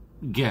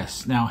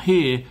guess. Now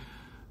here,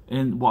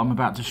 in what I'm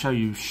about to show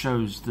you,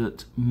 shows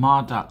that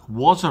Marduk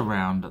was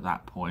around at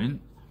that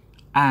point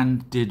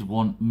and did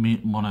want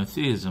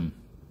monotheism.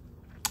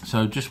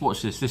 So just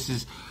watch this. This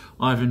is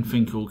Ivan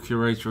Finkel,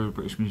 curator of the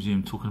British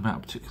Museum, talking about a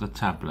particular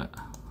tablet.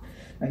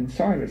 And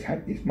Cyrus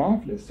had this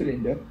marvellous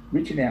cylinder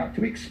written out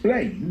to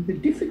explain the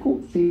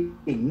difficult thing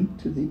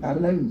to the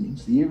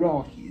Babylonians, the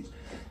Iraqis,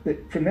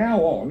 that from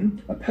now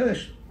on a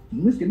Persian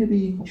was going to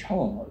be in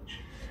charge.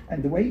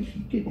 And the way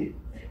he did it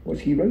was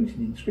he wrote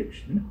an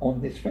inscription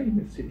on this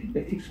famous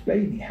cylinder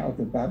explaining how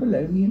the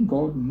Babylonian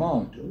god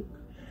Marduk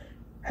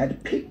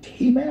had picked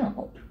him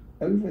out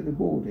over the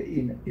border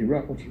in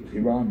Iraq, what it was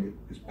Iran, it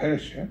was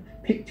Persia,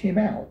 picked him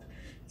out,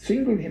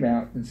 singled him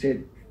out and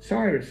said,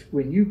 Cyrus,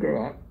 when you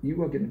grow up,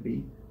 you are going to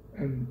be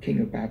king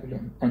of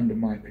Babylon under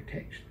my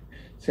protection.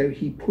 So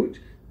he put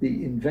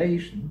the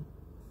invasion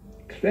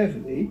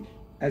cleverly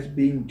as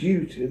being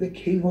due to the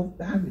king of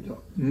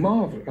Babylon.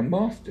 Marvel, a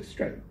master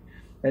stroke.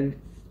 And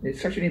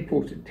it's such an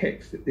important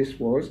text that this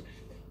was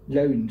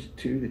loaned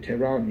to the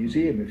Tehran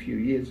Museum a few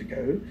years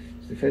ago.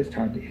 It's the first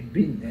time it had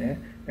been there,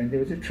 and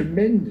there was a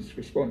tremendous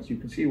response. You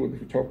can see all the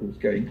photographers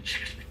going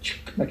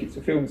like it's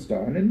a film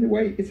star, and in a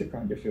way it's a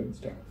kind of film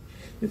star.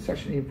 It's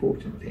such an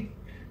important thing.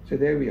 So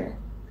there we are,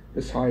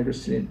 the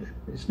Cyrus cylinder.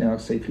 It's now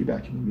safely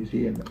back in the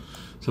museum.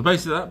 So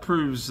basically that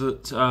proves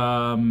that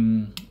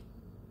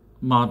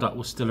Marduk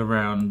was still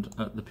around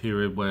at the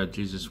period where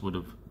Jesus would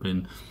have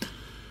been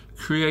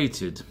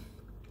created.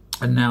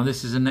 And now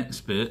this is the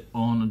next bit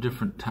on a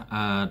different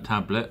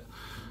tablet.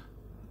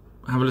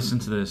 Have a listen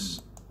to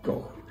this.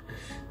 God.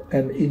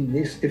 In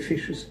this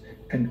officious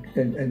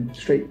and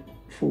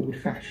straightforward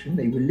fashion,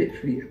 they were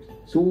literally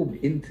absorbed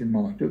into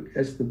Marduk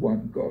as the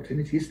one God, and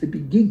it is the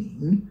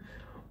beginning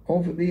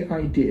of the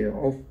idea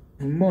of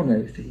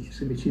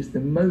monotheism. It is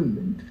the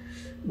moment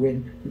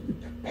when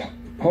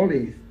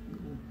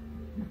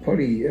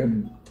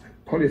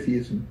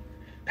polytheism,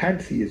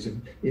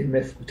 pantheism in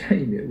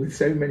Mesopotamia, with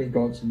so many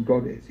gods and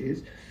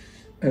goddesses,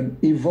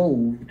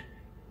 evolved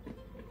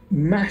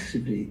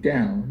massively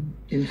down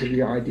into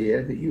the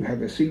idea that you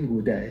have a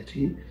single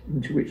deity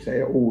into which they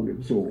are all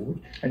absorbed,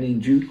 and in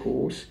due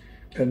course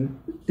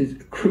is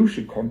a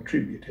crucial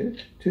contributor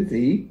to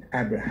the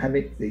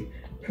Abrahamic, the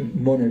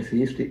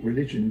monotheistic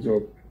religions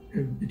of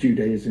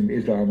Judaism,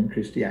 Islam and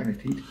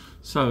Christianity.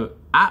 So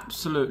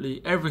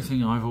absolutely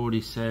everything I've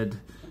already said,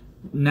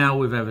 now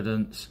with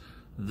evidence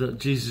that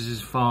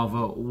Jesus'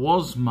 father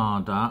was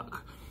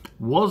Marduk,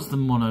 was the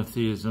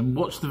monotheism.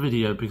 Watch the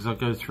video because I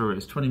go through it.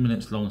 It's 20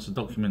 minutes long. It's a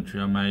documentary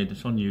I made.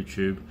 It's on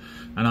YouTube.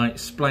 And I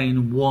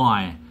explain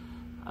why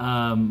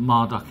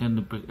Marduk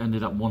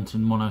ended up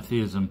wanting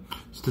monotheism.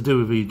 It's to do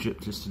with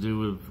Egypt. It's to do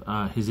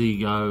with his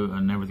ego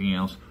and everything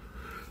else.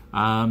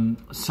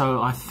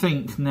 So I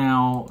think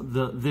now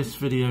that this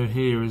video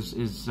here is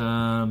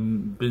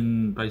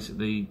been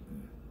basically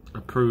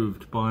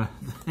approved by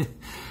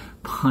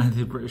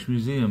the British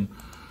Museum.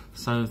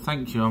 So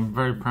thank you. I'm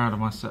very proud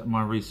of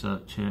my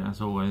research here,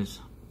 as always.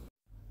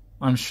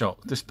 I'm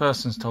shocked. This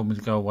person's told me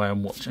to go away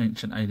and watch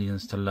Ancient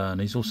Aliens to learn.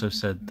 He's also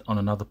said on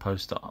another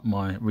post that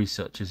my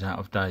research is out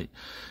of date.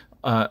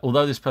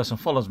 Although this person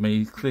follows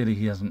me, clearly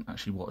he hasn't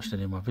actually watched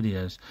any of my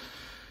videos.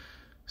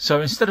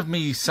 So instead of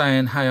me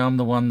saying, hey, I'm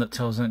the one that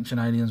tells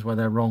Ancient Aliens where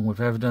they're wrong with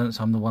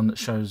evidence, I'm the one that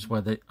shows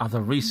where the other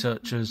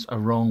researchers are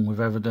wrong with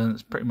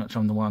evidence, pretty much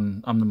I'm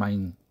the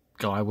main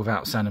guy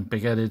without sounding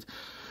big-headed.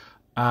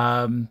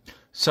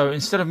 So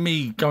instead of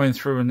me going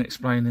through and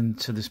explaining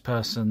to this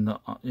person that,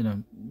 you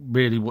know,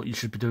 really what you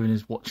should be doing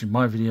is watching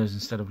my videos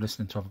instead of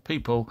listening to other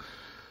people,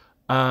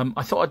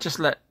 I thought I'd just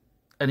let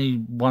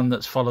anyone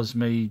that follows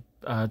me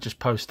just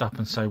post up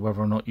and say whether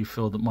or not you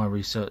feel that my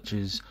research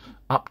is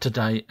up to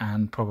date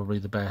and probably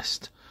the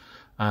best.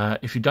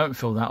 If you don't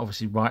feel that,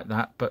 obviously write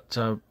that, but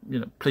you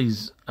know,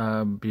 please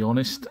be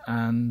honest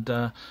and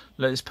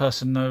let this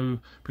person know,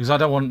 because I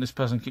don't want this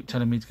person to keep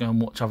telling me to go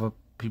and watch other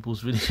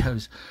people's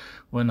videos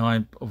when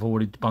I've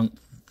already debunked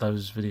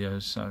those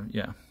videos. So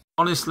yeah,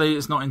 honestly,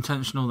 it's not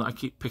intentional that I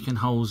keep picking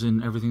holes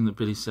in everything that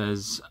Billy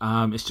says.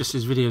 It's just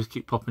his videos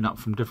keep popping up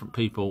from different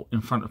people in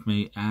front of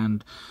me,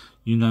 and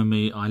you know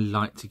me, I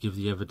like to give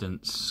the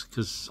evidence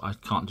because I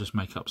can't just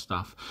make up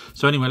stuff.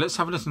 So anyway, let's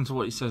have a listen to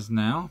what he says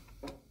now.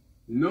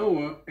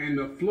 Noah and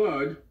the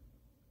flood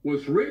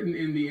was written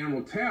in the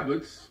Emerald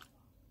Tablets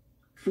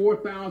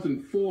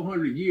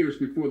 4,400 years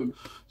before the...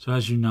 So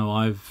as you know,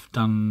 I've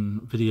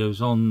done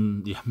videos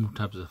on the Emerald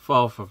Tablets of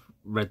Thoth. I've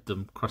read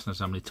them cross knows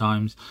how many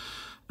times,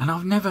 and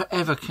I've never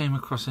ever came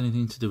across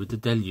anything to do with the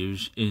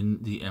deluge in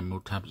the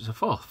Emerald Tablets of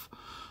Thoth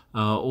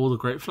or the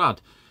Great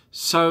Flood.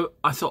 So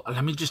I thought,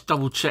 let me just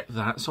double check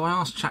that. So I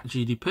asked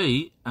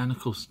ChatGPT, and of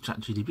course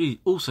ChatGPT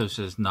also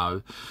says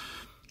no.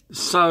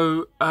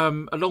 So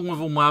along with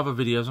all my other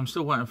videos, I'm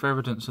still waiting for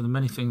evidence of the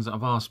many things that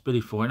I've asked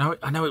Billy for.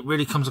 I know it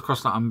really comes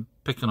across like I'm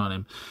picking on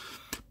him,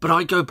 but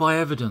I go by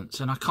evidence,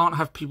 and I can't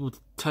have people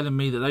telling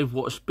me that they've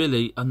watched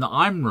Billy and that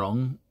I'm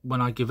wrong when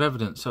I give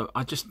evidence. So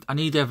I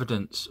need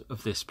evidence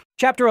of this.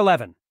 Chapter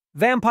 11.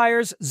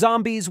 Vampires,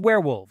 zombies,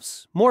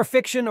 werewolves. More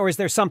fiction, or is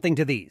there something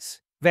to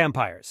these?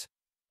 Vampires.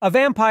 A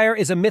vampire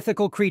is a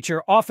mythical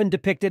creature often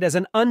depicted as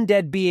an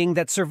undead being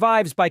that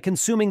survives by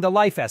consuming the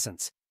life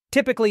essence,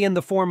 typically in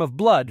the form of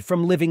blood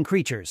from living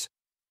creatures.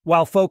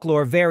 While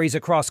folklore varies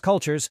across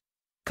cultures,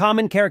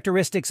 common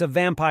characteristics of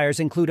vampires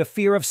include a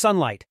fear of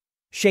sunlight,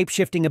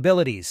 shape-shifting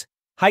abilities,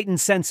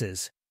 heightened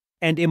senses,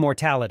 and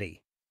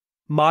immortality.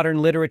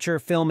 Modern literature,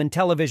 film, and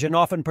television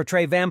often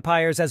portray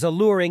vampires as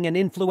alluring and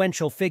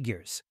influential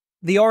figures.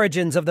 The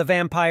origins of the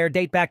vampire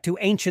date back to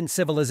ancient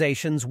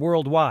civilizations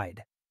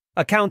worldwide.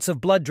 Accounts of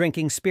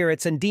blood-drinking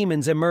spirits and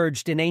demons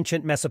emerged in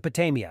ancient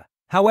Mesopotamia.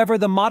 However,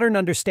 the modern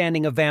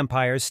understanding of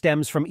vampires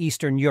stems from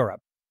Eastern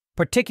Europe,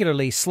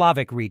 particularly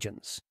Slavic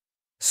regions.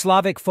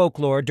 Slavic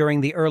folklore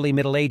during the early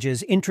Middle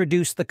Ages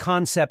introduced the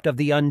concept of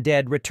the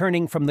undead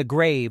returning from the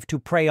grave to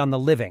prey on the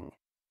living.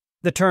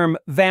 The term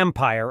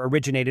vampire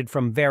originated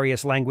from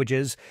various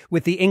languages,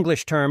 with the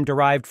English term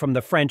derived from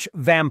the French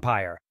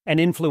vampire and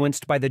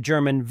influenced by the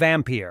German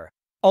vampire,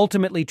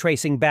 ultimately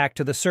tracing back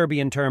to the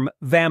Serbian term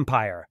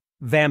vampire.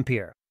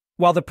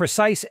 While the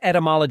precise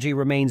etymology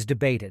remains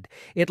debated,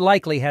 it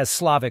likely has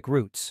Slavic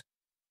roots.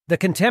 The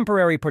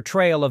contemporary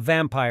portrayal of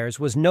vampires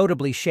was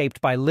notably shaped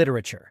by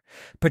literature,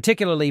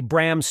 particularly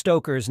Bram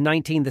Stoker's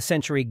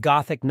 19th-century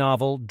Gothic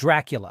novel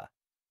Dracula.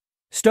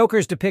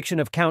 Stoker's depiction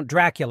of Count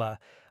Dracula,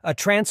 a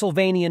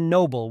Transylvanian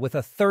noble with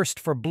a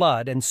thirst for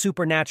blood and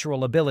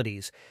supernatural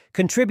abilities,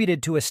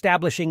 contributed to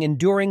establishing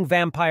enduring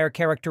vampire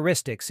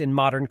characteristics in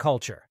modern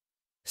culture.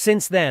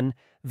 Since then,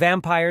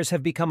 vampires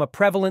have become a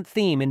prevalent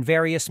theme in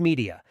various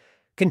media,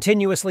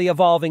 continuously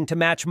evolving to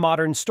match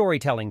modern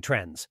storytelling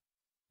trends.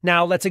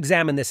 Now let's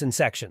examine this in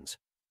sections.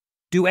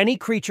 Do any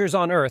creatures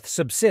on Earth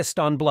subsist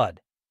on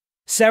blood?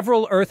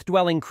 Several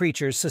Earth-dwelling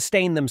creatures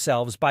sustain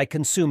themselves by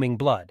consuming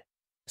blood.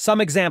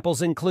 Some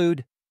examples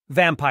include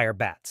vampire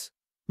bats.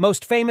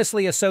 Most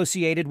famously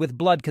associated with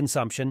blood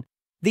consumption,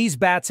 these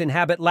bats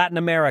inhabit Latin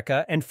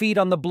America and feed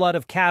on the blood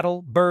of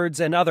cattle, birds,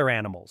 and other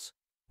animals.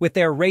 With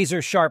their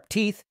razor-sharp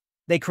teeth,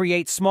 they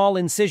create small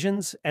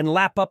incisions and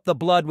lap up the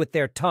blood with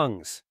their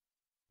tongues.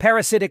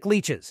 Parasitic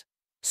leeches.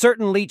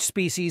 Certain leech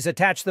species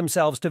attach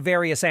themselves to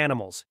various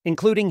animals,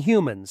 including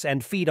humans,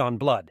 and feed on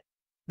blood.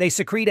 They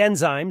secrete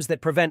enzymes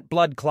that prevent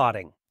blood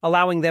clotting,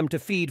 allowing them to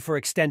feed for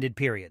extended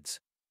periods.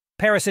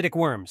 Parasitic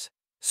worms.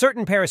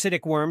 Certain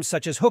parasitic worms,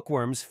 such as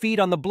hookworms, feed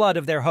on the blood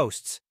of their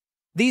hosts.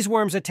 These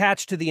worms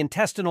attach to the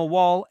intestinal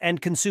wall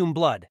and consume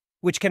blood,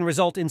 which can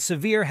result in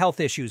severe health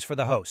issues for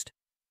the host.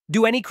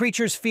 Do any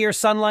creatures fear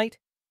sunlight?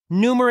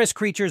 Numerous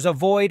creatures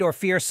avoid or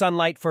fear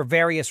sunlight for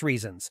various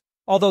reasons,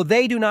 although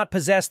they do not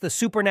possess the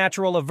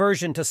supernatural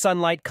aversion to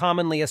sunlight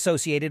commonly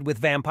associated with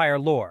vampire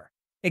lore.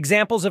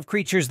 Examples of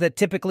creatures that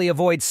typically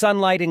avoid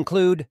sunlight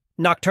include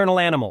nocturnal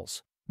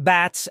animals.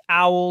 Bats,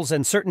 owls,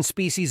 and certain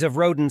species of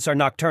rodents are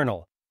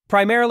nocturnal,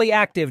 primarily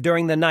active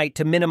during the night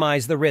to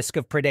minimize the risk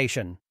of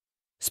predation.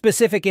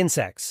 Specific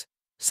insects.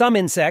 Some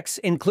insects,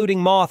 including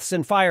moths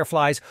and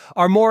fireflies,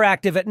 are more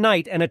active at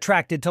night and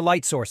attracted to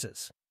light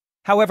sources.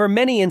 However,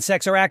 many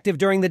insects are active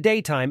during the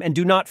daytime and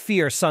do not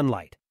fear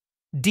sunlight.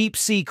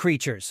 Deep-sea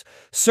creatures.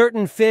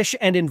 Certain fish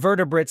and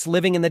invertebrates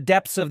living in the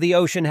depths of the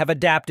ocean have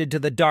adapted to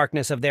the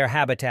darkness of their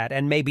habitat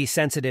and may be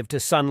sensitive to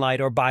sunlight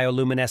or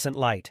bioluminescent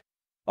light.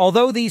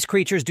 Although these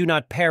creatures do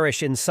not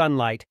perish in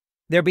sunlight,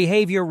 their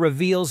behavior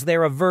reveals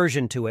their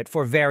aversion to it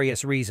for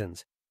various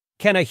reasons.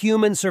 Can a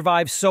human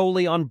survive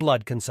solely on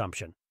blood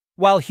consumption?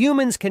 While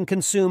humans can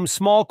consume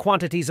small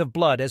quantities of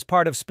blood as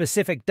part of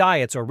specific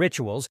diets or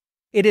rituals,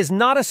 it is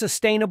not a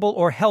sustainable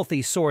or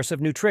healthy source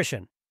of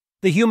nutrition.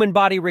 The human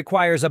body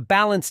requires a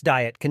balanced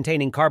diet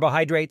containing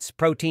carbohydrates,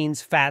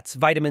 proteins, fats,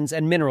 vitamins,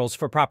 and minerals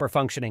for proper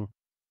functioning.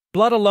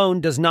 Blood alone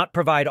does not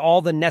provide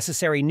all the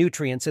necessary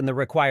nutrients in the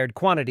required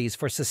quantities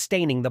for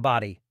sustaining the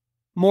body.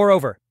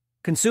 Moreover,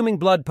 consuming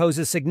blood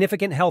poses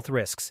significant health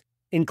risks,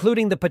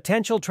 including the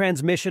potential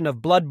transmission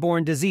of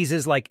blood-borne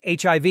diseases like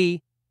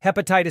HIV,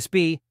 hepatitis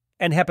B,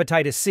 and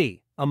hepatitis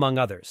C, among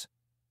others.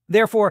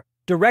 Therefore,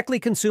 directly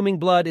consuming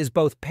blood is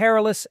both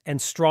perilous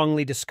and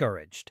strongly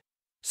discouraged.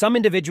 Some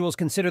individuals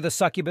consider the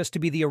succubus to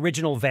be the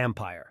original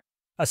vampire.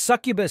 A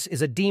succubus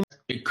is a demon.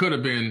 It could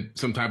have been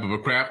some type of a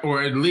craft,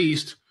 or at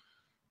least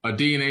a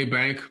DNA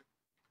bank.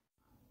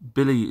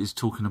 Billy is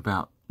talking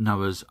about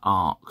Noah's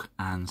Ark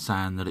and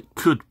saying that it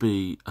could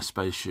be a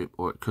spaceship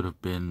or it could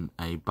have been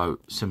a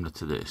boat similar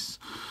to this.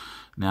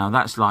 Now,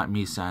 that's like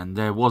me saying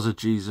there was a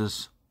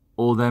Jesus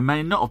or there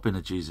may not have been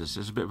a Jesus.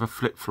 It's a bit of a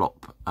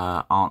flip-flop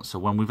answer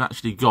when we've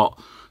actually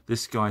got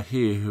this guy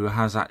here who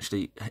has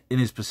actually in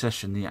his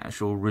possession the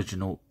actual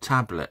original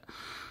tablet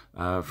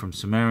from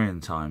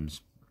Sumerian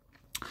times.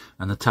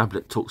 And the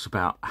tablet talks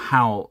about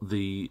how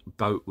the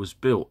boat was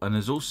built. And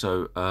there's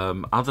also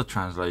other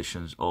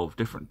translations of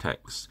different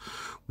texts,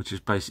 which is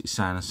basically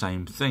saying the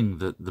same thing,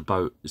 that the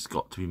boat has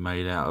got to be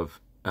made out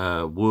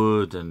of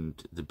wood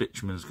and the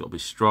bitumen's got to be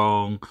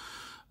strong.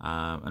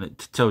 And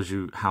it tells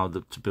you how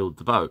to build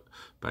the boat,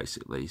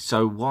 basically.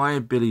 So why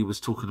Billy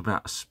was talking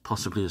about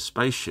possibly a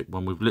spaceship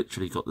when we've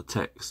literally got the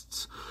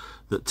texts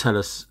that tell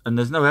us, and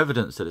there's no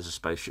evidence that it's a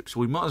spaceship, so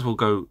we might as well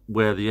go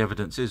where the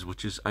evidence is,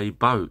 which is a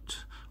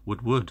boat.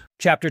 Wood.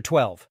 Chapter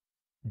 12.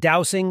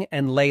 Dowsing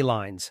and Ley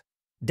Lines.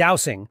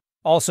 Dowsing,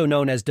 also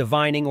known as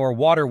divining or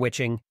water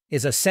witching,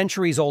 is a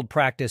centuries-old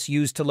practice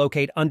used to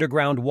locate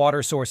underground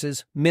water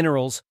sources,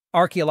 minerals,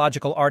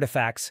 archaeological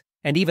artifacts,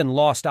 and even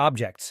lost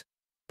objects.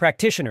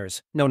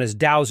 Practitioners, known as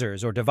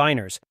dowsers or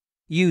diviners,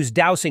 use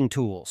dowsing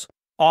tools,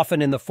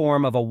 often in the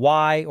form of a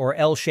Y or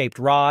L-shaped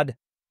rod,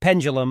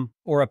 pendulum,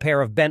 or a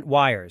pair of bent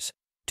wires,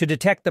 to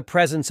detect the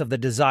presence of the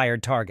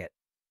desired target.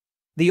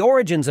 The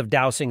origins of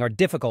dowsing are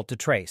difficult to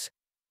trace,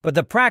 but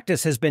the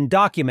practice has been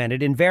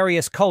documented in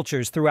various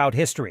cultures throughout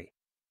history.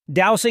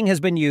 Dowsing has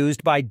been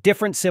used by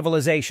different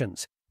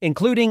civilizations,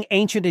 including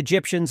ancient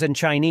Egyptians and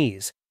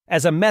Chinese,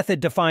 as a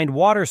method to find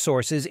water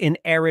sources in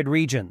arid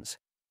regions.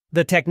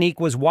 The technique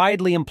was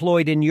widely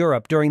employed in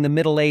Europe during the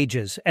Middle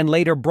Ages and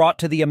later brought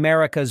to the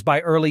Americas by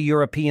early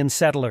European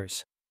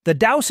settlers. The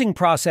dowsing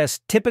process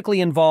typically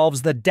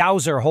involves the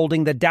dowser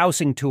holding the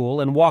dowsing tool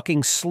and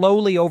walking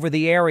slowly over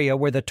the area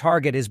where the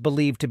target is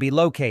believed to be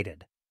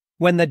located.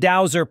 When the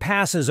dowser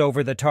passes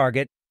over the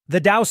target, the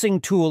dowsing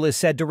tool is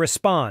said to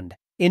respond,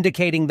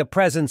 indicating the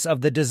presence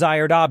of the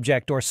desired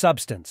object or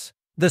substance.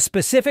 The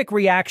specific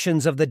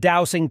reactions of the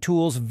dowsing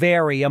tools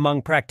vary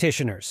among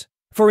practitioners.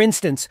 For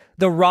instance,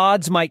 the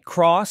rods might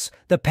cross,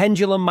 the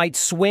pendulum might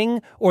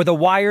swing, or the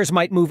wires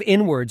might move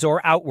inwards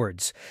or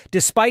outwards.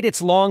 Despite its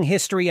long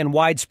history and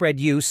widespread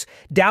use,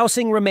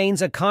 dowsing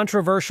remains a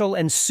controversial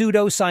and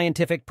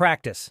pseudo-scientific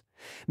practice.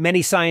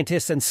 Many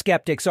scientists and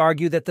skeptics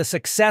argue that the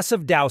success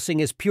of dowsing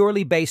is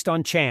purely based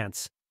on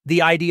chance, the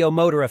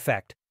ideomotor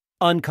effect,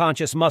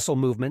 unconscious muscle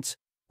movements,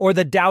 or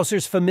the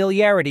dowser's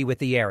familiarity with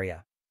the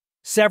area.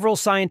 Several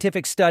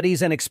scientific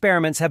studies and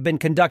experiments have been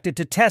conducted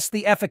to test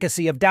the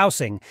efficacy of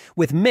dowsing,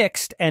 with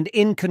mixed and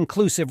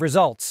inconclusive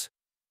results.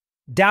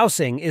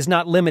 Dowsing is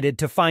not limited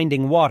to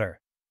finding water.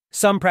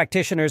 Some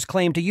practitioners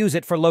claim to use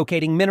it for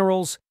locating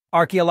minerals,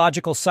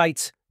 archaeological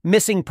sites,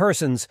 missing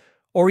persons,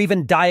 or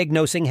even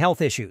diagnosing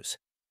health issues.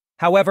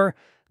 However,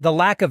 the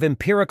lack of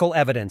empirical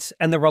evidence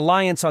and the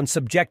reliance on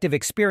subjective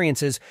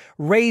experiences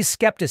raise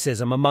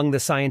skepticism among the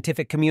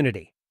scientific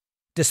community.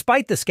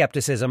 Despite the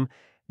skepticism,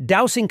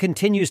 dowsing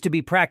continues to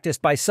be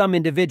practiced by some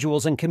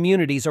individuals and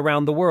communities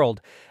around the world,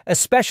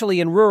 especially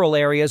in rural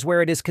areas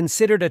where it is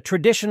considered a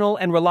traditional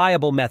and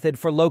reliable method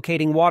for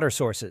locating water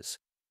sources.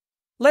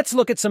 Let's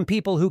look at some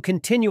people who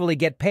continually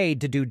get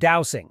paid to do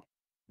dowsing,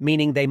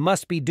 meaning they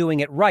must be doing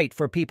it right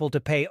for people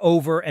to pay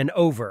over and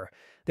over.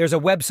 There's a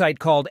website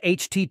called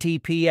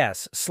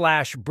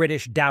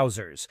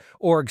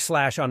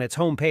https://BritishDowsers.org/ on its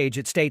homepage.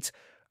 It states,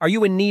 "Are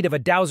you in need of a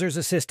dowser's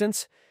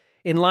assistance?"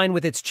 In line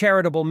with its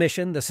charitable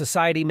mission, the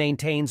Society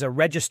maintains a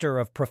register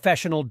of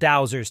professional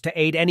dowsers to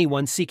aid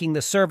anyone seeking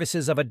the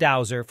services of a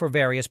dowser for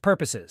various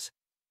purposes.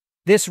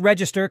 This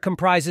register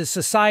comprises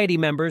Society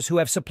members who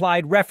have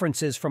supplied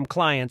references from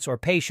clients or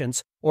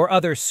patients or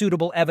other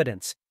suitable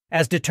evidence,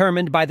 as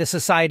determined by the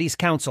Society's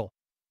council.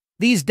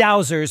 These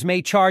dowsers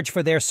may charge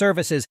for their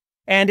services,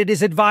 and it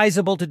is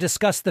advisable to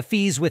discuss the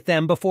fees with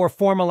them before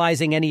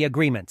formalizing any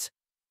agreements.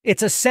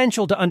 It's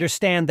essential to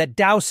understand that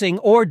dowsing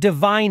or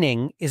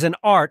divining is an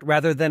art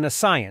rather than a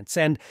science,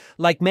 and,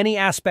 like many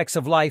aspects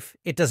of life,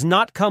 it does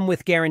not come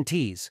with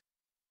guarantees.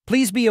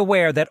 Please be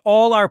aware that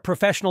all our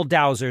professional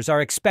dowsers are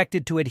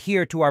expected to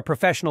adhere to our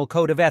professional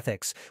code of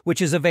ethics,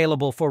 which is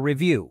available for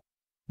review.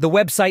 The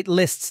website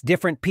lists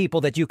different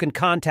people that you can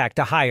contact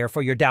to hire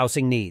for your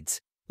dowsing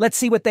needs. Let's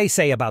see what they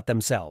say about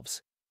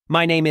themselves.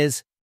 My name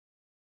is...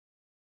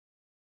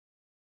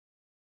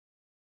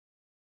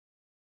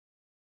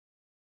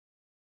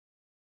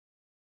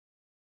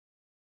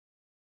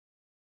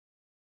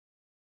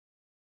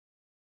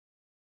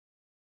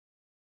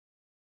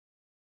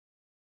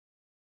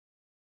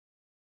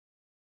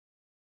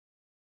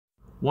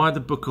 Why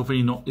the Book of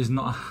Enoch is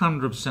not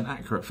 100%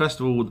 accurate. First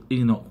of all,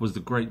 Enoch was the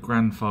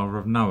great-grandfather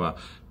of Noah.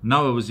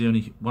 Noah was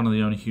one of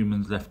the only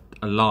humans left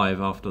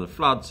alive after the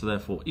flood, so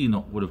therefore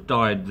Enoch would have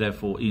died,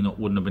 therefore Enoch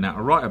wouldn't have been able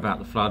to write about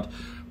the flood,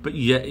 but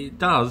yet it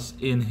does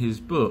in his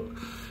book.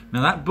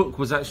 Now that book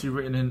was actually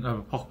written in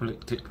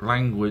apocalyptic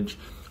language,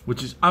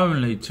 which is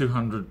only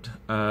 200 to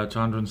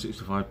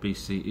 165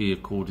 BCE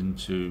according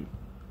to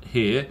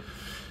here.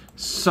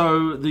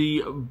 So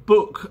the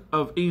Book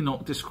of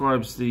Enoch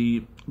describes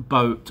the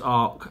boat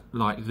ark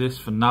like this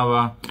for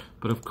Noah,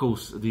 but of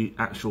course the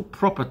actual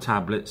proper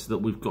tablets that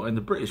we've got in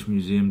the British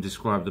Museum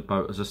describe the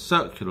boat as a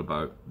circular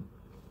boat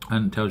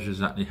and tells you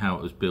exactly how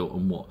it was built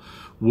and what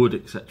wood,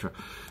 etc.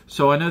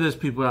 So I know there's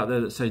people out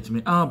there that say to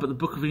me, but the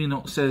Book of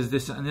Enoch says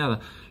this, that and the other.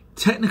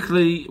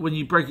 Technically, when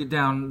you break it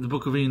down, the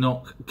Book of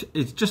Enoch,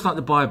 it's just like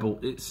the Bible.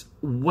 It's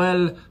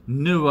well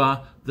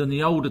newer than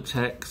the older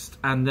text,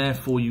 and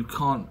therefore you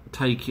can't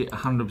take it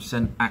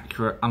 100%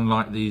 accurate,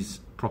 unlike these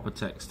proper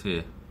texts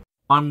here.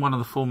 I'm one of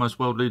the foremost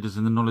world leaders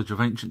in the knowledge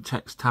of ancient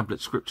texts,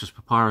 tablets, scriptures,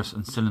 papyrus,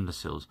 and cylinder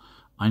seals.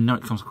 I know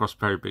it comes across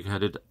very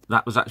big-headed.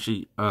 That was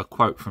actually a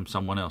quote from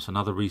someone else,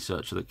 another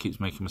researcher that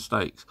keeps making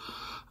mistakes.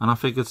 And I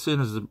figured as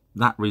soon as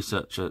that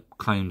researcher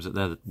claims that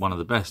they're one of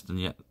the best, and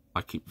yet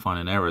I keep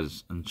finding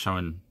errors and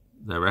showing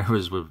their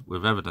errors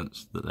with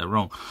evidence that they're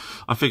wrong,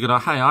 I figured,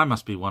 hey, I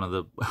must be one of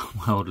the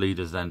world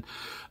leaders then.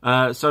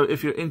 So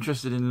if you're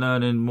interested in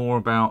learning more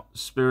about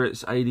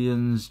spirits,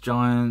 aliens,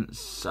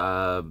 giants,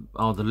 the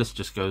list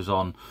just goes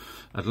on,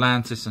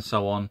 Atlantis and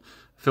so on,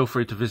 feel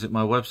free to visit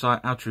my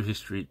website,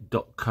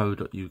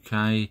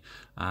 ourtruehistory.co.uk,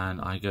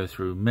 and I go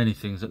through many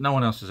things that no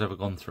one else has ever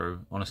gone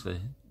through,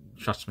 honestly.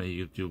 Trust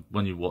me,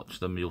 when you watch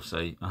them, you'll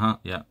say,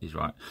 yeah, he's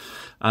right.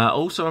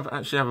 Also, I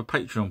actually have a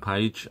Patreon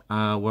page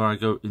where I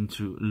go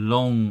into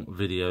long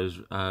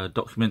videos,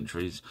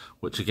 documentaries,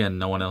 which again,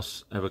 no one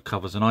else ever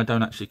covers, and I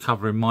don't actually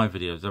cover in my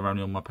videos. They're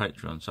only on my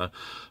Patreon. So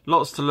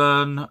lots to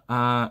learn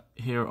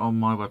here on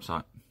my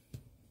website.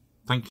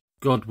 Thank you.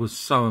 God was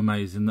so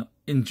amazing that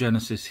in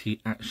Genesis he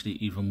actually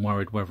even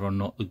worried whether or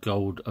not the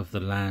gold of the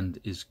land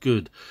is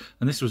good.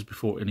 And this was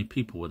before any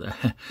people were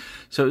there.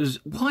 So it was,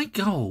 why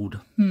gold?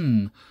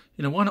 You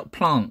know, why not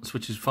plants,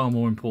 which is far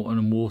more important,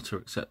 and water,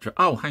 etc.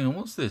 Oh, hang on,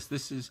 what's this?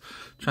 This is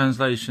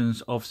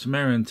translations of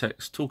Sumerian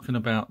texts talking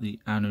about the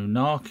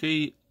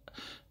Anunnaki,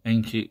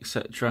 Enki,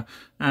 etc.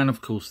 And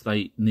of course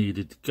they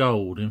needed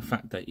gold. In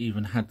fact, they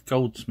even had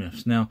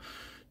goldsmiths. Now,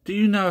 do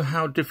you know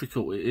how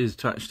difficult it is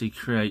to actually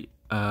create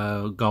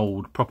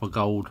gold, proper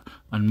gold,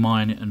 and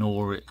mine it and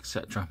ore it,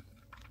 etc.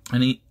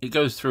 And it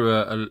goes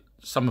through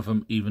some of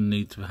them even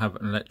need to have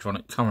an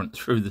electronic current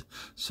through the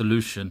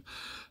solution.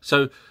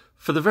 So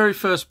for the very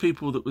first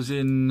people that was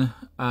in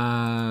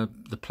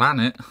the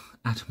planet,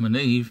 Adam and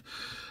Eve,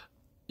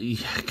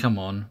 yeah, come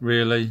on,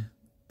 really?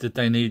 Did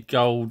they need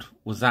gold?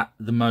 Was that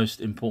the most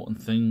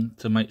important thing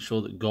to make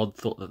sure that God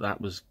thought that that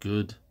was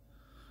good?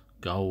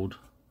 Gold?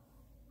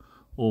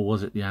 Or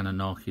was it the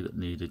Anunnaki that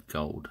needed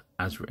gold,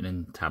 as written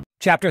in tablets?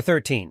 Chapter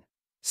 13.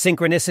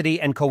 Synchronicity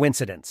and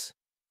Coincidence.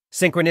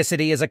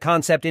 Synchronicity is a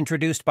concept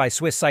introduced by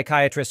Swiss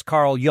psychiatrist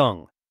Carl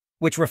Jung,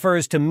 which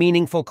refers to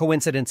meaningful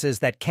coincidences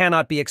that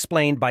cannot be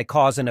explained by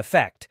cause and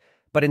effect,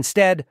 but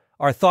instead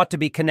are thought to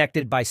be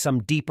connected by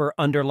some deeper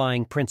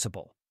underlying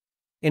principle.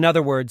 In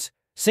other words,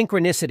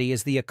 synchronicity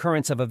is the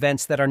occurrence of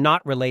events that are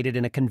not related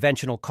in a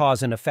conventional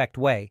cause and effect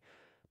way,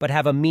 but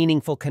have a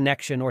meaningful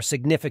connection or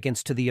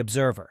significance to the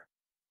observer.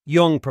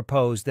 Jung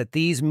proposed that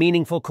these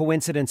meaningful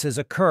coincidences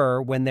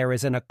occur when there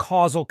is a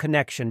causal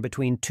connection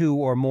between two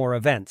or more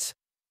events,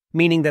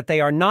 meaning that they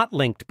are not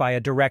linked by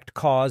a direct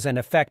cause and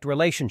effect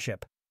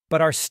relationship,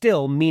 but are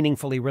still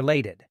meaningfully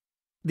related.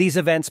 These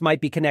events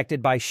might be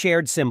connected by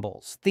shared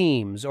symbols,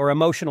 themes, or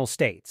emotional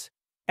states.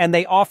 and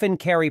they often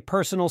carry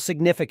personal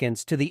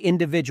significance to the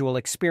individual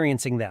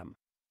experiencing them.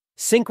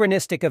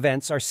 Synchronistic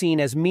events are seen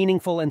as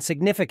meaningful and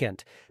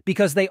significant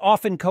because they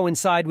often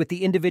coincide with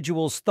the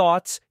individual's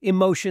thoughts,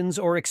 emotions,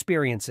 or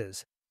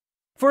experiences.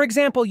 For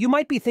example, you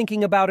might be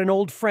thinking about an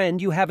old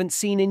friend you haven't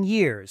seen in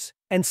years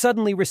and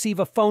suddenly receive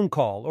a phone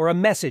call or a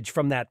message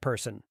from that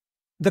person.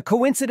 The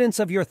coincidence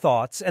of your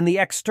thoughts and the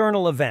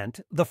external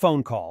event, the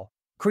phone call,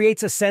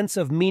 creates a sense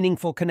of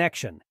meaningful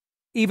connection,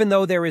 even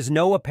though there is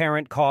no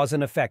apparent cause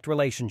and effect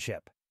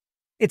relationship.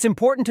 It's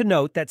important to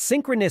note that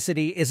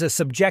synchronicity is a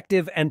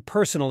subjective and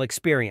personal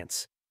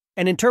experience,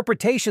 and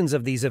interpretations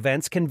of these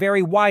events can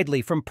vary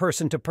widely from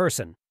person to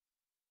person.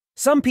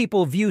 Some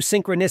people view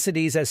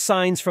synchronicities as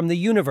signs from the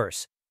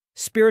universe,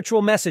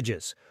 spiritual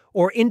messages,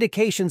 or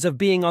indications of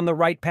being on the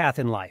right path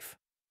in life.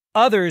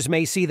 Others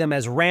may see them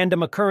as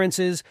random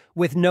occurrences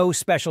with no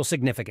special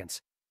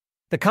significance.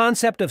 The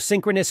concept of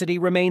synchronicity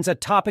remains a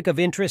topic of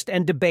interest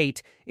and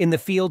debate in the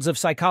fields of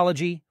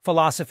psychology,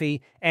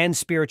 philosophy, and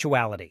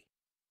spirituality.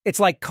 It's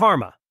like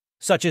karma,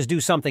 such as do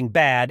something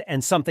bad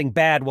and something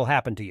bad will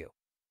happen to you.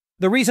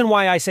 The reason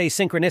why I say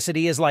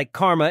synchronicity is like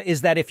karma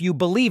is that if you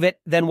believe it,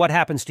 then what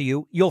happens to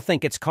you, you'll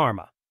think it's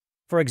karma.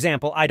 For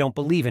example, I don't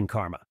believe in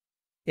karma.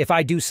 If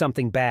I do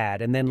something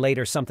bad and then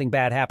later something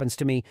bad happens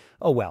to me,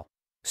 oh well,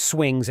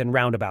 swings and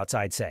roundabouts,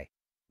 I'd say.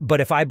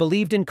 But if I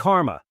believed in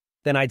karma,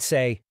 then I'd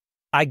say,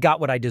 I got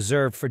what I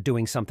deserved for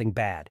doing something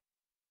bad.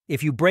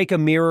 If you break a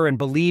mirror and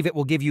believe it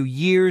will give you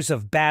years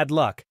of bad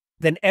luck,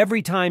 then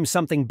every time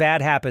something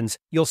bad happens,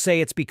 you'll say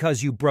it's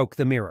because you broke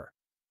the mirror.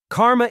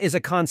 Karma is a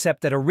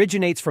concept that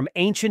originates from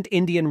ancient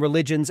Indian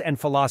religions and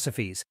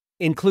philosophies,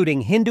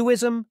 including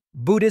Hinduism,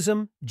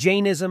 Buddhism,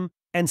 Jainism,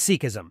 and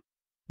Sikhism.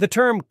 The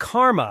term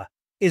karma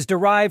is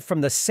derived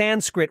from the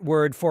Sanskrit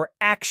word for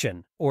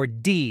action or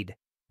deed,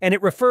 and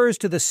it refers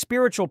to the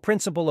spiritual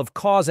principle of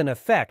cause and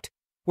effect,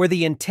 where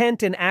the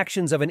intent and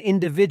actions of an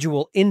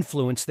individual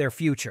influence their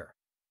future.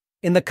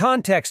 In the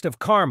context of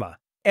karma,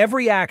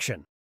 every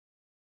action,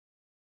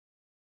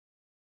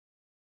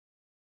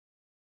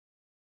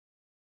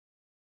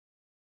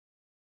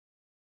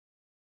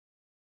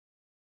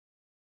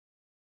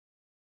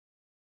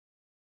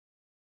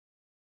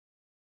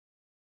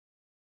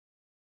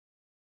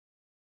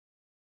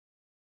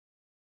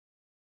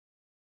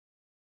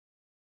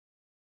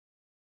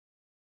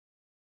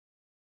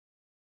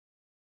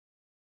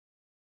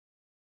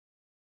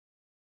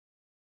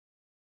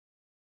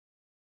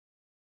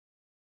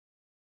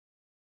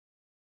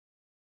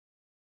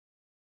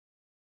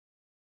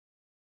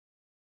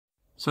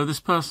 So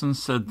this person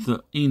said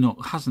that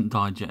Enoch hasn't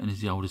died yet and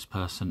is the oldest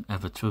person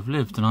ever to have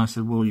lived. And I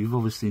said, well, you've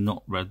obviously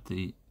not read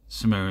the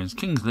Sumerians'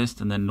 Kings List.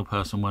 And then the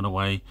person went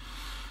away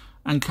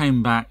and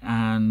came back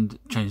and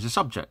changed the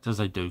subject, as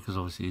they do, because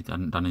obviously he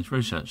hadn't done his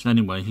research. And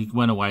anyway, he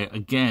went away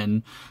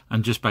again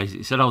and just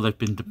basically said, oh, they've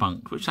been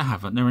debunked, which they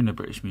haven't. They're in the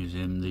British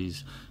Museum,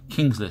 these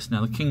Kings Lists.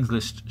 Now, the Kings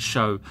List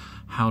show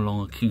how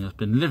long a king has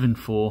been living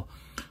for,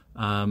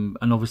 and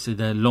obviously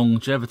their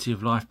longevity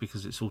of life,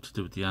 because it's all to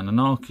do with the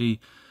Anunnaki,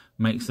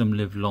 makes them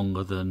live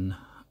longer than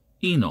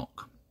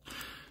Enoch.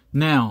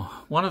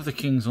 Now, one of the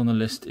kings on the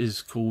list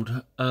is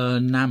called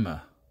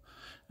Nama,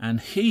 and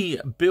he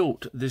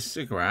built this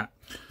ziggurat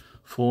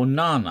for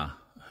Nana,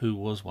 who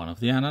was one of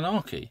the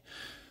Anunnaki.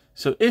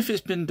 So if it's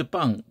been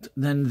debunked,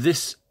 then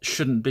this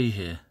shouldn't be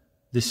here.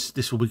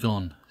 This will be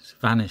gone. It's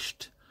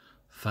vanished.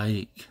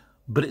 Fake.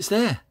 But it's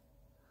there.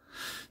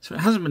 So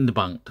it hasn't been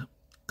debunked,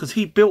 because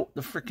he built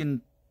the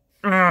freaking...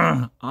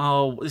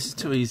 Oh, this is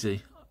too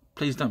easy.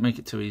 Please don't make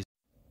it too easy.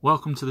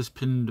 Welcome to this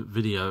pinned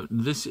video.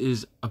 This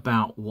is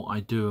about what I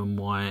do and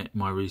why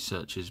my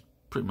research is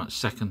pretty much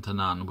second to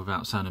none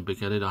without sounding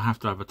big-headed. I have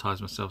to advertise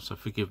myself, so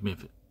forgive me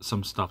if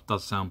some stuff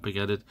does sound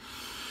big-headed.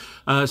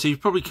 So you've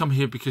probably come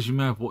here because you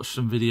may have watched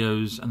some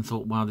videos and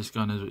thought, wow, this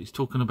guy knows what he's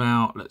talking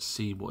about. Let's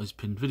see what his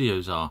pinned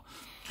videos are.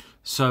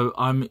 So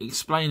I'm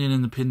explaining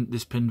in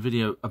this pinned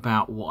video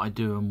about what I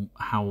do and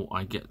how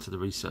I get to the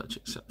research,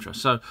 etc.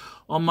 So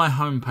on my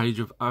homepage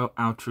of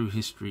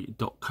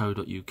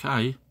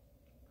ourtruehistory.co.uk,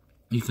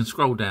 you can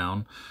scroll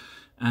down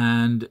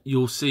and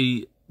you'll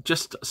see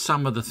just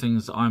some of the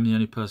things that I'm the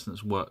only person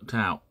that's worked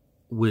out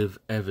with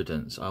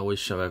evidence. I always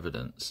show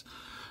evidence.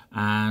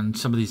 And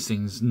some of these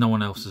things no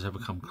one else has ever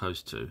come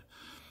close to.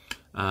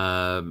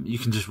 You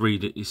can just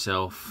read it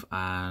yourself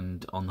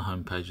and on the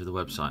homepage of the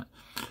website.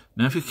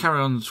 Now, if you carry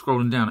on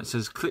scrolling down, it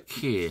says click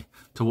here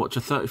to watch a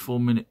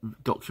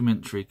 34-minute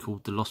documentary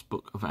called The Lost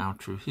Book of Our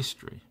True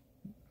History.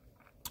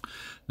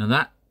 Now,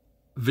 that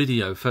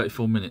video,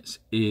 34 minutes,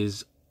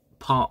 is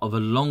part of a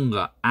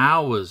longer,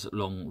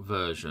 hours-long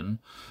version,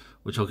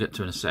 which I'll get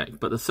to in a sec.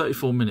 But the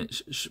 34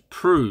 minutes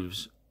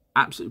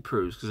absolutely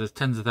proves, because there's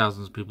tens of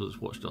thousands of people that's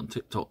watched it on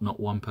TikTok, not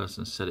one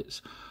person said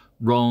it's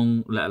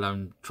wrong, let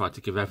alone try to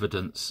give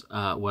evidence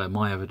where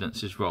my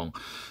evidence is wrong.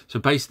 So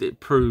basically it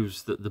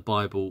proves that the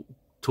Bible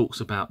talks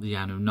about the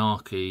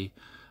Anunnaki,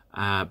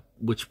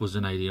 which was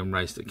an alien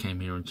race that came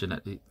here and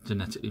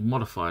genetically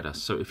modified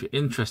us. So if you're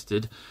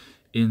interested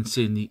in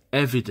seeing the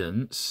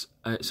evidence,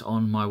 it's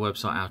on my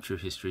website,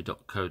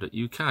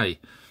 ourtruehistory.co.uk.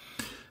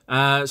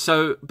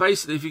 So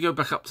basically, if you go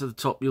back up to the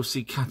top, you'll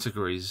see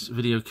categories,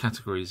 video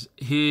categories.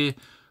 Here,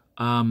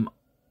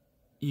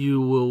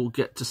 you will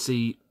get to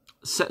see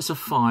sets of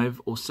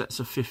 5 or sets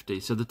of 50.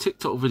 So the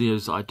TikTok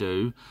videos that I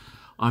do,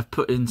 I've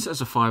put in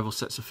sets of 5 or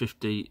sets of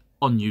 50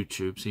 on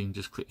YouTube. So you can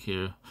just click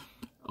here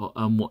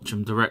and watch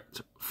them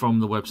direct from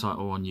the website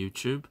or on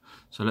YouTube.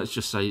 So let's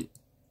just say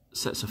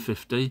sets of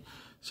 50.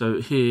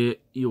 So here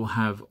you'll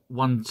have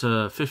 1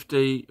 to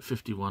 50,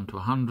 51 to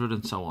 100,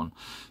 and so on.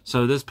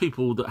 So there's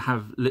people that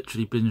have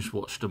literally binge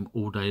watched them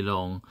all day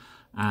long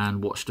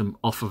and watched them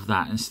off of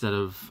that instead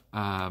of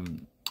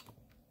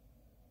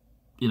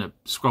you know,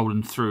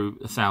 scrolling through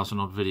 1,000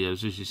 odd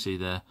videos, as you see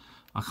there.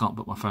 I can't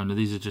put my phone there.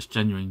 These are just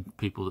genuine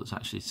people that's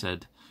actually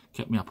said,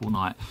 kept me up all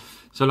night.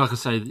 So like I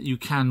say, you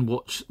can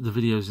watch the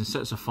videos in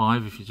sets of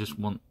 5 if you just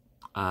want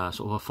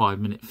sort of a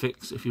 5-minute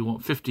fix. If you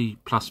want 50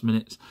 plus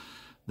minutes,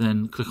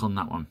 then click on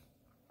that one.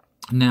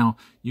 Now,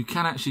 you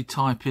can actually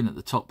type in at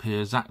the top here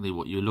exactly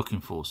what you're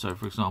looking for. So,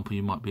 for example,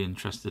 you might be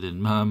interested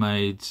in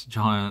mermaids,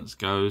 giants,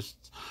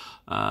 ghosts,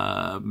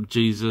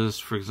 Jesus,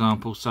 for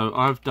example. So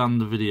I've done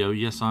the video.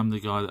 Yes, I'm the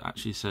guy that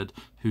actually said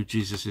who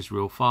Jesus'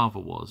 real father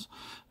was.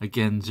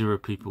 Again, 0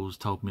 people's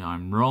told me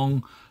I'm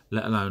wrong,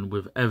 let alone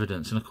with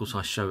evidence. And, of course,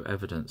 I show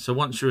evidence. So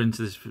once you're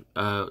into this,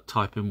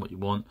 type in what you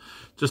want.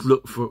 Just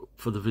look for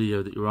the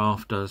video that you're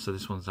after. So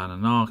this one's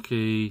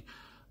Anunnaki.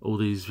 All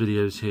these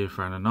videos here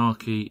for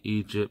Anunnaki,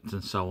 Egypt,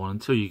 and so on,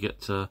 until you get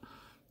to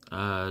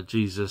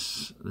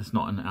Jesus. It's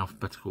not in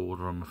alphabetical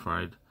order, I'm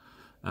afraid.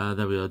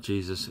 There we are,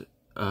 Jesus.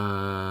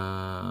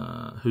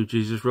 Who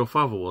Jesus' real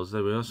father was.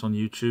 There we are, it's on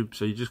YouTube.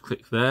 So you just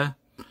click there,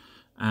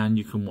 and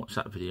you can watch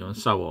that video, and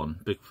so on.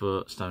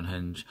 Bigfoot,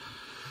 Stonehenge.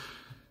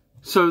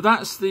 So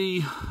that's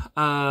the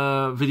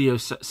video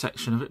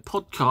section of it.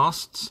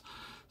 Podcasts.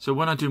 So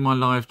when I do my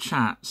live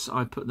chats,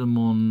 I put them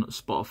on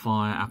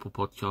Spotify, Apple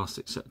Podcasts,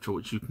 etc.,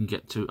 which you can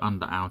get to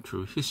under Our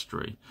True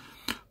History.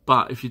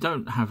 But if you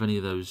don't have any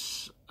of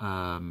those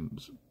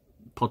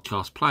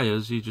podcast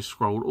players, you just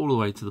scroll all the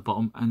way to the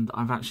bottom, and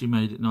I've actually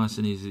made it nice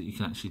and easy that you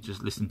can actually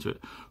just listen to it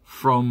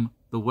from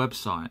the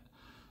website.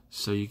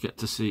 So you get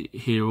to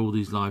hear all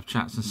these live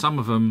chats, and some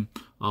of them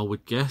are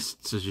with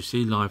guests, as you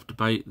see, live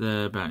debate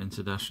there about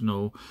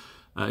interdimensional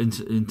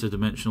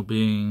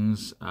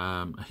beings,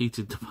 a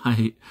heated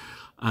debate.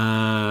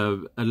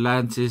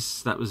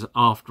 Atlantis, that was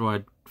after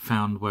I'd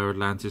found where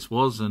Atlantis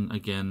was, and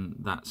again,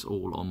 that's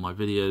all on my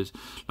videos.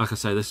 Like I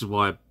say, this is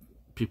why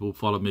people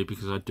follow me,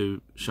 because I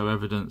do show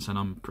evidence, and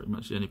I'm pretty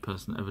much the only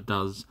person that ever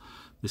does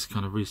this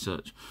kind of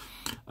research.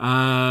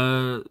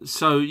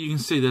 So you can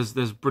see there's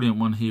a brilliant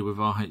one here with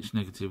RH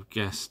negative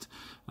guest.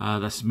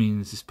 That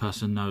means this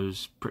person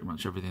knows pretty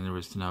much everything there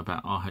is to know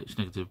about RH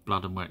negative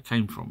blood and where it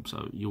came from.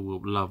 So you will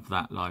love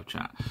that live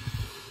chat.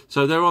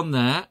 So they're on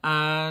there,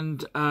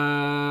 and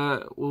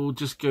we'll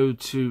just go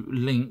to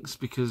links,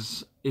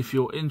 because if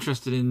you're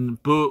interested in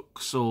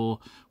books or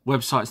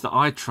websites that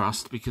I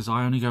trust, because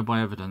I only go by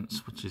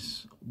evidence, which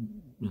is,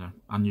 you know,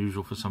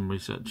 unusual for some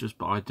researchers,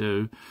 but I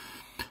do.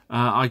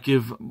 I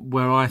give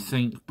where I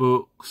think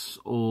books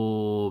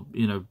or,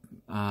 you know,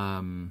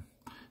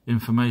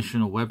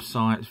 information or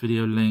websites,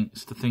 video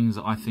links to things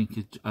that I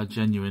think are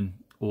genuine,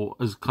 or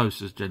as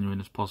close as genuine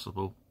as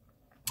possible.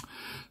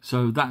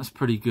 So that's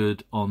pretty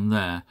good on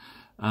there.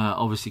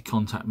 Obviously,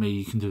 contact me.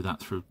 You can do that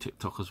through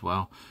TikTok as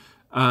well.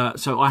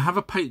 So I have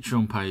a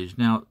Patreon page.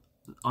 Now,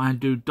 I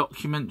do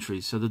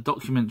documentaries. So the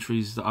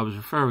documentaries that I was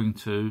referring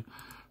to,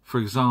 for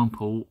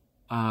example,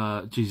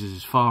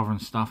 Jesus' father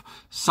and stuff,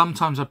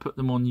 sometimes I put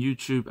them on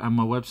YouTube and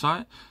my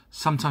website.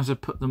 Sometimes I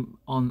put them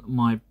on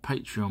my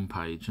Patreon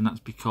page. And that's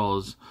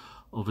because,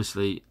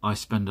 obviously, I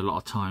spend a lot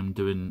of time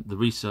doing the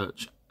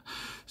research.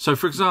 So,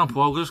 for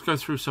example, I'll just go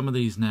through some of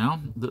these now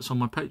that's on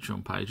my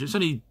Patreon page. It's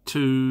only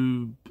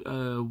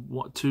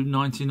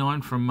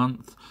 $2.99 for a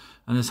month,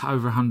 and there's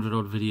over 100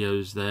 odd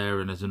videos there,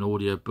 and there's an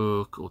audio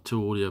book or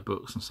 2 audio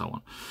books and so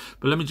on.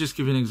 But let me just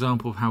give you an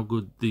example of how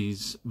good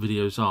these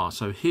videos are.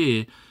 So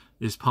here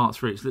is part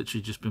 3. It's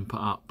literally just been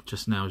put up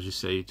just now, as you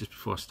see, just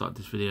before I start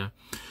this video.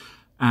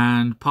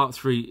 And part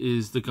 3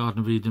 is the Garden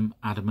of Eden,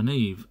 Adam and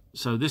Eve.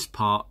 So this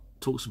part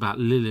talks about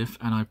Lilith,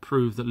 and I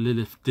prove that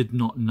Lilith did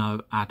not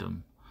know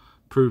Adam.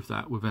 Prove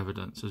that with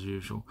evidence, as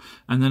usual.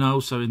 And then I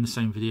also, in the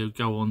same video,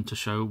 go on to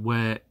show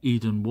where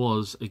Eden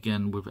was,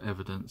 again with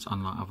evidence,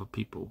 unlike other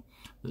people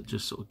that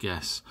just sort of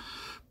guess.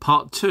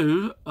 Part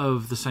 2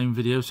 of the same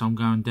video, so I'm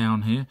going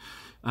down here,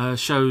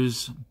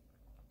 shows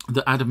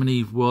that Adam and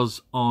Eve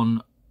was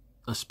on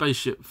a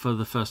spaceship for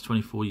the first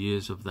 24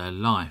 years of their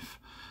life.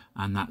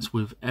 And that's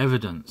with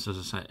evidence. As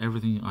I say,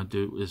 everything I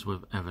do is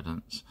with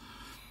evidence.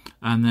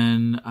 And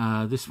then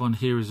this one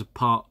here is a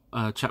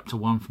chapter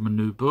 1 from a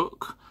new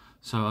book.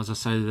 So as I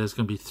say, there's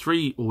going to be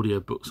 3 audio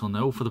books on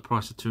there, all for the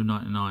price of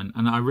 $2.99.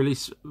 And I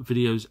release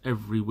videos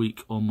every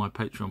week on my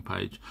Patreon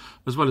page,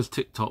 as well as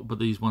TikTok. But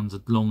these ones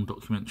are long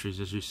documentaries,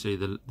 as you see,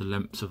 the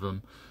lengths of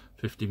them,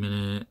 50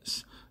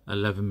 minutes,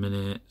 11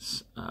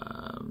 minutes.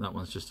 That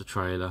one's just a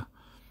trailer.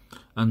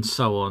 and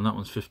so on. That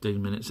one's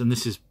 15 minutes, and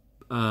this is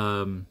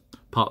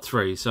part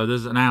 3. So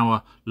there's an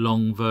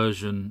hour-long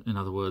version, in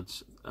other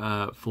words,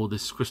 for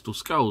this Crystal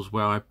Skulls,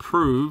 where I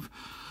prove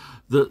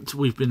that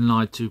we've been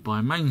lied to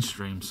by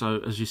mainstream. So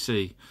as you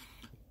see,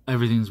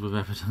 everything's with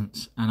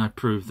evidence, and I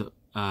prove that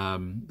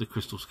the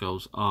Crystal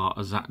Skulls are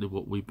exactly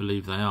what we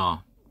believe they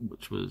are,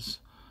 which was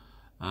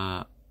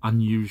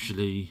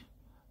unusually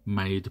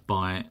made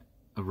by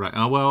a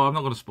well, I'm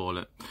not going to spoil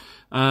it.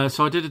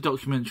 So I did a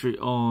documentary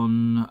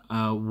on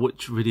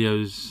which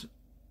videos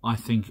I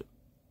think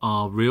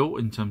are real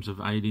in terms of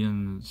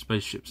alien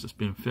spaceships that's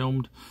being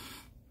filmed.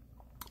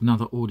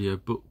 Another audio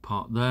book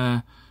part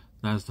there.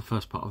 There's the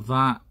first part of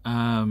that.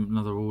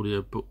 Another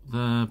audio book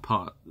there.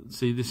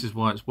 See, this is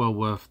why it's well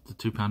worth the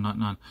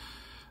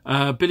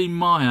 £2.99. Billy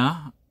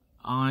Meyer,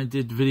 I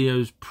did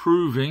videos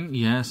proving,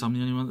 yes, I'm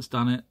the only one that's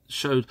done it,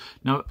 showed,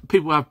 now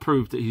people have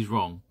proved that he's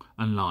wrong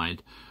and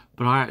lied,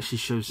 but I actually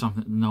showed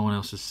something that no one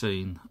else has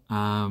seen,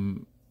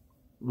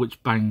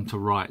 which banged to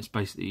rights.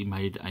 Basically he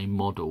made a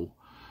model,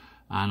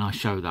 and I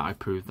showed that, I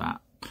proved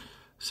that.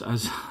 So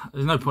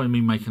there's no point in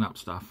me making up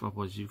stuff,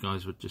 otherwise you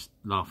guys would just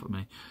laugh at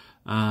me.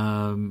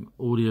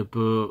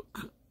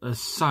 Audiobook, there's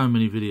so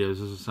many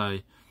videos, as I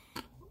say,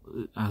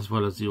 as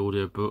well as the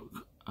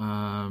audiobook.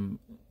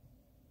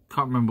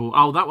 Can't remember.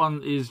 Oh, that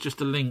one is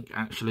just a link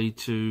actually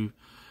to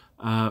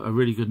a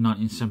really good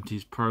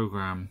 1970s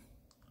program.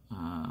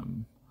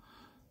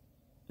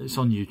 It's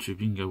on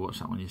YouTube, you can go watch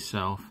that one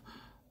yourself.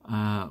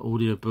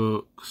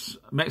 Audiobooks,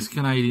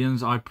 Mexican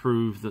aliens, I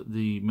prove that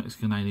the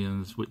Mexican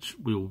aliens, which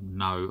we all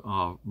know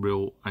are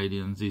real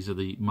aliens, these are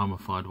the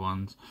mummified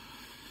ones.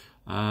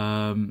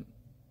 There's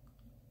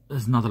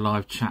another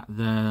live chat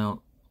there.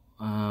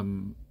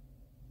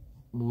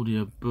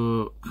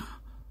 Audiobook,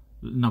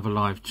 another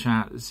live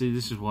chat. See,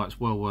 this is why it's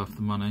well worth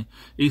the money.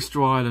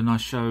 Easter Island, I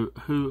show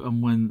who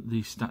and when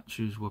these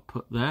statues were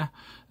put there,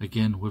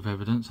 again with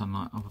evidence,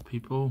 unlike other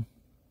people.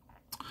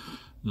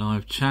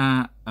 Live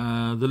chat,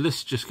 the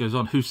list just goes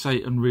on. Who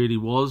Satan really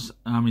was,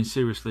 I mean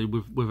seriously,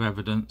 with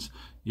evidence,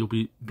 you'll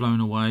be blown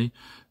away.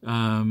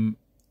 And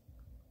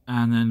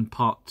then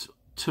part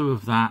 2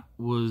 of that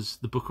was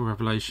the Book of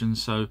Revelation.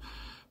 So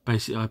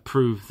basically I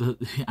proved that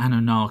the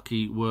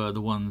Anunnaki were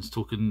the ones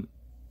talking,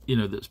 you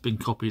know, that's been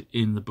copied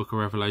in the Book of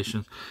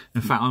Revelation.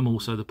 In fact, I'm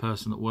also the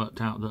person that worked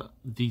out that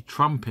the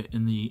trumpet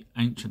in the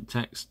ancient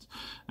text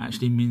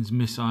actually means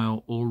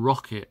missile or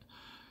rocket.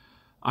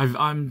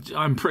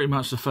 I'm pretty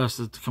much the first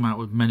to come out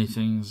with many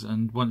things,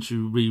 and once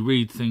you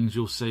reread things,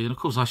 you'll see. And of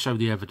course, I show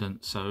the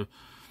evidence. So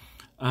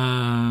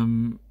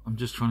I'm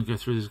just trying to go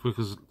through this as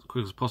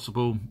quick as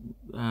possible.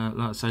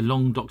 Like I say,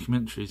 long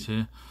documentaries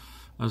here,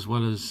 as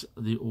well as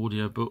the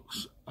audio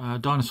books.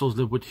 Dinosaurs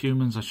live with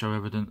humans. I show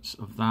evidence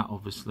of that.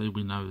 Obviously,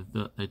 we know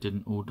that they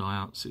didn't all die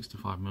out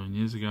 65 million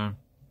years ago.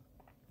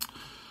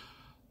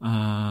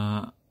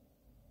 I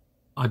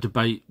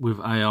debate with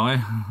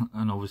AI,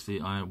 and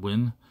obviously I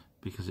win,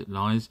 because it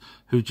lies.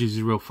 Who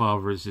Jesus' real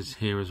father is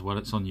here as well.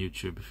 It's on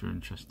YouTube if you're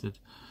interested.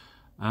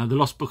 The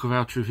Lost Book of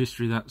Our True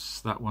History,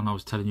 that's that one I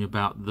was telling you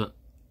about, that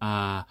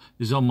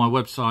is on my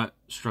website,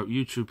 stroke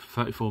YouTube,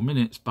 for 34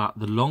 minutes, but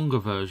the longer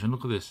version,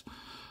 look at this,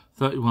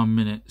 31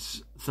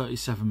 minutes,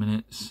 37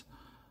 minutes,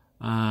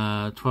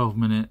 12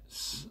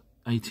 minutes,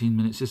 18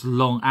 minutes, it's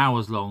long,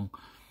 hours long,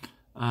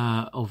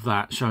 of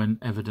that, showing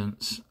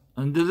evidence.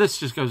 And the list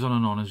just goes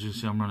on, as you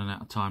see. I'm running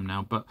out of time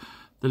now, but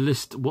the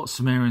list, what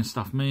Sumerian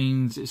stuff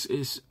means,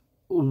 it's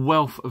a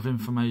wealth of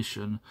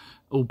information,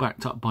 all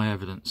backed up by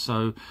evidence.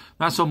 So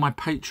that's on my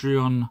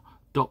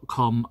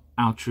patreon.com,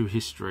 Our True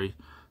History.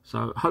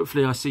 So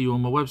hopefully I see you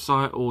on my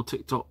website or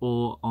TikTok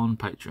or on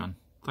Patreon.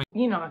 Thank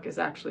you. Enoch is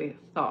actually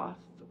Thoth,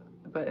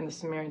 but in the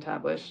Sumerian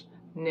tablets,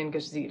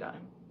 Ningishzida.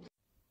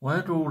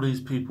 Where do all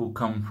these people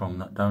come from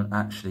that don't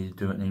actually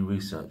do any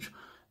research?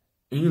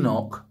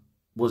 Enoch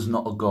was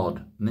not a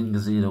god.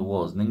 Ningishzida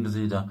was.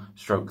 Ningishzida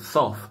stroke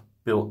Thoth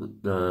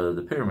built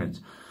the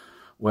pyramids,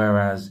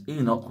 whereas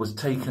Enoch was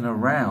taken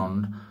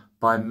around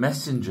by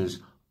messengers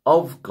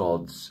of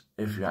gods.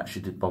 If you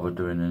actually did bother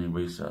doing any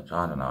research,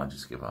 I don't know, I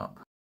just give up.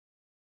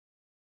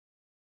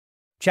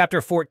 Chapter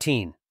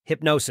 14,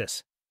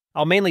 Hypnosis.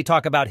 I'll mainly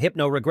talk about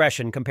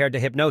hypnoregression compared to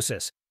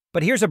hypnosis,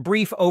 but here's a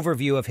brief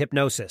overview of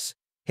hypnosis.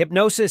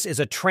 Hypnosis is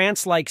a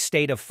trance-like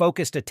state of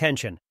focused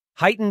attention,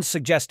 heightened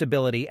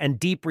suggestibility, and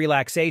deep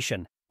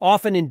relaxation,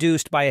 often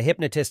induced by a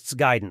hypnotist's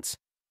guidance.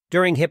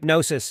 During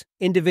hypnosis,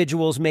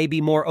 individuals may be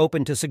more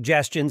open to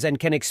suggestions and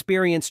can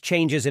experience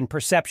changes in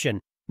perception,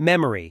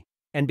 memory,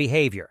 and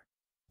behavior.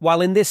 While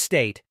in this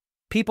state,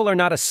 people are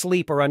not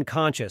asleep or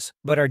unconscious,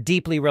 but are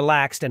deeply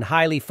relaxed and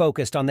highly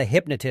focused on the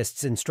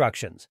hypnotist's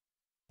instructions.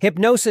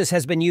 Hypnosis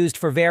has been used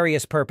for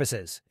various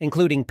purposes,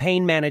 including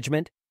pain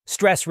management,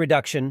 stress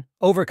reduction,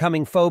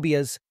 overcoming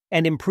phobias,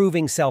 and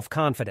improving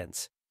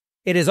self-confidence.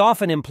 It is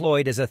often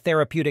employed as a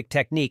therapeutic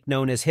technique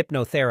known as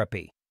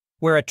hypnotherapy,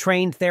 where a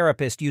trained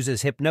therapist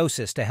uses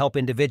hypnosis to help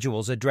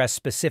individuals address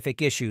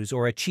specific issues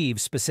or achieve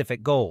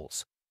specific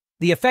goals.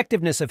 The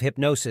effectiveness of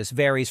hypnosis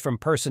varies from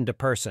person to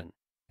person,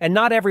 and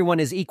not everyone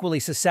is equally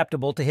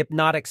susceptible to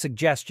hypnotic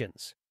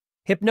suggestions.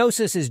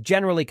 Hypnosis is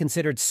generally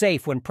considered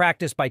safe when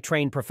practiced by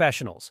trained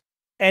professionals,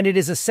 and it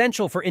is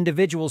essential for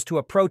individuals to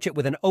approach it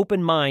with an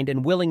open mind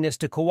and willingness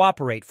to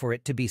cooperate for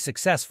it to be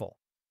successful.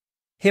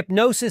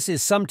 Hypnosis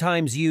is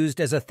sometimes used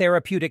as a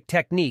therapeutic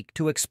technique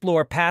to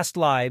explore past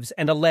lives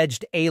and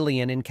alleged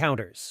alien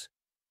encounters.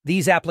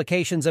 These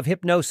applications of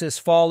hypnosis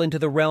fall into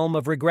the realm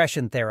of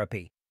regression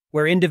therapy,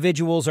 where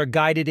individuals are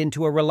guided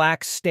into a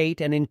relaxed state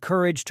and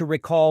encouraged to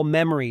recall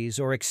memories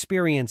or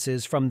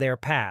experiences from their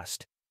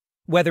past,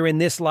 whether in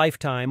this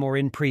lifetime or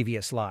in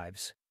previous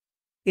lives.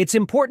 It's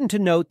important to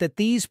note that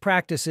these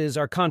practices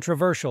are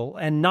controversial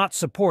and not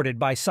supported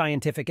by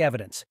scientific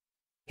evidence.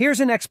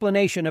 Here's an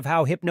explanation of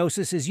how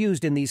hypnosis is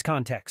used in these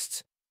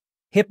contexts.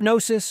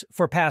 Hypnosis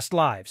for past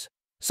lives.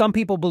 Some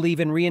people believe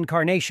in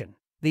reincarnation,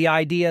 the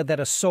idea that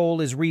a soul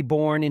is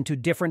reborn into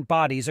different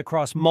bodies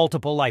across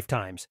multiple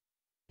lifetimes.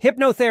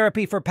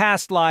 Hypnotherapy for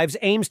past lives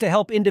aims to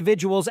help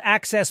individuals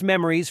access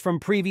memories from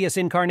previous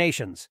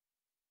incarnations.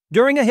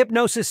 During a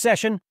hypnosis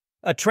session,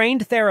 a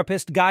trained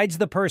therapist guides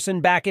the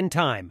person back in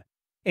time,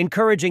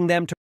 encouraging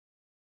them to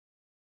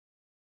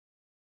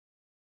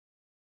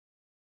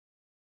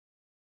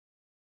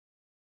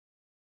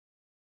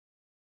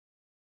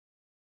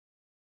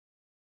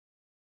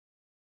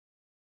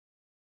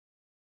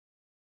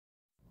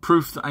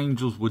proof that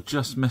angels were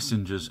just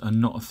messengers and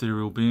not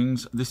ethereal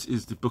beings. This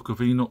is the Book of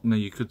Enoch. Now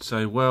you could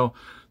say, well,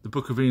 the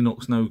Book of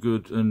Enoch's no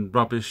good and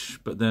rubbish,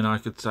 but then I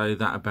could say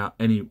that about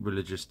any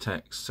religious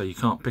text, so you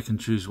can't pick and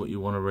choose what you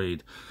want to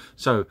read.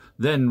 So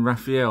then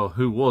Raphael,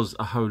 who was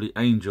a holy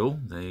angel,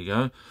 there you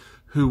go,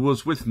 who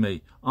was with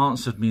me,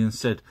 answered me and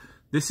said,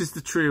 this is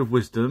the tree of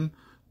wisdom.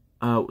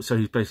 So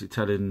he's basically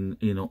telling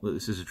Enoch that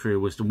this is a tree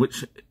of wisdom,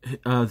 which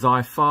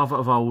thy father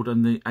of old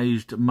and the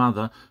aged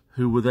mother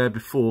who were there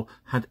before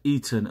had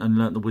eaten and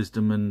learnt the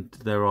wisdom, and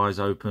their eyes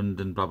opened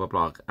and blah, blah,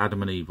 blah.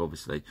 Adam and Eve,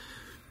 obviously.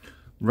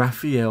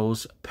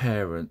 Raphael's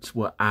parents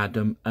were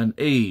Adam and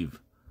Eve.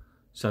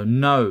 So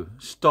no,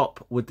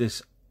 stop with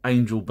this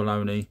angel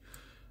baloney.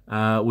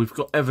 We've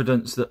got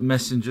evidence that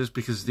messengers,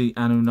 because the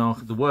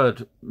Anunnaki, the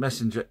word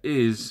messenger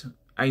is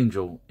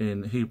angel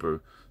in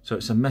Hebrew. So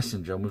it's a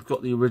messenger, and we've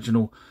got the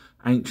original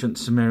ancient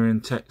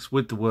Sumerian text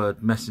with the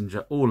word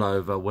messenger all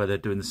over, where they're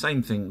doing the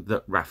same thing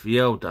that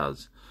Raphael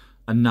does.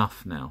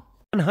 Enough now.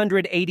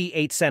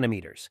 188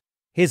 centimeters.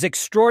 His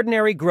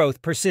extraordinary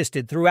growth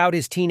persisted throughout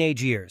his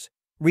teenage years,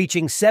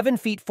 reaching 7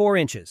 feet 4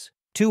 inches,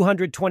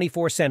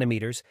 224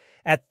 centimeters,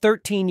 at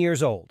 13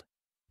 years old.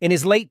 In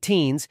his late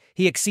teens,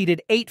 he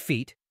exceeded 8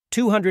 feet,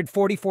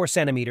 244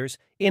 centimeters,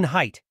 in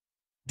height.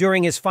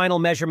 During his final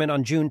measurement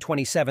on June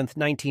 27,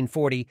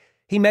 1940,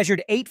 he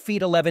measured 8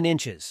 feet 11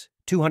 inches,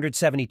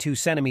 272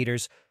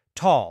 centimeters,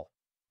 tall.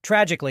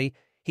 Tragically,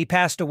 he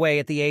passed away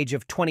at the age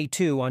of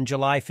 22 on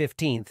July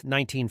 15,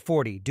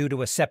 1940, due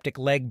to a septic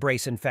leg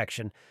brace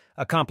infection,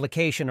 a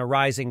complication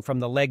arising from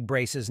the leg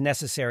braces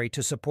necessary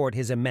to support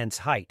his immense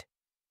height.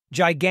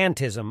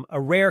 Gigantism,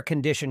 a rare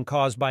condition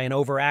caused by an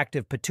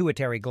overactive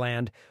pituitary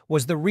gland,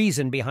 was the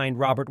reason behind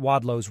Robert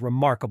Wadlow's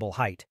remarkable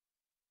height.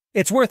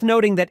 It's worth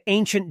noting that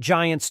ancient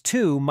giants,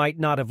 too, might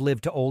not have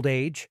lived to old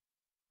age.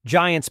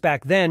 Giants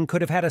back then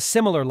could have had a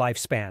similar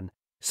lifespan,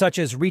 such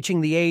as reaching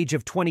the age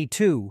of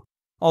 22,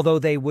 although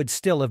they would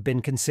still have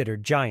been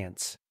considered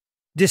giants.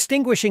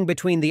 Distinguishing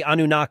between the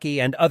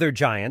Anunnaki and other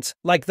giants,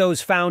 like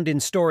those found in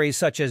stories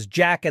such as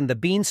Jack and the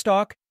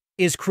Beanstalk,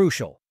 is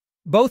crucial.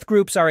 Both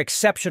groups are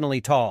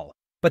exceptionally tall,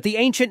 but the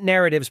ancient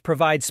narratives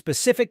provide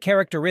specific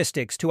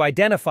characteristics to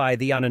identify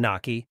the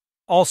Anunnaki,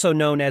 also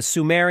known as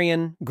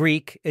Sumerian,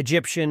 Greek,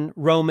 Egyptian,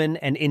 Roman,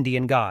 and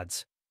Indian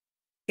gods.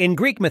 In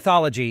Greek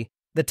mythology,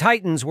 the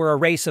Titans were a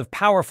race of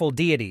powerful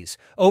deities,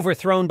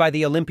 overthrown by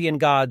the Olympian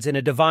gods in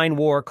a divine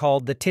war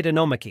called the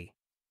TECHONOLY.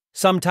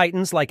 Some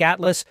Titans, like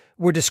Atlas,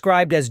 were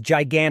described as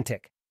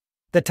gigantic.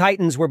 The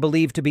Titans were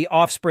believed to be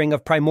offspring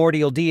of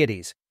primordial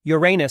deities,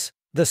 Uranus,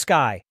 the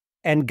sky,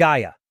 and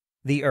Gaia,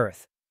 the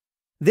earth.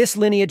 This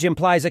lineage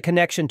implies a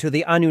connection to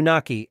the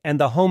Anunnaki and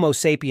the Homo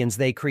sapiens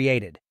they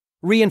created,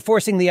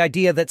 reinforcing the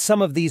idea that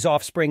some of these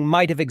offspring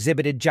might have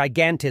exhibited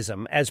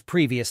gigantism, as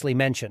previously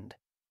mentioned.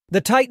 The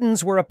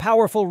Titans were a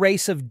powerful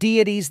race of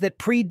deities that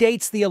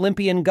predates the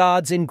Olympian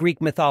gods in Greek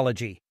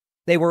mythology.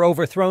 They were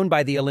overthrown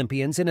by the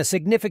Olympians in a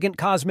significant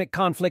cosmic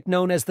conflict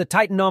known as the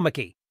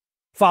Titanomachy.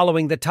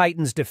 Following the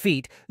Titans'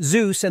 defeat,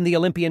 Zeus and the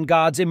Olympian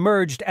gods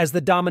emerged as the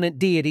dominant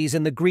deities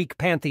in the Greek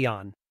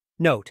pantheon.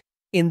 Note,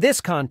 in this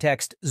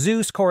context,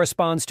 Zeus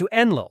corresponds to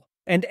Enlil,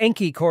 and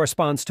Enki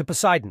corresponds to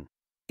Poseidon.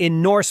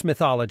 In Norse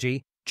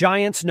mythology,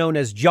 giants known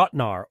as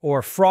Jotnar,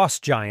 or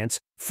frost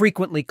giants,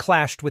 frequently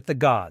clashed with the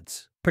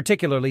gods,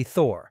 particularly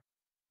Thor.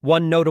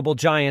 One notable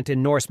giant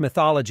in Norse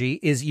mythology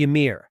is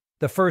Ymir,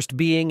 the first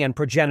being and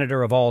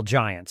progenitor of all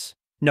giants.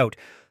 Note,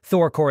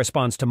 Thor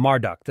corresponds to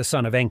Marduk, the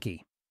son of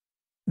Enki.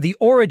 The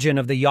origin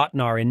of the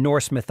Jotnar in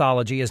Norse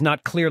mythology is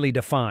not clearly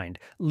defined,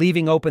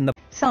 leaving open the...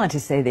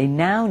 Scientists say they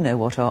now know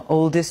what our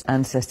oldest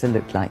ancestor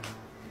looked like,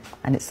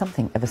 and it's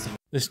something of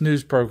a... This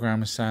news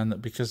program is saying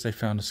that because they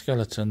found a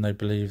skeleton, they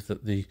believe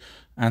that the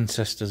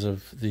ancestors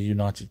of the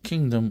United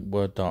Kingdom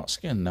were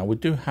dark-skinned. Now, we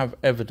do have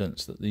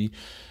evidence that the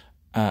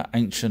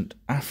ancient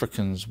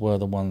Africans were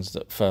the ones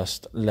that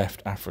first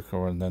left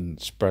Africa and then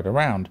spread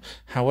around.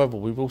 However,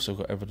 we've also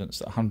got evidence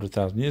that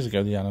 100,000 years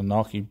ago, the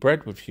Anunnaki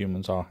bred with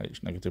humans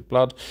Rh-negative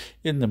blood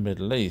in the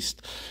Middle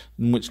East,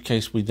 in which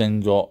case we then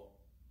got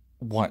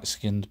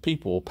white-skinned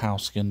people, or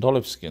pale-skinned,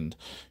 olive-skinned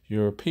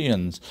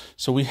Europeans.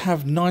 So we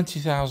have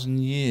 90,000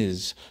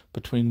 years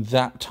between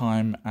that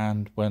time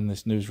and when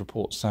this news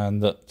report's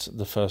saying that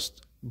the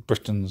first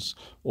Britons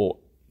or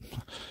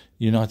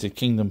United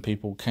Kingdom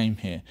people came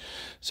here.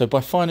 So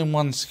by finding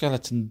one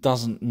skeleton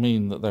doesn't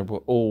mean that they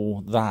were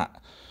all that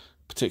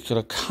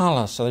particular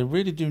colour. So they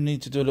really do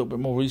need to do a little bit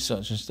more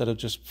research instead of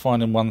just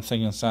finding one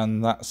thing and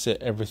saying that's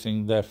it,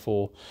 everything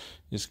therefore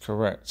is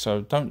correct.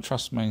 So don't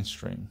trust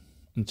mainstream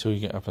until you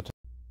get up at it.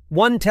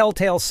 One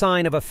telltale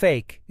sign of a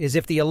fake is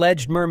if the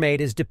alleged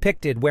mermaid is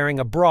depicted wearing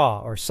a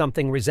bra or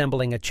something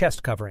resembling a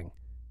chest covering.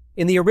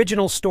 In the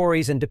original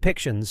stories and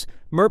depictions,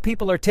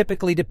 merpeople are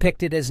typically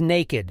depicted as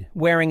naked,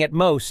 wearing at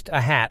most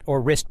a hat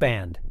or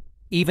wristband.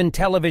 Even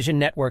television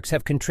networks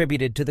have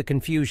contributed to the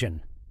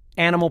confusion.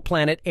 Animal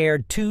Planet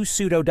aired 2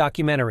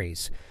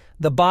 pseudo-documentaries,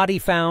 The Body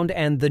Found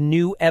and The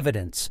New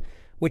Evidence,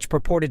 which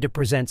purported to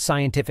present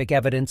scientific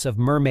evidence of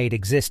mermaid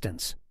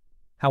existence.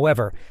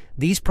 However,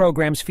 these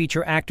programs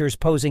feature actors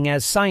posing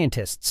as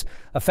scientists,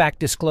 a fact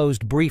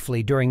disclosed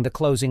briefly during the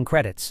closing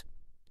credits.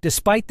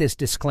 Despite this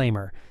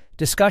disclaimer,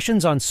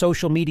 discussions on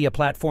social media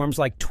platforms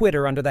like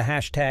Twitter under the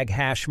hashtag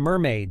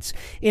 #mermaids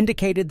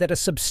indicated that a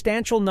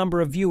substantial number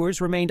of viewers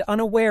remained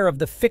unaware of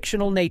the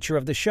fictional nature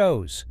of the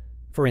shows.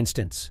 For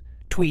instance,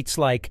 tweets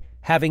like,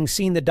 "Having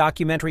seen the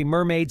documentary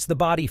Mermaids: The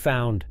Body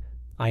Found,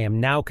 I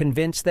am now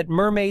convinced that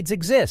mermaids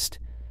exist,"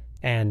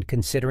 and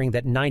considering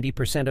that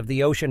 90% of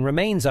the ocean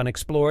remains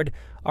unexplored,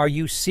 are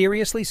you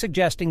seriously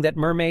suggesting that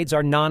mermaids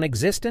are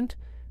non-existent?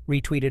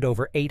 Retweeted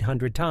over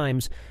 800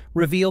 times,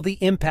 reveal the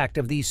impact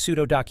of these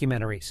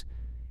pseudo-documentaries.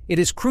 It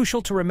is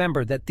crucial to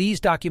remember that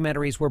these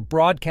documentaries were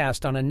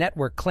broadcast on a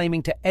network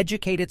claiming to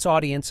educate its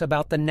audience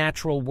about the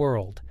natural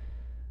world.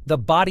 The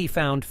Body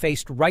Found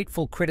faced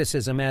rightful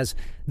criticism as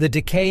the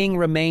decaying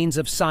remains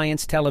of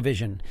science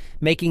television,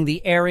 making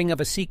the airing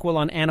of a sequel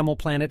on Animal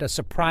Planet a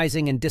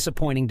surprising and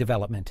disappointing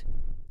development.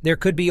 There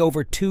could be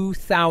over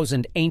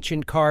 2,000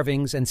 ancient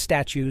carvings and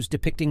statues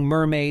depicting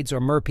mermaids or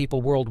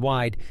merpeople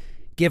worldwide,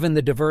 given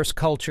the diverse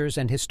cultures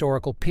and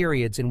historical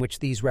periods in which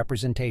these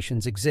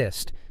representations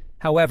exist.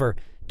 However,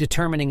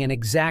 determining an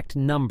exact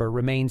number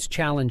remains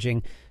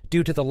challenging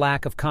due to the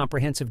lack of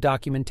comprehensive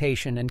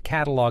documentation and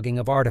cataloging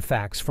of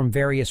artifacts from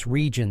various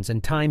regions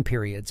and time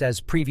periods, as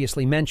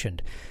previously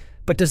mentioned.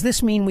 But does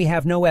this mean we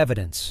have no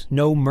evidence,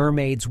 no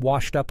mermaids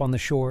washed up on the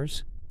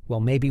shores? Well,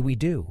 maybe we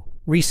do.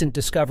 Recent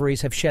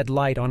discoveries have shed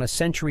light on a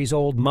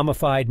centuries-old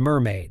mummified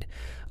mermaid,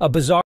 a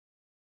bizarre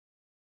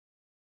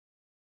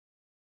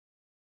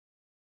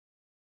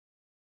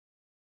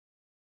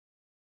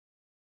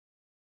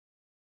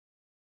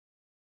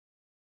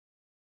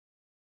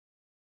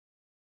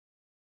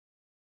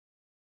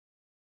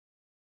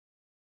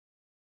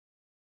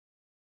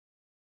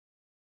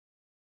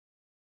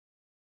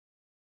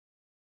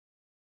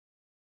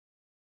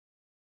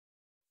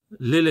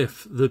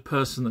Lilith, the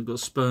person that got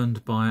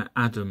spurned by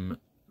Adam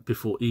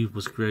before Eve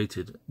was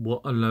created.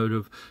 What a load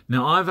of...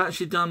 Now, I've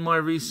actually done my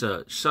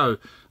research. So,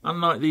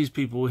 unlike these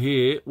people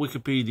here,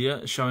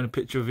 Wikipedia showing a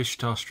picture of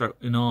Ishtar stroke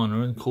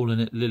Inanna and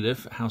calling it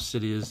Lilith. How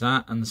silly is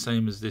that? And the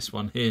same as this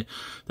one here.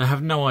 They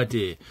have no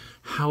idea.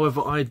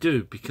 However, I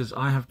do, because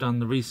I have done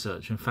the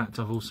research. In fact,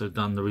 I've also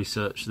done the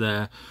research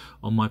there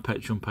on my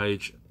Patreon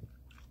page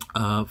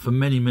for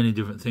many, many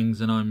different things,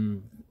 and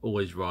I'm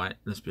always right,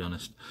 let's be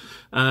honest.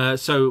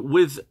 So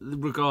with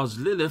regards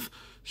to Lilith,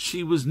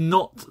 she was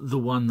not the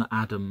one that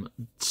Adam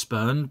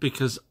spurned,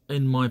 because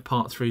in my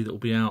part 3 that will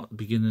be out at the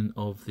beginning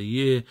of the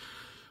year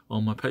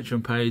on my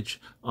Patreon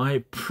page,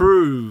 I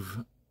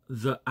prove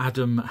that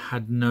Adam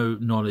had no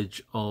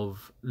knowledge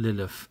of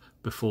Lilith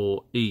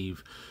before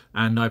Eve,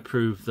 and I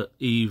prove that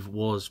Eve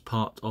was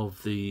part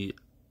of the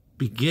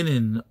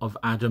beginning of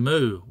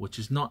Adamu, which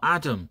is not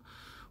Adam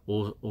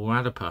or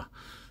Adapa.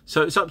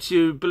 So it's up to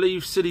you.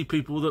 Believe silly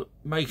people that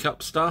make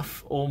up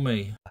stuff, or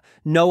me.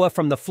 Noah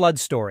from the Flood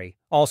Story,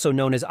 also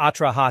known as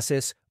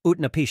Atrahasis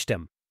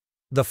Utnapishtim.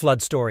 The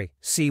Flood Story,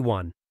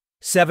 C1.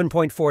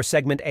 7.4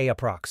 segment A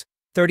approx.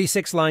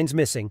 36 lines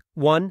missing.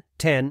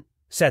 1:10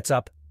 sets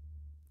up.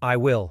 I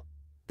will.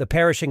 The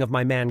perishing of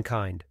my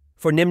mankind.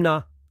 For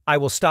Nimna, I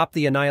will stop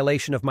the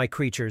annihilation of my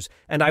creatures,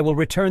 and I will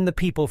return the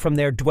people from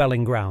their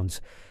dwelling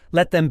grounds.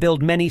 Let them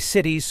build many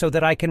cities so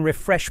that I can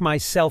refresh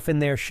myself in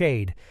their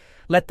shade.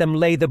 Let them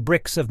lay the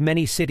bricks of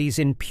many cities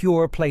in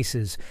pure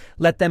places.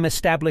 Let them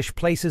establish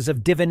places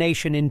of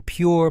divination in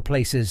pure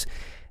places.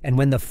 And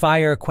when the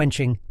fire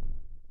quenching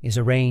is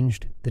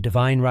arranged, the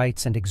divine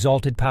rights and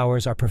exalted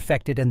powers are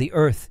perfected, and the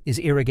earth is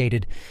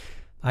irrigated,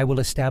 I will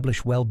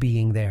establish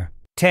well-being there.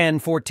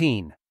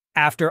 10:14.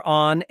 After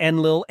An,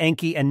 Enlil,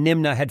 Enki, and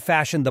Nimna had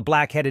fashioned the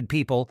black-headed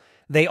people,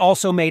 they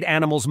also made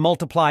animals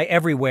multiply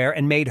everywhere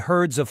and made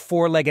herds of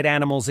four-legged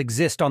animals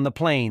exist on the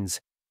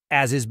plains,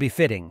 as is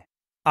befitting.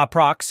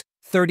 Approx.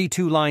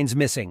 32 lines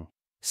missing.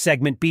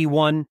 Segment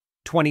B1,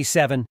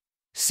 27,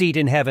 Seat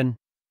in Heaven,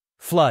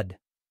 Flood,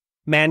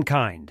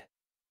 Mankind.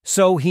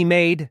 So he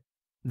made,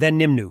 then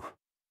Nimnu.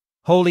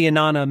 Holy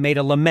Inanna made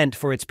a lament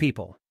for its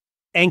people.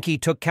 Enki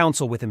took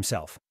counsel with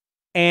himself.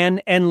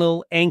 An,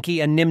 Enlil, Enki,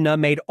 and Nimna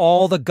made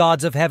all the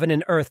gods of heaven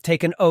and earth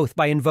take an oath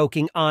by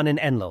invoking An and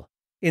Enlil.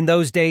 In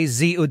those days,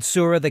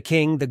 Zi-Udsura, the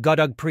king, the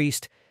Gudug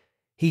priest,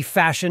 he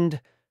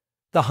fashioned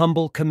the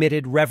humble,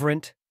 committed,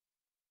 reverent,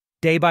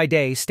 day by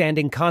day,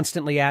 standing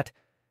constantly at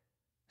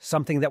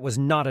something that was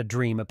not a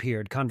dream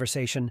appeared,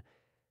 conversation,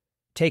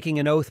 taking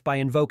an oath by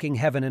invoking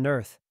heaven and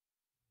earth.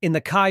 In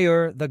the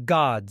Kayur, the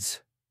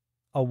gods,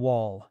 a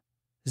wall.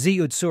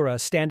 Zi-Udsura,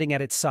 standing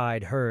at its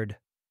side, heard.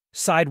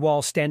 Side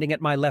wall standing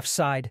at my left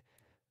side.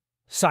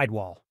 Side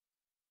wall.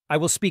 I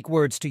will speak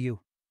words to you.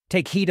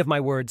 Take heed of my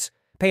words.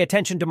 Pay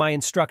attention to my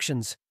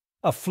instructions.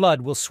 A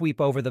flood will sweep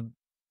over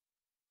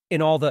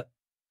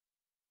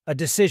a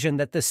decision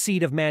that the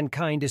seed of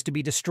mankind is to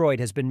be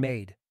destroyed has been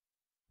made.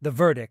 The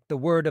verdict, the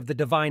word of the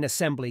divine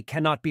assembly,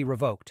 cannot be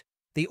revoked.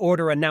 The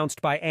order announced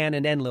by An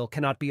and Enlil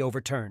cannot be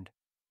overturned.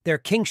 Their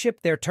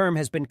kingship, their term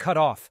has been cut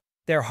off.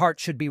 Their heart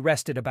should be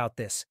rested about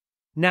this.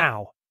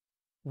 Now.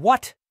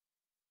 What?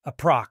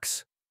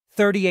 Approx.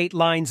 38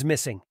 lines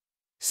missing.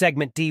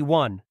 Segment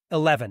D1,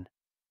 11.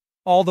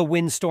 All the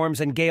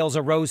windstorms and gales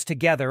arose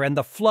together, and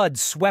the flood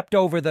swept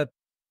over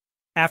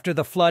After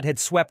the flood had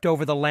swept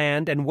over the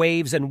land, and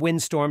waves and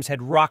windstorms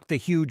had rocked the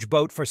huge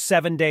boat for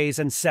 7 days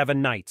and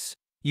 7 nights,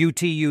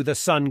 Utu, the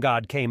sun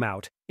god, came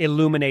out,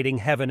 illuminating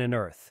heaven and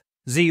earth.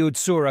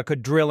 Zi-Udsura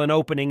could drill an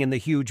opening in the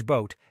huge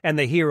boat, and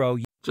the hero...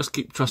 Just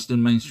keep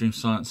trusting mainstream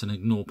science and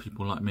ignore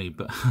people like me,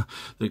 but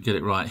they get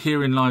it right.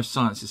 Here in Live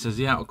Science, it says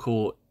the outer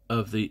core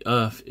of the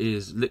Earth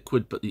is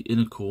liquid, but the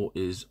inner core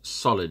is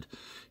solid.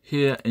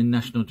 Here in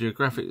National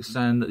Geographic, it's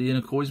saying that the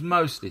inner core is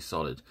mostly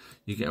solid.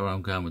 You get where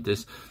I'm going with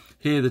this.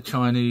 Here, the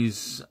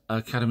Chinese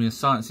Academy of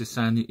Science is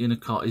saying the inner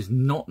core is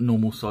not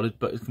normal solid,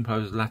 but is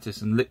composed of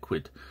lattice and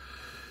liquid.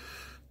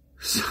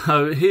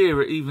 So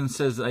here it even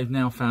says that they've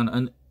now found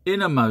an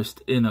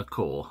innermost inner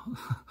core.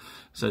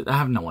 So they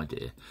have no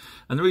idea.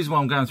 And the reason why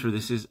I'm going through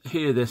this is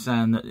here they're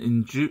saying that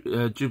in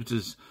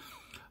Jupiter's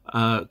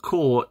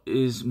core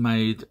is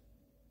made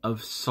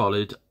of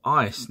solid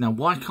ice. Now,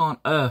 why can't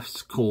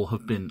Earth's core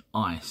have been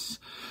ice?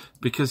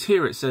 Because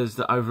here it says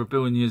that over 1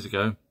 billion years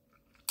ago,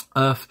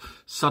 Earth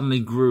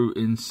suddenly grew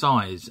in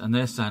size, and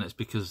they're saying it's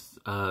because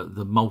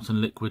the molten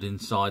liquid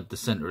inside the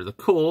centre of the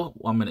core,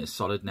 1 minute it's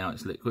solid, now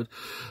it's liquid,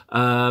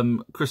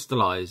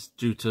 crystallised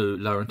due to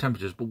lower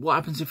temperatures. But what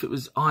happens if it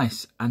was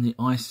ice and the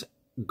ice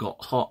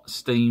got hot,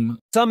 steam?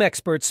 Some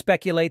experts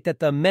speculate that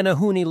the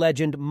Menehune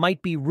legend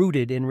might be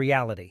rooted in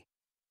reality.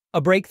 A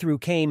breakthrough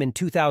came in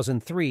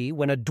 2003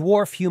 when a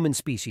dwarf human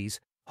species,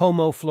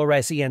 Homo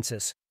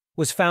floresiensis,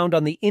 was found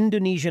on the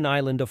Indonesian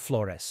island of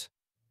Flores.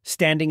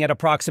 Standing at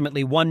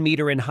approximately 1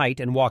 meter in height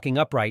and walking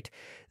upright,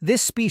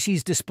 this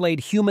species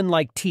displayed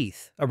human-like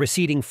teeth, a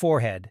receding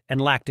forehead,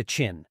 and lacked a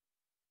chin.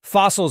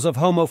 Fossils of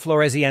Homo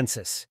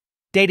floresiensis,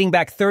 dating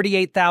back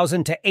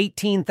 38,000 to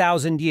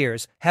 18,000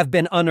 years, have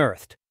been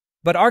unearthed,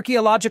 but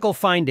archaeological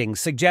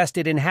findings suggest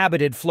it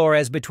inhabited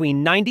Flores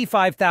between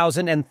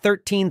 95,000 and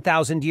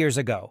 13,000 years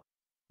ago.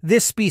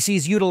 This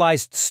species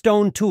utilized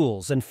stone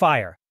tools and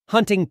fire,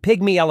 hunting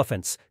pygmy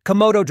elephants,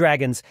 Komodo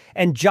dragons,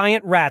 and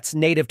giant rats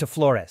native to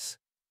Flores.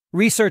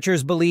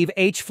 Researchers believe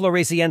H.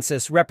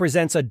 floresiensis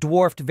represents a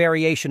dwarfed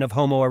variation of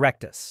Homo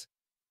erectus.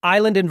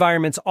 Island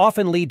environments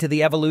often lead to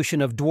the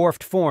evolution of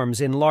dwarfed forms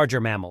in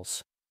larger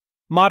mammals.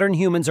 Modern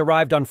humans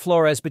arrived on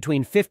Flores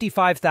between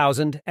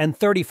 55,000 and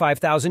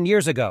 35,000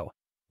 years ago,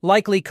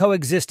 likely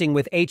coexisting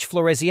with H.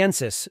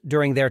 floresiensis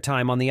during their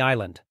time on the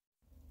island.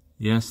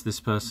 Yes, this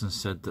person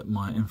said that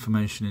my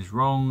information is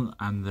wrong,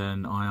 and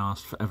then I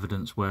asked for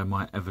evidence where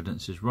my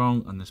evidence is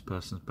wrong, and this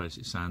person's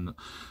basically saying that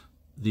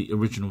the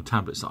original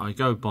tablets that I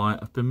go by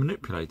have been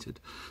manipulated.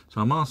 So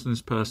I'm asking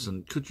this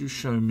person, could you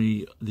show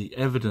me the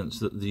evidence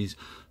that these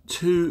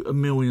 2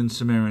 million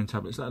Sumerian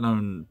tablets, let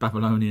alone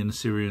Babylonian,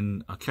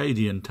 Assyrian,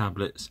 Akkadian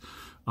tablets,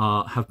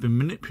 have been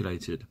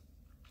manipulated?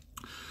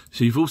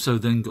 So you've also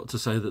then got to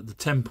say that the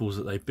temples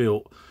that they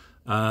built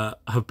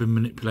have been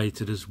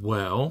manipulated as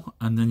well,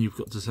 and then you've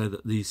got to say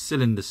that these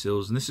cylinder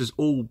seals, and this is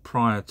all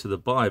prior to the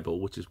Bible,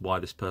 which is why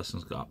this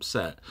person's got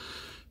upset,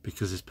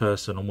 because this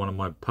person on one of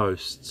my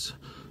posts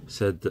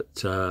said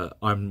that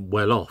I'm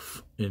well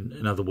off,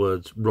 in other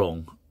words,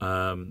 wrong.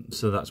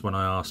 So that's when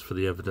I asked for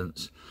the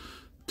evidence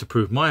to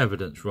prove my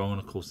evidence wrong,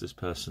 and of course this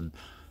person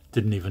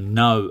didn't even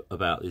know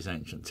about these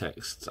ancient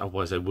texts,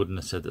 otherwise they wouldn't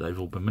have said that they've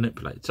all been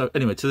manipulated. So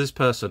anyway, to this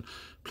person,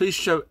 please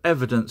show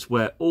evidence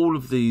where all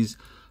of these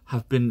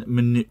have been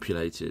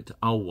manipulated.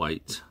 I'll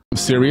wait.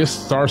 Sirius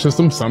star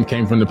system, some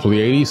came from the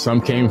Pleiades,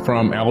 some came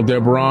from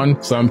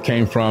Aldebaran, some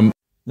came from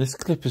This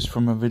clip is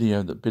from a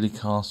video that Billy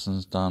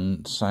Carson's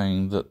done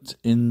saying that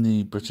in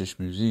the British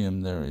Museum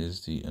there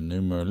is the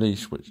Enuma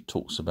Elish, which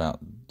talks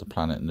about the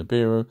planet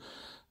Nibiru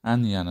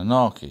and the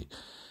Anunnaki.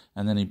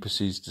 And then he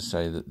proceeds to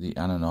say that the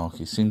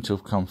Anunnaki seem to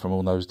have come from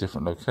all those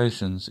different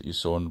locations that you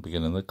saw in the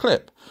beginning of the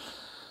clip.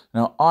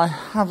 Now, I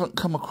haven't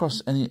come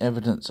across any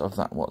evidence of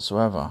that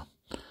whatsoever.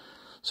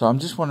 So I'm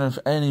just wondering if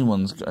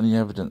anyone's got any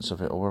evidence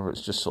of it, or whether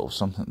it's just sort of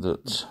something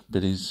that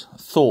Billy's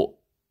thought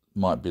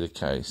might be the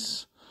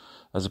case,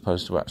 as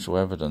opposed to actual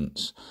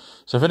evidence.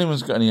 So if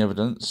anyone's got any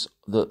evidence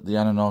that the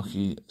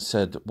Anunnaki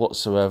said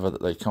whatsoever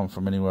that they come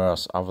from anywhere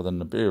else other than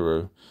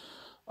Nibiru,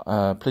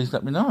 please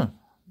let me know.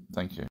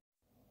 Thank you.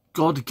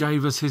 God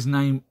gave us his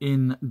name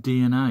in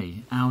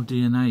DNA, our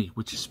DNA,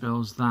 which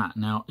spells that.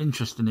 Now,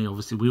 interestingly,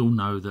 obviously, we all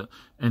know that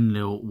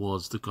Enlil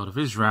was the god of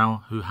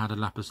Israel, who had a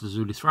lapis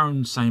lazuli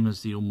throne, same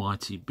as the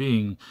Almighty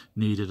Being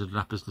needed a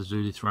lapis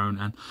lazuli throne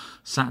and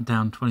sat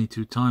down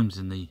 22 times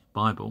in the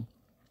Bible.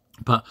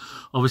 But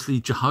obviously,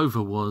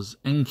 Jehovah was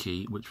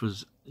Enki, which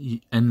was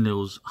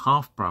Enlil's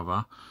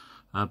half-brother,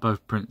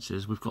 both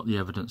princes. We've got the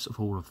evidence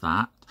of all of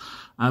that.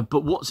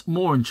 But what's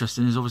more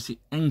interesting is obviously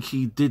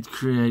Enki did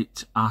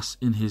create us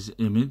in his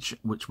image,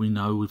 which we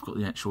know we've got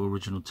the actual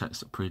original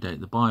text that predate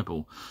the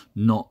Bible,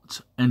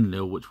 not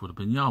Enlil, which would have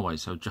been Yahweh.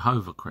 So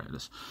Jehovah created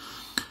us.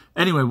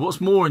 Anyway,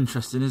 what's more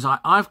interesting is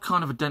I've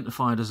kind of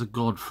identified as a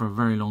god for a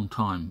very long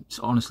time.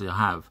 So honestly, I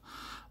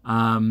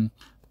have.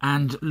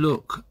 And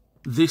look,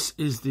 this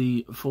is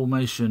the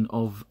formation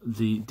of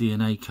the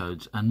DNA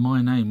codes, and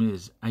my name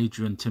is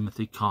Adrian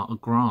Timothy Carter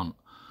Grant.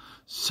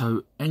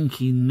 So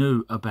Enki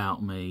knew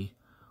about me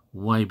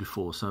way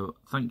before, so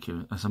thank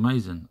you, that's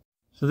amazing.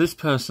 So this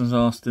person's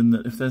asking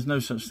that if there's no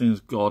such thing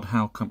as God,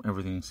 how come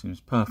everything seems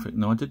perfect?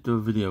 Now, I did do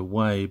a video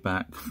way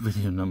back,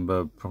 video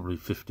number probably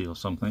 50 or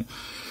something,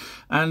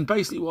 and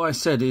basically what I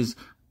said is,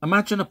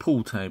 imagine a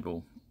pool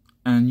table,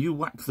 and you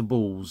whack the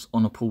balls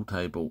on a pool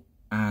table,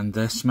 and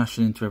they're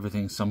smashing into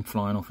everything, some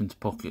flying off into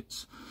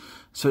pockets.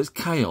 So it's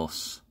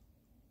chaos.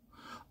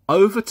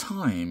 Over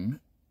time,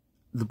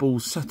 the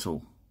balls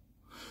settle.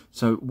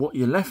 So what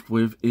you're left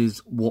with is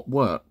what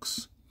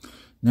works.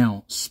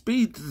 Now,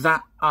 speed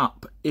that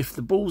up. If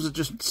the balls are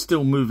just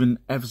still moving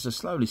ever so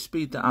slowly,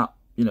 speed that up,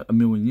 a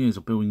million years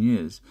or billion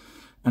years,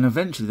 and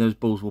eventually those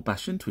balls will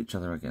bash into each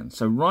other again.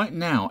 So right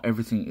now,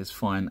 everything is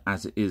fine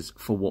as it is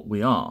for what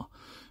we are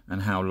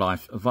and how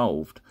life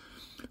evolved.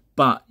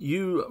 But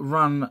you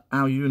run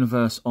our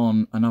universe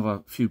on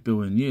another few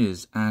billion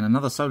years, and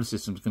another solar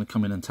system is going to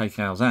come in and take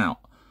ours out.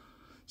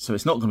 So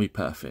it's not going to be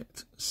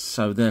perfect.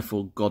 So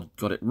therefore, God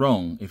got it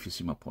wrong, if you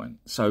see my point.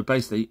 So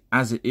basically,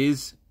 as it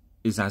is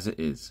as it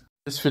is.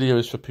 This video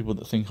is for people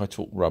that think I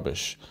talk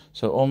rubbish.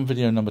 So on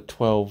video number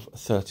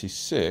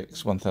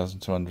 1236,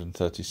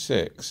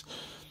 1236,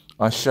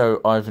 I show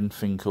Ivan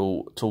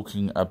Finkel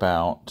talking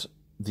about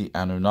the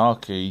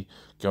Anunnaki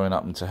going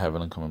up into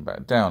heaven and coming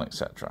back down,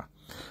 etc.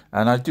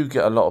 And I do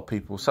get a lot of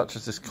people, such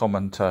as this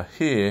commenter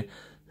here,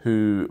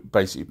 who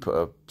basically put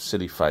a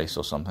silly face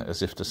or something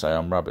as if to say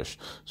I'm rubbish.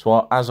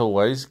 So as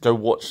always, go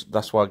watch,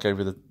 that's why I gave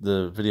you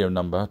the video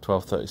number,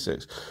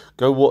 1236.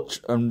 Go watch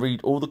and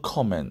read all the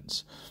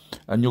comments,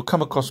 and you'll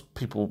come across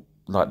people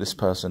like this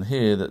person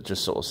here that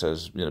just sort of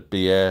says,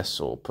 BS,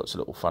 or puts a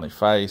little funny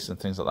face and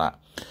things like that.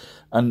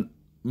 And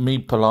me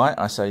polite,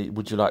 I say,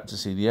 would you like to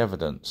see the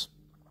evidence?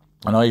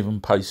 And I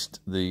even post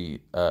the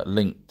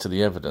link to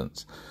the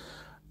evidence.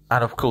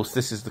 And of course,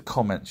 this is the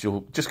comments.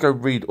 You'll just go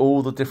read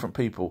all the different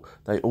people.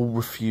 They all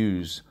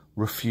refuse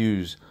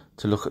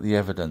to look at the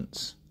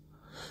evidence.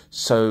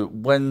 So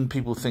when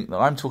people think that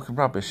I'm talking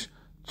rubbish,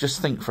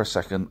 just think for a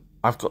second,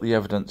 I've got the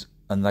evidence,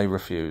 and they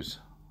refuse.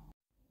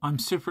 I'm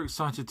super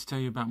excited to tell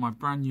you about my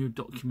brand new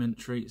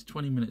documentary. It's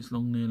 20 minutes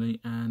long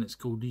nearly, and it's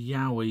called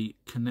Yowie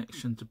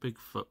Connection to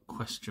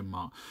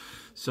Bigfoot ?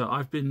 So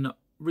I've been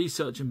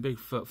researching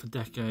Bigfoot for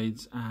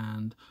decades,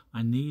 and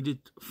I needed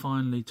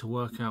finally to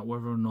work out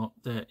whether or not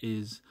there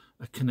is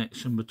a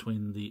connection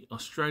between the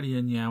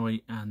Australian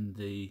Yowie and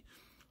the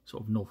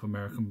sort of North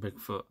American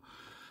Bigfoot.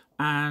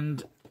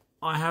 And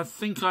I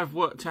think I've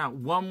worked out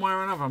one way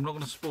or another. I'm not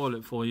going to spoil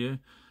it for you,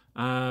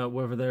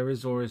 whether there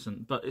is or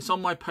isn't. But it's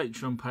on my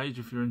Patreon page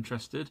if you're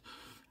interested,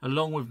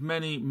 along with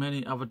many,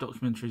 many other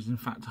documentaries. In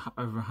fact,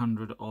 over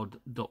 100 odd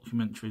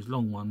documentaries,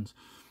 long ones.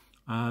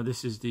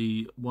 This is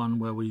the one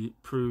where we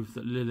prove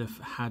that Lilith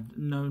had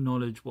no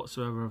knowledge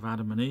whatsoever of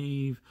Adam and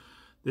Eve.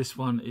 This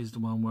one is the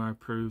one where I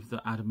prove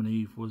that Adam and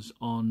Eve was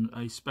on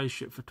a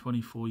spaceship for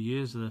 24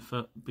 years at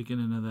the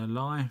beginning of their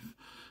life,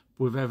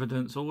 with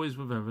evidence, always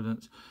with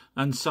evidence,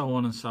 and so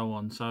on and so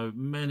on. So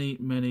many,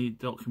 many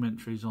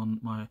documentaries on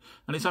my...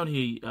 And it's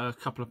only a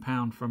couple of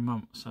pounds for a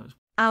month. So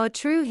Our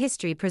True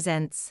History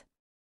presents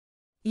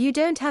You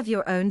Don't Have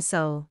Your Own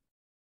Soul.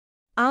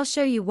 I'll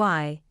show you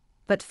why.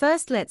 But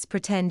first let's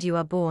pretend you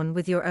are born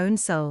with your own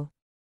soul.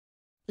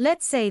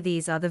 Let's say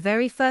these are the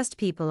very first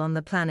people on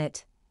the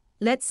planet.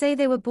 Let's say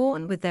they were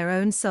born with their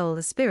own soul,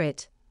 a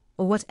spirit,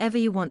 or whatever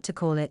you want to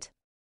call it.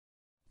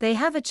 They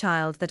have a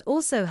child that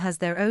also has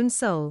their own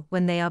soul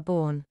when they are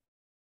born.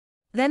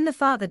 Then the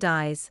father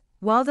dies,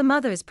 While the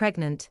mother is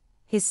pregnant,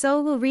 his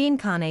soul will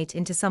reincarnate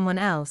into someone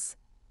else.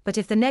 But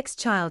if the next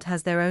child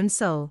has their own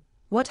soul,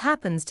 what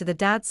happens to the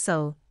dad's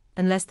soul?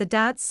 Unless the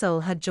dad's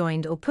soul had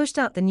joined or pushed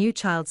out the new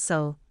child's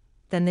soul,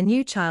 then the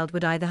new child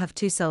would either have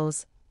two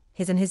souls,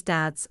 his and his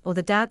dad's, or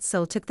the dad's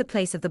soul took the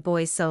place of the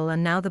boy's soul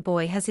and now the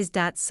boy has his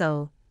dad's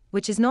soul,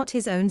 which is not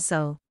his own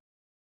soul.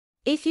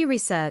 If you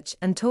research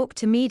and talk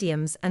to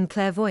mediums and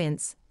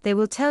clairvoyants, they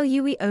will tell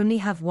you we only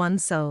have one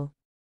soul.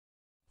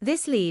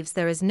 This leaves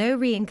there is no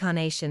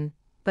reincarnation,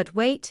 but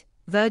wait,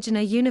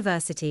 Virginia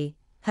University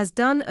has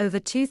done over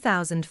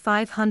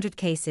 2,500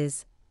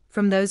 cases.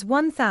 From those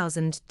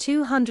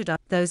 1,200 of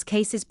those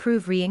cases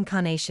prove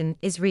reincarnation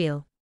is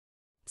real.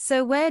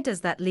 So where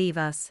does that leave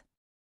us?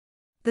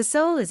 The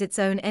soul is its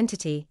own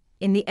entity.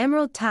 In the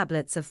Emerald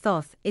Tablets of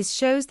Thoth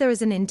shows there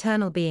is an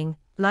internal being,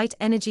 light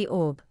energy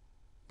orb,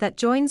 that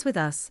joins with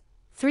us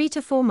 3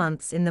 to 4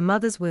 months in the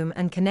mother's womb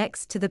and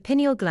connects to the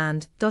pineal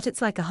gland.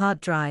 It's like a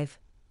hard drive.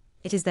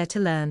 It is there to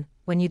learn.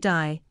 When you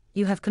die,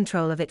 you have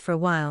control of it for a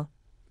while,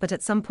 but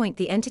at some point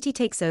the entity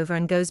takes over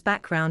and goes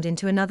back round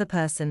into another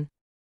person.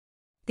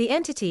 The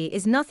entity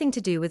is nothing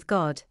to do with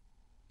God.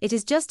 It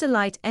is just a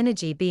light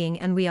energy being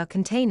and we are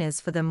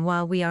containers for them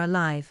while we are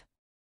alive.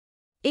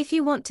 If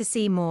you want to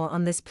see more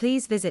on this,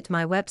 please visit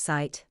my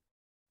website,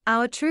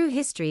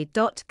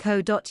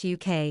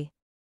 ourtruehistory.co.uk.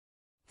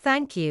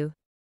 Thank you.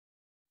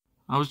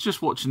 I was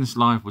just watching this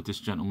live with this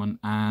gentleman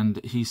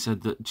and he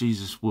said that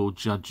Jesus will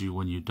judge you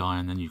when you die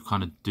and then you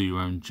kind of do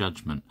your own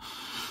judgment.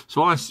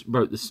 So I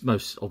wrote this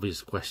most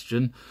obvious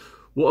question.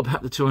 What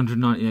about the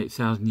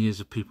 298,000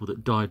 years of people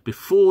that died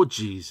before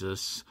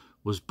Jesus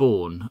was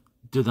born?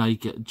 Do they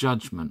get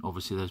judgment?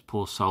 Obviously, those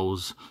poor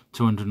souls,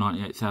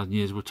 298,000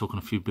 years, we're talking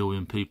a few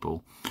billion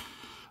people.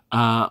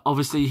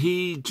 Obviously,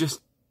 he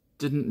just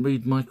didn't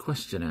read my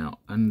question out.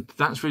 And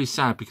that's really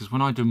sad because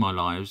when I do my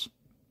lives,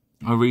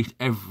 I read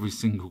every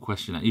single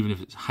question out, even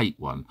if it's a hate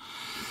one.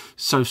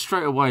 So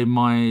straight away,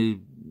 my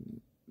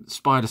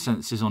spider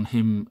senses on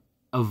him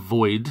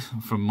avoid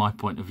from my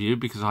point of view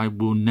because I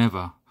will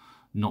never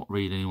not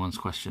read anyone's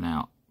question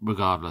out.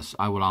 Regardless,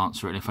 I will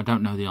answer it. And if I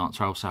don't know the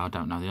answer, I'll say I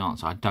don't know the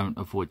answer. I don't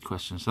avoid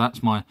questions. So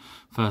that's my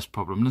first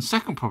problem. And the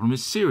second problem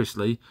is,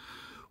 seriously,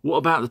 what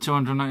about the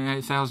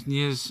 288,000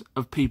 years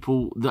of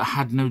people that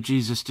had no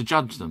Jesus to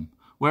judge them?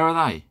 Where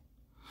are they?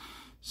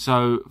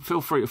 So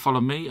feel free to follow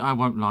me. I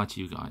won't lie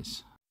to you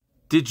guys.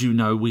 Did you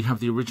know we have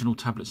the original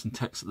tablets and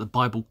texts that the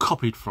Bible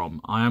copied from?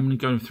 I am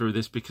going through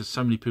this because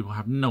so many people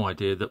have no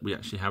idea that we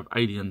actually have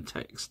alien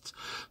texts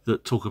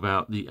that talk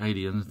about the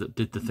aliens that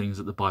did the things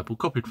that the Bible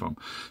copied from.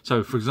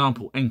 So, for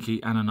example,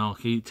 Enki,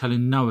 Anunnaki,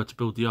 telling Noah to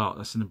build the ark.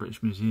 That's in the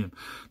British Museum.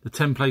 The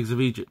 10 plagues of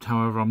Egypt.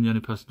 However, I'm the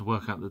only person to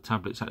work out that the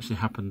tablets actually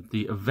happened.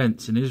 The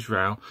events in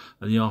Israel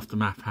and the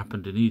aftermath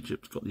happened in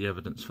Egypt. Got the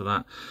evidence for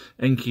that.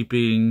 Enki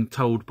being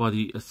told by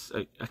the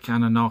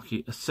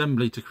Anunnaki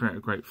assembly to create a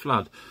great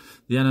flood.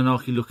 The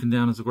Anunnaki looking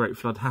down as a great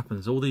flood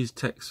happens. All these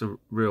texts are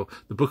real.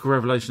 The Book of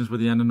Revelations where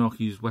the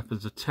Anunnaki used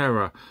weapons of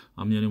terror.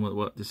 I'm the only one that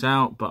worked this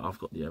out, but I've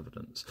got the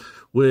evidence.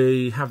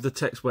 We have the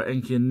text where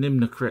Enki and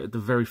Nimna created the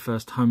very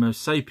first Homo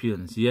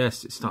sapiens.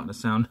 Yes, it's starting to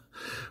sound...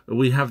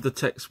 We have the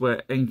text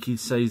where Enki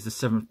says the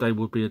seventh day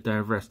will be a day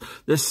of rest.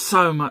 There's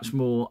so much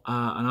more,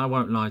 and I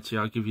won't lie to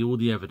you. I give you all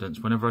the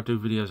evidence. Whenever I do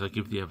videos, I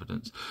give the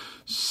evidence.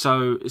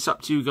 So it's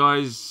up to you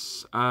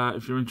guys.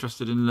 If you're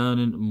interested in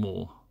learning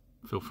more,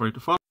 feel free to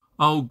follow.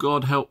 Oh,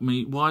 God help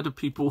me. Why do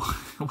people...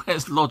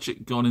 Where's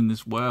logic gone in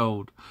this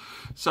world?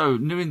 So,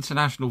 New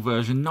International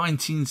Version,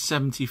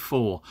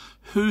 1974.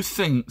 Who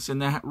thinks in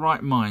their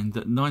right mind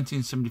that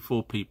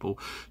 1974 people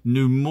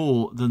knew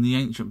more than the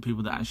ancient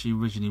people that actually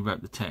originally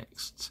wrote the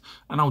texts?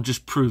 And I'll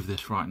just prove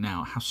this right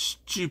now. How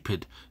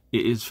stupid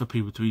it is for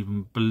people to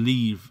even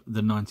believe the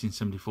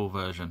 1974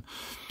 version.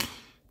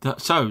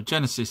 So,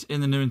 Genesis,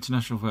 in the New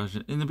International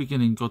Version. In the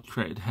beginning, God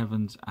created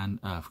heavens and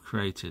earth.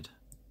 Created.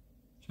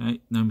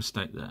 Okay, no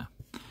mistake there.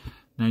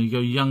 Now you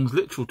go Young's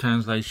literal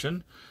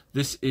translation.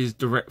 This is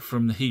direct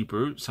from the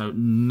Hebrew, so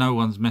no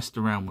one's messed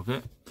around with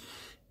it.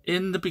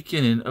 In the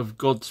beginning of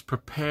God's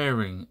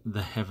preparing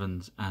the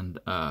heavens and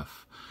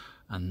earth.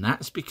 And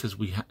that's because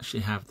we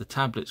actually have the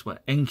tablets where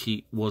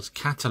Enki was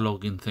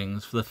cataloguing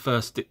things for the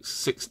first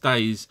 6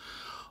 days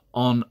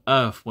on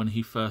earth when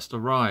he first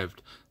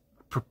arrived.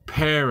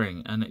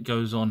 Preparing, and it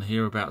goes on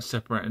here about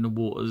separating the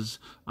waters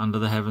under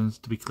the heavens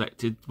to be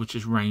collected, which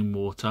is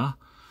rainwater.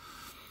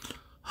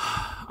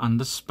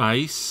 Under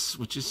space,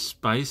 which is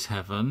space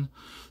heaven.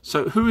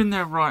 So who in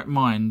their right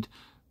mind...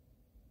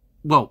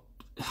 Well,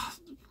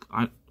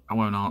 I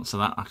won't answer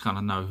that. I kind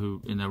of know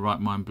who in their right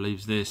mind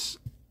believes this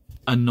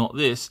and not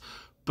this.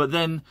 But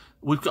then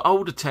we've got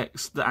older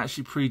texts that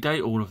actually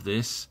predate all of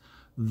this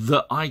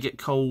that I get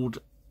called,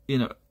 you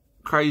know,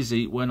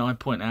 crazy when I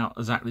point out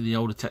exactly the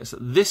older text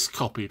that this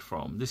copied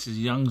from. This is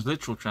Young's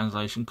literal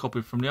translation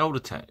copied from the older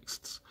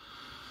texts.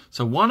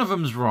 So one of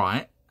them's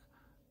right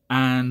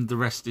and the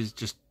rest is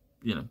just,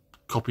 you know,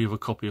 copy of a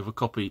copy of a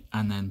copy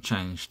and then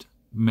changed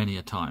many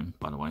a time,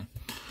 by the way.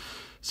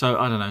 So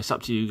I don't know, it's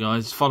up to you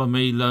guys. Follow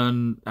me,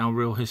 learn our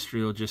real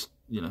history, or just,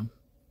 you know,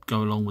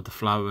 go along with the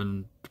flow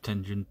and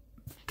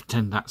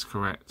pretend that's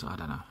correct. I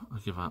don't know. I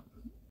give up.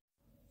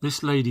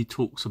 This lady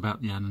talks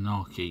about the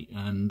Anunnaki,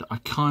 and I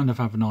kind of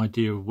have an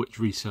idea of which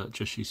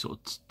researcher she sort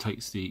of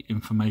takes the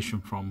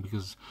information from,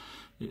 because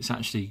it's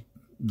actually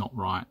not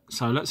right.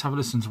 So let's have a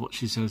listen to what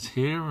she says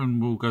here,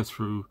 and we'll go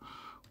through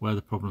where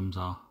the problems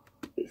are.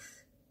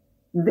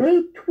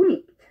 They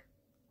tweaked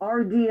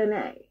our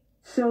DNA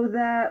so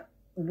that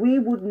we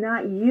would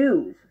not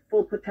use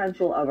full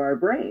potential of our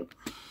brain.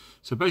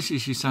 So basically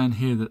she's saying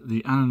here that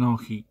the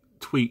Anunnaki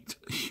tweaked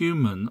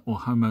human or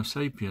Homo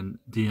sapien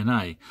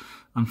DNA.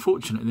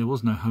 Unfortunately, there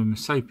was no Homo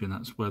sapien.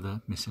 That's where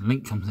the missing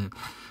link comes in.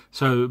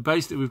 So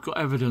basically, we've got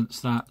evidence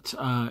that,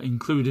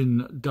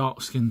 including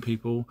dark-skinned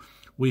people,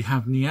 we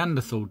have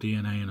Neanderthal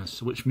DNA in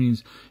us, which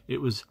means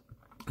it was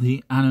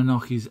the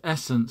Anunnaki's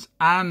essence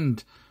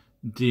and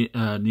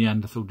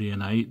Neanderthal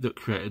DNA that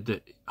created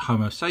the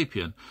Homo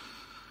sapien.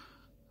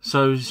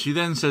 So she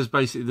then says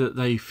basically that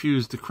they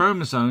fused the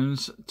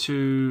chromosomes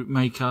to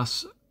make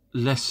us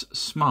less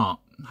smart.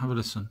 Have a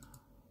listen.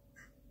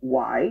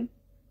 Why?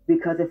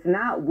 Because if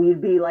not,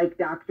 we'd be like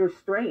Dr.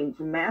 Strange,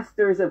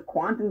 masters of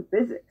quantum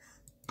physics.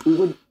 We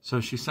would.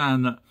 So she's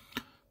saying that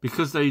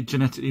because they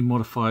genetically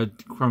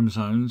modified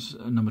chromosomes,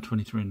 number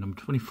 23 and number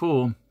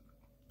 24,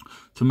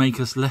 to make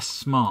us less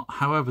smart.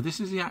 However, this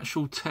is the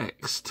actual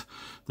text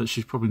that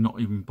she's probably not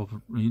even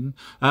bothered reading.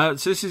 So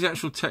this is the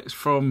actual text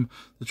from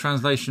the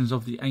translations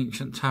of the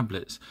ancient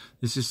tablets.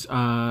 This is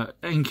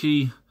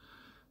Enki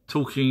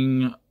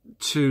talking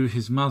to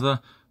his mother.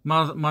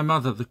 My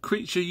mother, the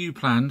creature you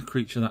planned,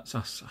 creature that's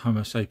us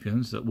Homo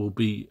sapiens, that will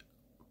be,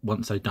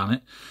 once they've done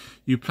it,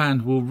 you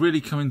planned will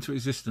really come into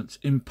existence.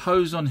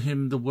 Impose on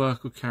him the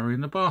work of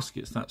carrying the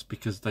baskets. That's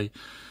because they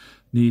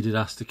needed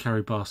us to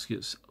carry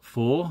baskets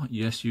for,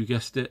 yes, you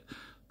guessed it,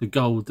 the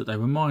gold that they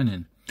were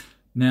mining.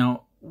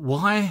 Now,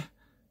 why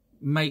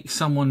make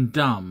someone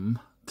dumb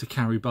to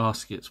carry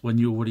baskets when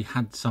you already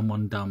had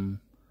someone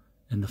dumb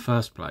in the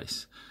first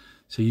place?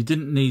 So you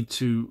didn't need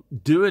to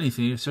do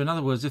anything. So in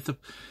other words,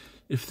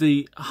 if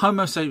the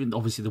Homo sapien,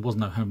 obviously there was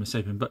no Homo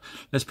sapien, but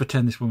let's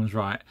pretend this woman's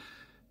right.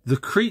 The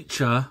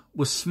creature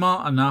was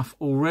smart enough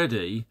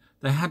already.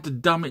 They had to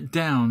dumb it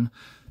down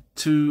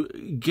to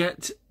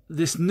get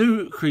this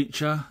new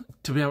creature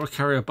to be able to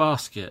carry a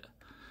basket,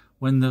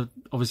 when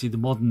obviously the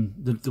modern,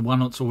 the one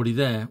that's already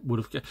there would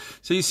have.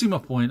 So you see my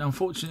point.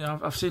 Unfortunately,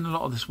 I've seen a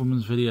lot of this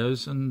woman's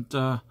videos,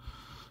 and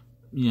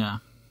yeah.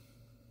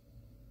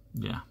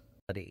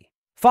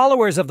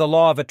 Followers of the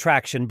law of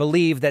attraction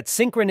believe that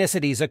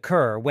synchronicities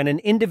occur when an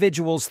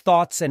individual's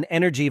thoughts and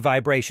energy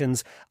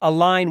vibrations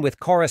align with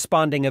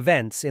corresponding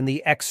events in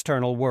the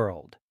external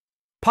world.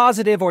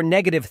 Positive or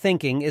negative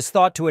thinking is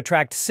thought to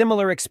attract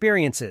similar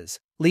experiences,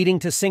 leading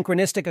to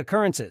synchronistic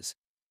occurrences.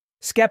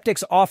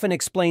 Skeptics often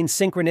explain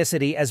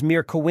synchronicity as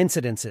mere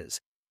coincidences,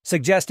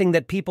 suggesting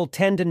that people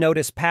tend to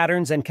notice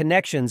patterns and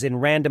connections in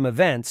random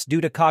events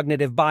due to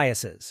cognitive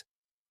biases.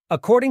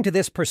 According to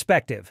this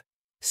perspective,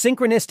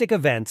 synchronistic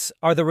events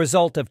are the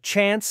result of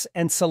chance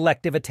and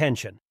selective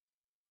attention.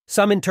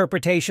 Some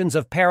interpretations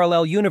of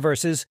parallel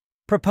universes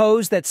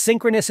propose that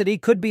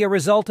synchronicity could be a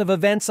result of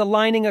events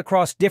aligning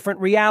across different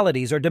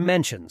realities or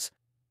dimensions.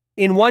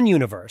 In one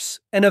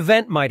universe, an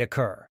event might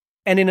occur,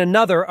 and in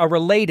another, a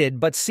related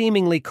but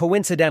seemingly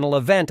coincidental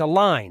event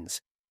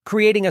aligns,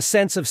 creating a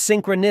sense of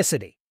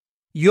synchronicity.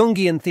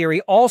 Jungian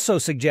theory also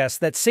suggests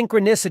that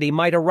synchronicity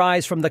might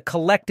arise from the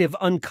collective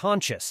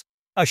unconscious,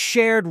 a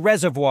shared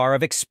reservoir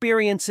of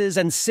experiences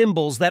and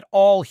symbols that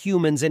all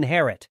humans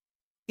inherit.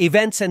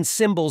 Events and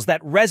symbols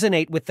that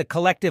resonate with the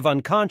collective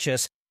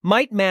unconscious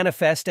might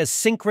manifest as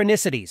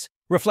synchronicities,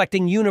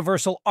 reflecting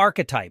universal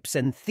archetypes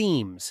and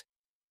themes.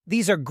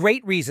 These are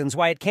great reasons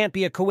why it can't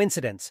be a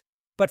coincidence,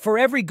 but for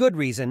every good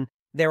reason,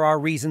 there are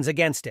reasons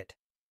against it.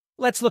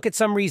 Let's look at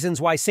some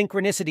reasons why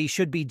synchronicity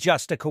should be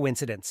just a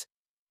coincidence.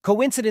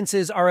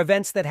 Coincidences are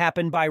events that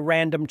happen by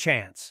random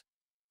chance.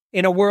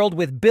 In a world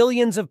with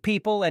billions of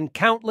people and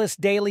countless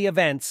daily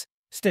events,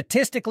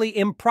 statistically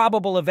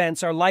improbable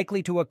events are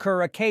likely to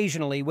occur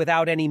occasionally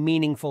without any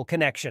meaningful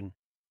connection.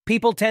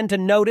 People tend to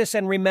notice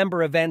and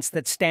remember events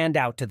that stand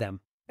out to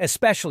them,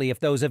 especially if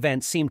those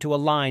events seem to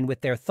align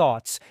with their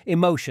thoughts,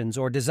 emotions,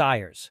 or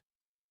desires.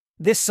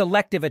 This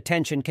selective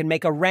attention can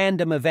make a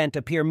random event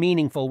appear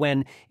meaningful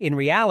when, in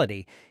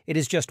reality, it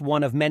is just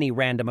one of many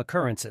random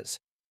occurrences.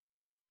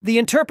 The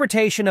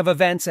interpretation of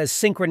events as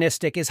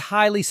synchronistic is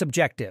highly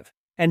subjective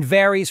and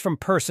varies from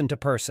person to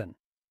person.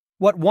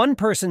 What one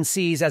person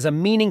sees as a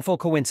meaningful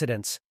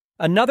coincidence,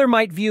 another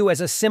might view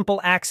as a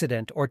simple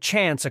accident or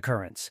chance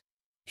occurrence.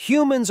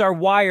 Humans are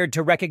wired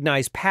to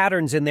recognize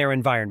patterns in their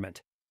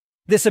environment.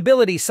 This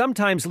ability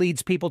sometimes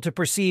leads people to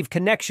perceive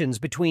connections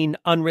between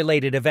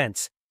unrelated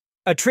events,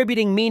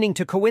 attributing meaning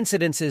to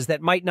coincidences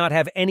that might not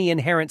have any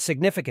inherent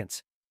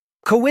significance.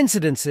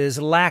 Coincidences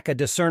lack a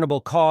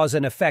discernible cause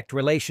and effect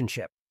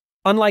relationship.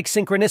 Unlike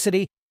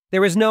synchronicity,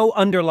 there is no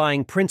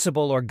underlying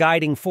principle or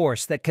guiding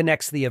force that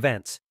connects the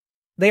events.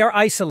 They are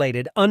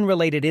isolated,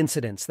 unrelated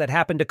incidents that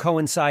happen to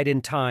coincide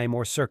in time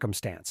or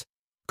circumstance.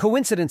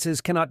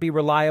 Coincidences cannot be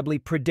reliably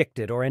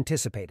predicted or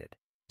anticipated.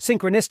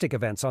 Synchronistic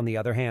events, on the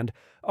other hand,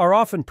 are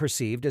often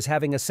perceived as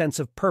having a sense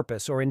of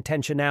purpose or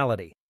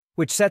intentionality,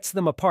 which sets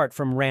them apart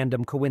from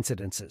random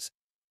coincidences.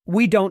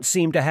 We don't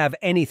seem to have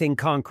anything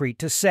concrete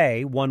to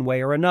say one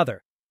way or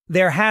another.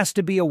 There has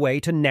to be a way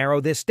to narrow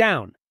this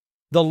down.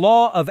 The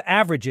law of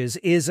averages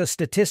is a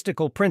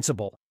statistical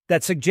principle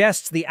that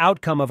suggests the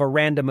outcome of a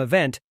random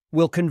event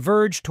will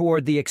converge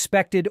toward the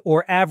expected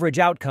or average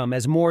outcome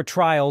as more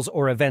trials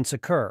or events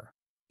occur.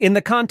 In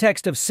the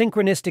context of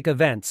synchronistic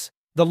events,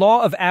 the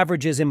law of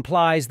averages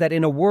implies that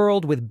in a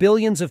world with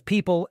billions of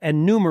people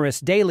and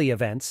numerous daily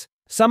events,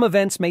 some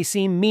events may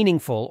seem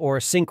meaningful or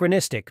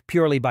synchronistic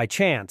purely by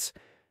chance,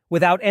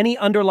 without any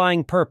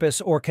underlying purpose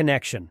or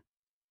connection.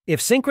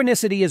 If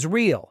synchronicity is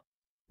real,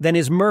 then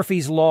is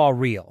Murphy's Law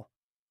real?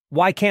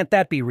 Why can't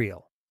that be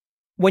real?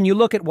 When you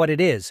look at what it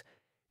is,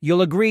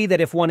 you'll agree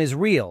that if one is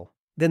real,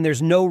 then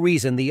there's no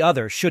reason the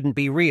other shouldn't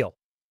be real.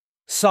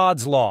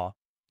 Sod's Law,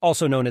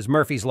 also known as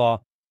Murphy's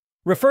Law,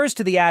 refers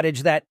to the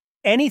adage that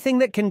anything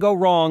that can go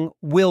wrong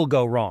will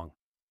go wrong.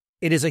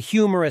 It is a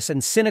humorous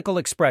and cynical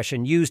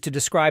expression used to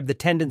describe the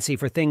tendency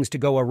for things to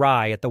go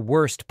awry at the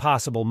worst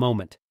possible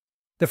moment.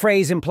 The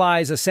phrase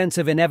implies a sense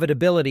of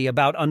inevitability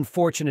about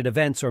unfortunate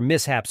events or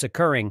mishaps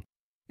occurring,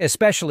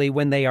 especially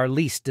when they are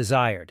least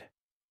desired.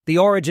 The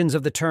origins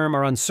of the term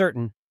are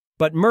uncertain,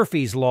 but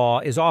Murphy's Law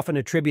is often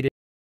attributed.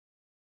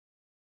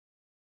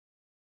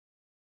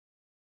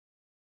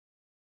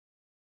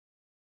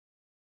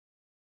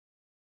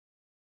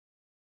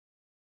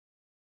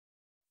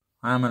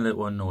 I am a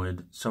little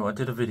annoyed. So I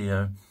did a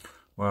video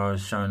where I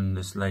was showing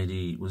this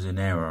lady was in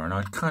error, and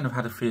I kind of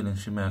had a feeling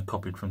she may have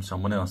copied from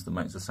someone else that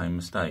makes the same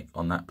mistake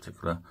on that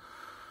particular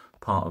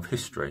part of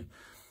history.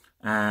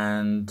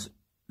 And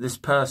this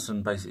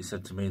person basically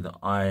said to me that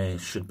I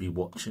should be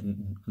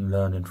watching and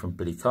learning from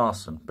Billy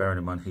Carson, bearing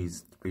in mind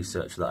he's the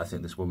researcher that I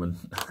think this woman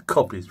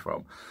copies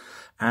from.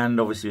 And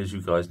obviously, as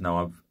you guys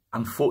know,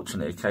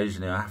 unfortunately,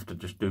 occasionally I have to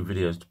just do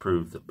videos to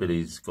prove that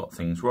Billy's got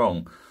things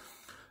wrong.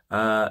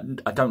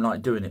 I don't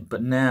like doing it,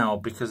 but now,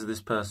 because of this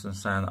person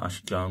saying that I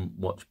should go and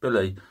watch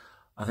Billy,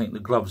 I think the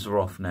gloves are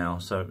off now.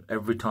 So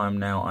every time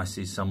now I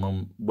see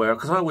someone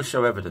because I always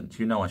show evidence,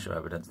 you know I show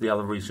evidence, the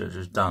other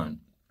researchers don't.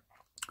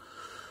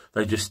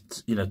 They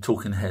just,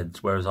 talking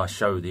heads, whereas I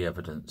show the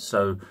evidence.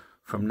 So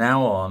from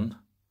now on,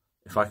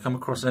 if I come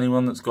across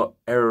anyone that's got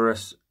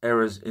errors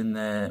in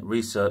their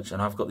research and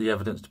I've got the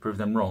evidence to prove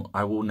them wrong,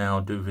 I will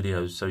now do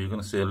videos. So you're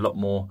going to see a lot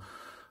more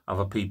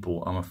other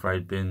people, I'm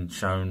afraid, being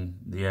shown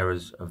the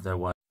errors of their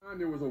way.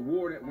 There was a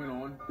war that went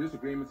on,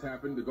 disagreements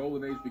happened, the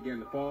golden age began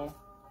to fall,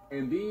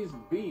 and these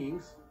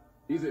beings,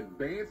 these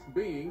advanced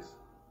beings,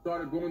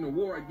 started going to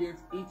war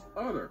against each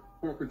other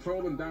for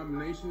control and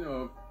domination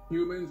of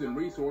humans and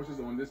resources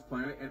on this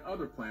planet and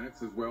other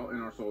planets as well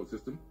in our solar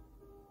system,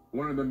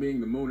 one of them being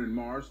the moon and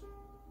Mars,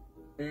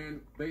 and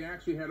they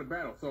actually had a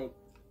battle. So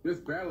this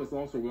battle is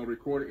also well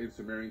recorded in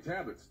Sumerian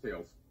tablets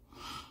tales.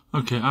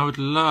 Okay, I would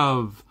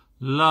love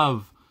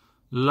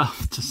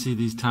to see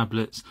these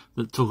tablets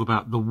that talk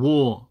about the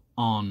war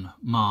on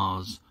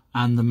Mars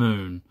and the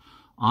moon.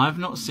 I've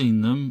not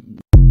seen them.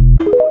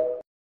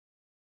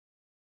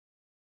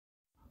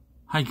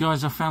 Hey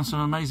guys, I found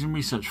some amazing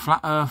research. Flat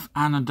Earth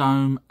and a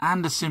dome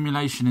and a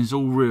simulation is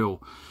all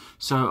real.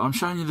 So I'm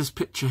showing you this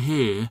picture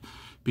here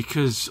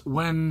because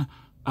when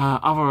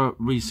other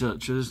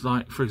researchers,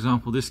 like for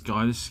example this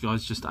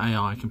guy's just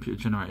AI, computer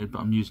generated,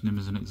 but I'm using him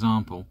as an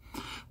example.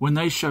 When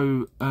they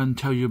show and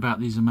tell you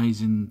about these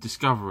amazing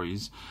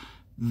discoveries,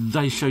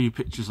 they show you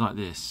pictures like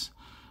this.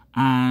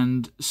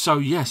 And so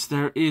yes,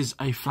 there is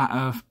a flat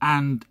Earth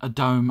and a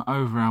dome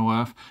over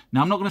our Earth.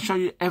 Now I'm not going to show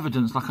you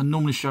evidence like I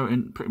normally show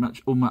in pretty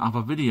much all my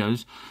other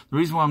videos. The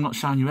reason why I'm not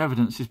showing you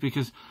evidence is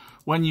because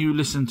when you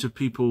listen to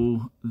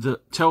people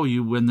that tell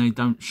you when they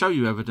don't show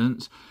you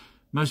evidence,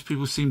 most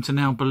people seem to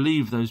now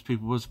believe those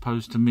people as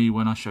opposed to me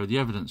when I show the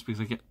evidence,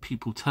 because I get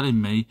people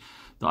telling me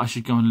that I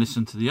should go and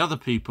listen to the other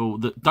people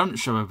that don't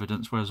show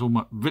evidence, whereas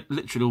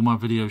literally all my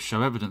videos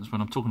show evidence when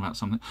I'm talking about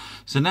something.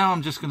 So now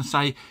I'm just going to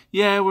say,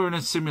 yeah, we're in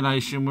a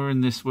simulation, we're in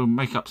this, we'll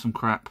make up some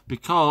crap,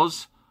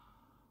 because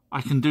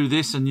I can do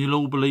this and you'll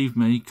all believe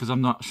me because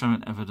I'm not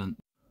showing evidence.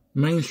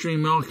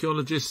 Mainstream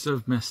archaeologists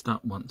have messed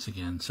up once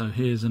again. So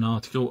here's an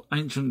article,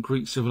 Ancient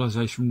Greek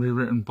Civilization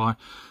Rewritten by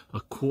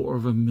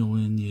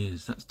 250,000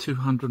 years. That's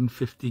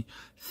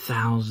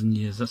 250,000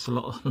 years. That's a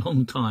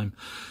long time.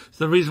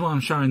 So the reason why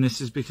I'm showing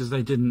this is because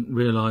they didn't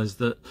realise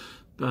that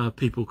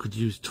people could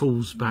use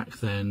tools back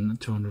then,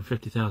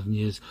 250,000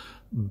 years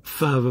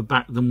further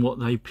back than what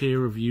they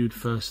peer-reviewed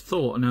first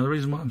thought. Now the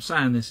reason why I'm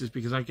saying this is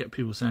because I get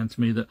people saying to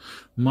me that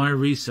my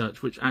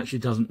research, which actually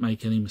doesn't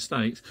make any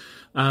mistakes,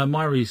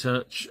 my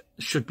research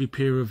should be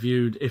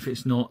peer-reviewed. If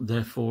it's not,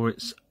 therefore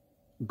it's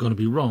going to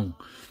be wrong.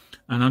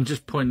 And I'm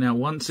just pointing out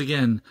once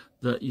again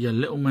that your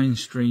little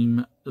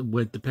mainstream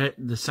with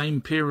the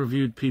same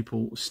peer-reviewed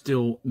people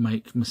still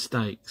make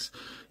mistakes.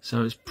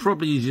 So it's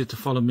probably easier to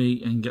follow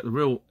me and get the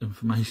real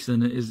information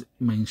than it is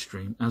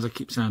mainstream, as I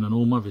keep saying on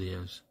all my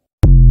videos.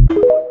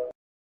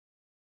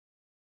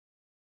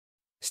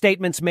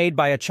 Statements made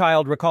by a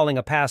child recalling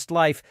a past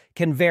life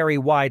can vary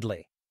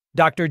widely.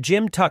 Dr.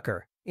 Jim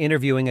Tucker,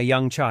 interviewing a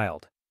young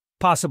child.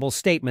 Possible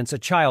statements a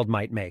child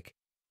might make.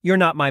 You're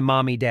not my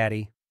mommy,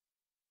 daddy.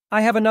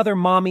 I have another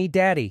mommy,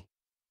 daddy.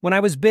 When I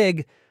was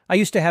big, I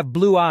used to have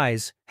blue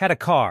eyes, had a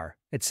car,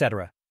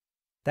 etc.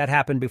 That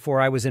happened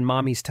before I was in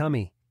mommy's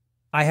tummy.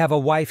 I have a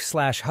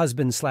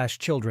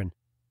wife/husband/children.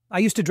 I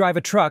used to drive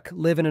a truck,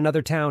 live in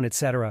another town,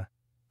 etc.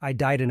 I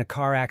died in a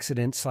car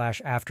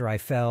accident/after I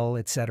fell,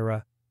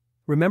 etc.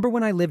 Remember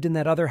when I lived in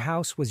that other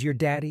house, was your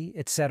daddy,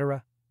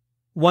 etc.?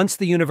 Once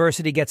the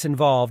university gets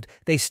involved,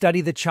 they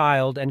study the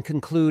child and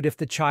conclude if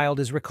the child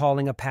is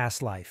recalling a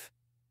past life.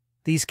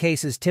 These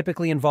cases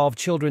typically involve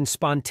children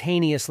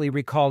spontaneously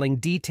recalling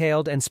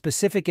detailed and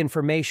specific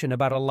information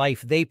about a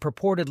life they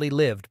purportedly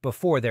lived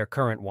before their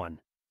current one.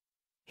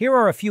 Here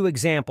are a few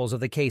examples of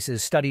the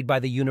cases studied by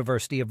the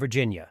University of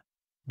Virginia.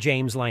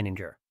 James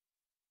Leininger.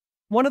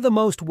 One of the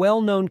most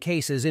well-known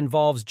cases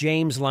involves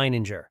James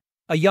Leininger,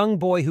 a young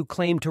boy who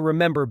claimed to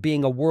remember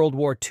being a World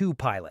War II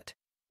pilot.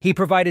 He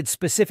provided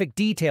specific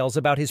details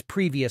about his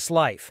previous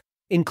life,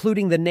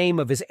 including the name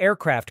of his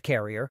aircraft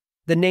carrier,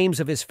 the names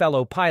of his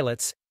fellow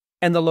pilots,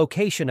 and the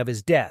location of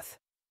his death.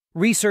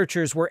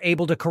 Researchers were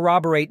able to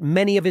corroborate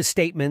many of his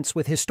statements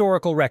with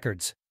historical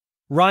records.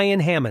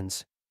 Ryan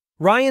Hammonds.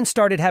 Ryan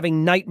started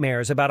having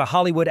nightmares about a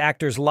Hollywood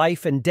actor's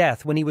life and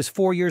death when he was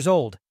 4 years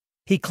old.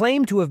 He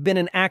claimed to have been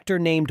an actor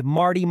named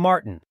Marty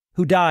Martin,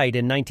 who died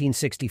in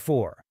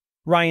 1964.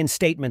 Ryan's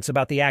statements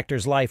about the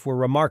actor's life were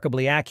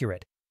remarkably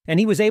accurate, and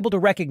he was able to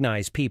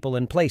recognize people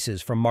and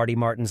places from Marty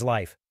Martin's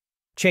life.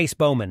 Chase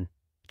Bowman.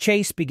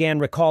 Chase began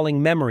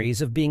recalling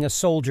memories of being a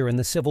soldier in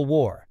the Civil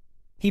War.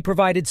 He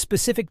provided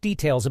specific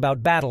details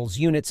about battles,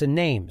 units, and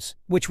names,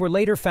 which were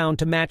later found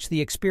to match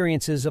the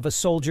experiences of a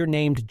soldier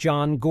named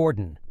John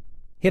Gordon.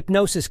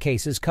 Hypnosis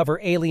cases cover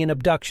alien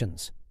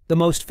abductions. The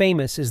most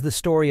famous is the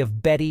story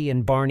of Betty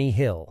and Barney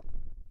Hill.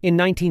 In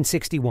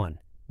 1961,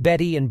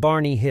 Betty and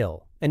Barney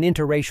Hill, an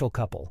interracial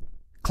couple,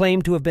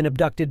 claimed to have been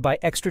abducted by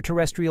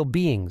extraterrestrial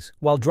beings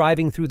while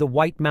driving through the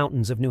White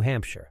Mountains of New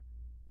Hampshire.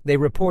 They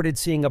reported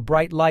seeing a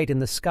bright light in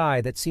the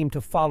sky that seemed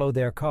to follow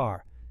their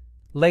car.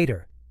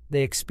 Later,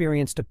 they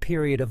experienced a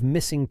period of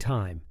missing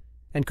time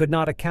and could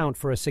not account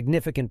for a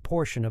significant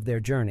portion of their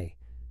journey.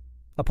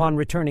 Upon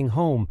returning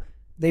home,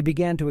 they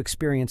began to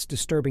experience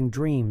disturbing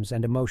dreams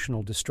and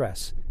emotional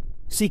distress.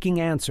 Seeking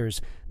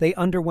answers, they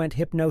underwent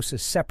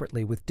hypnosis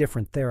separately with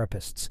different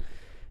therapists.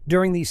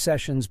 During these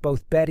sessions,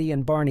 both Betty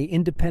and Barney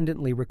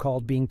independently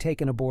recalled being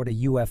taken aboard a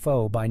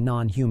UFO by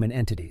non-human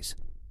entities.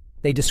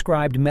 They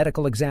described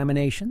medical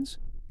examinations,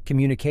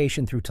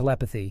 communication through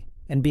telepathy,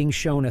 and being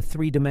shown a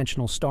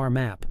three-dimensional star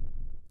map.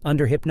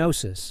 Under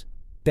hypnosis,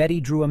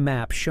 Betty drew a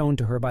map shown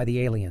to her by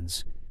the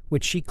aliens,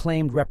 which she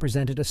claimed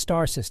represented a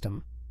star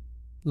system.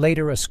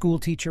 Later, a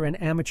schoolteacher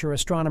and amateur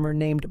astronomer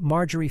named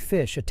Marjorie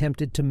Fish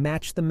attempted to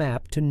match the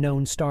map to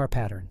known star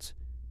patterns.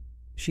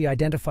 She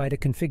identified a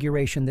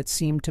configuration that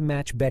seemed to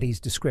match Betty's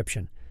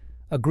description,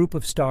 a group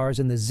of stars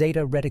in the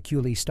Zeta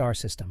Reticuli star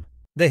system.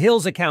 The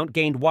Hills account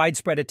gained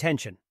widespread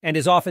attention and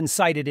is often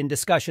cited in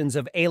discussions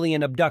of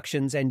alien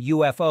abductions and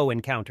UFO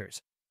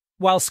encounters.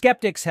 While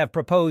skeptics have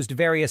proposed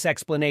various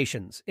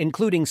explanations,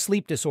 including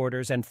sleep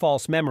disorders and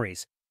false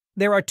memories,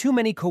 there are too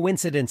many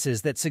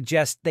coincidences that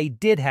suggest they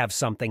did have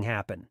something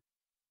happen.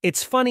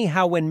 It's funny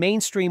how when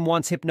mainstream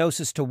wants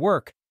hypnosis to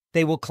work,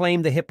 they will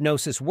claim the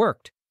hypnosis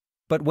worked,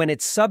 but when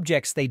it's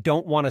subjects they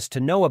don't want us to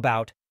know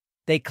about,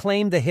 they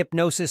claim the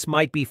hypnosis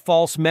might be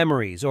false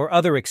memories or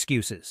other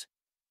excuses.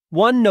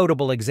 One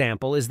notable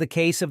example is the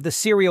case of the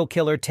serial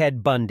killer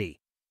Ted Bundy.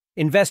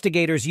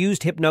 Investigators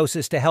used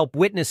hypnosis to help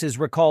witnesses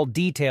recall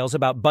details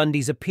about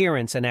Bundy's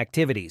appearance and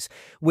activities,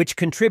 which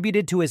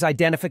contributed to his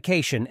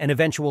identification and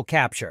eventual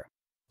capture.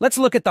 Let's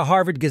look at the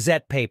Harvard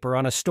Gazette paper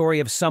on a story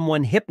of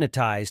someone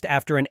hypnotized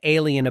after an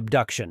alien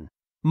abduction.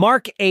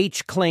 Mark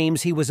H.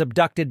 claims he was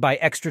abducted by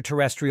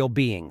extraterrestrial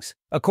beings.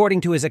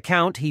 According to his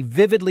account, he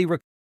vividly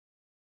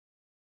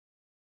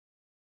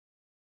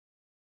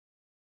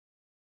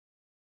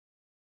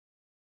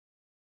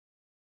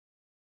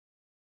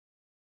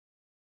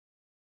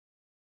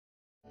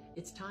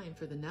It's time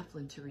for the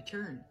Nephilim to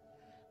return.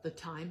 The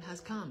time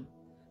has come.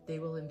 They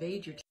will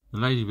invade your... The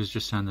lady was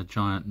just saying the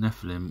giant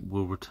Nephilim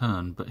will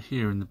return, but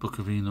here in the Book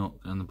of Enoch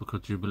and the Book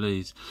of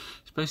Jubilees,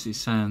 it's basically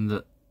saying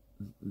that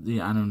the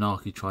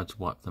Anunnaki tried to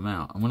wipe them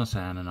out. And when I say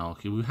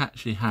Anunnaki, we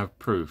actually have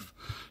proof.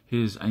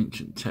 Here's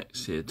ancient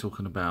texts here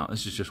talking about,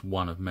 this is just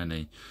one of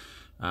many,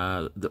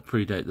 that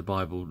predate the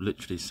Bible,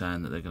 literally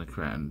saying that they're going to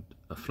create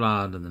a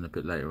flood, and then a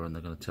bit later on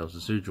they're going to tell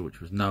Zuzudra, which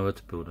was Noah,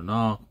 to build an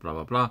ark, blah,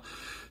 blah, blah.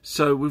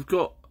 So we've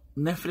got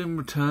Nephilim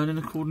returning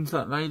according to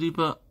that lady,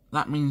 but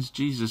that means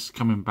Jesus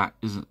coming back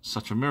isn't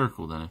such a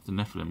miracle then, if the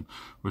Nephilim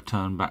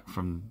return back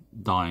from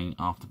dying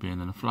after being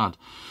in a flood.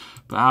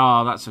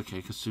 But that's okay,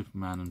 because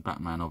Superman and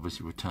Batman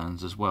obviously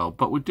returns as well.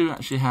 But we do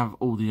actually have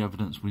all the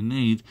evidence we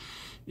need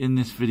in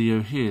this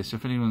video here, so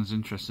if anyone's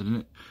interested in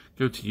it,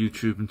 go to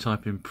YouTube and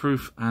type in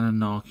 "Proof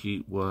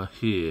Anunnaki Were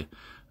Here,"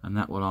 and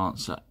that will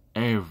answer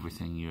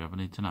everything you ever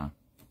need to know.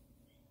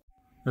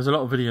 There's a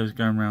lot of videos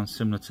going around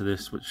similar to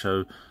this which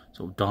show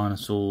sort of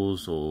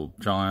dinosaurs or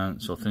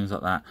giants or things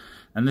like that,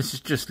 and this is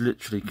just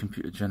literally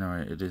computer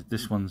generated.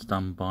 This one's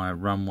done by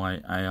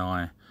Runway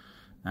AI,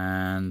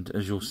 and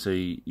as you'll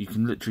see, you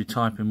can literally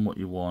type in what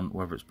you want,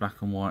 whether it's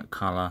black and white,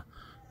 colour,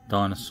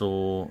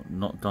 dinosaur,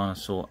 not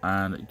dinosaur,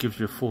 and it gives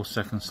you a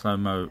 4-second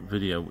slow-mo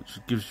video, which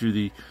gives you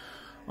the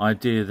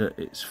idea that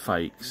it's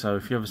fake. So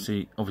if you ever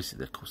see,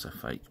 obviously of course they're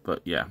fake,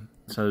 but yeah,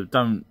 so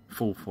don't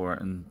fall for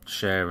it and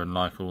share and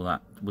like all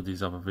that with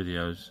these other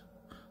videos.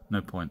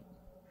 No point.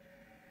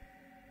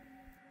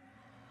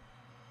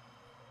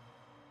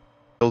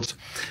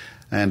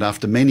 And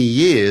after many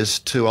years,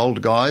 two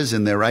old guys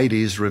in their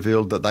 80s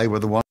revealed that they were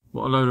the ones.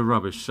 What a load of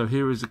rubbish. So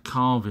here is a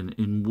carving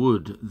in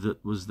wood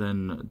that was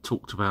then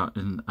talked about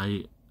in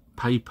a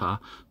paper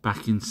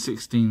back in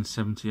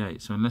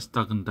 1678. So unless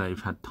Doug and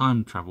Dave had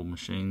time travel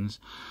machines,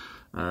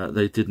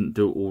 they didn't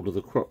do all of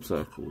the crop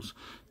circles.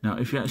 Now,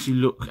 if you actually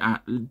look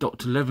at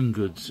Dr.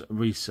 Levengood's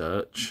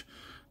research,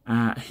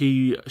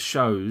 he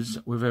shows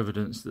with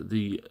evidence that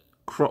the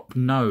crop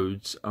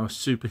nodes are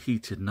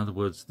superheated. In other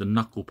words, the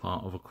knuckle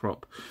part of a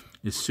crop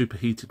is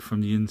superheated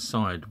from the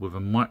inside with a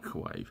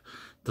microwave.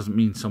 Doesn't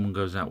mean someone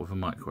goes out with a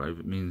microwave.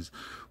 It means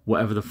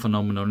whatever the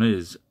phenomenon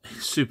is,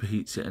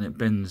 superheats it and it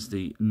bends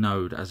the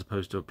node, as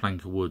opposed to a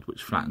plank of wood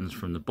which flattens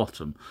from the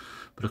bottom.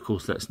 But of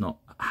course, let's not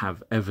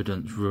have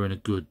evidence ruin a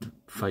good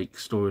fake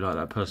story like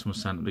that person was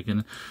saying at the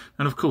beginning.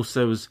 And of course,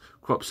 there was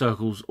crop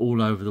circles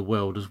all over the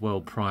world as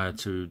well prior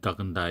to Doug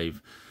and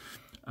Dave.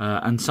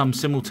 And some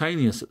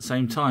simultaneous at the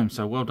same time.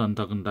 So well done,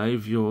 Doug and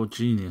Dave, you're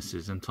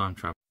geniuses in time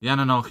travel. The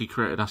Anunnaki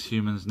created us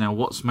humans. Now,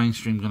 what's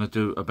mainstream going to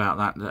do about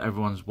that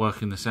everyone's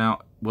working this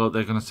out? Well,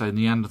 they're going to say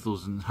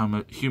Neanderthals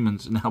and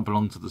humans now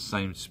belong to the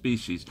same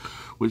species,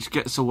 which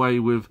gets away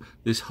with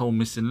this whole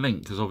missing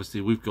link, because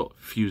obviously we've got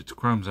fused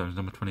chromosomes,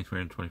 number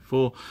 23 and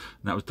 24,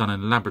 and that was done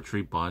in a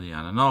laboratory by the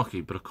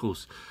Anunnaki. But of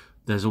course,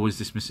 there's always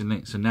this missing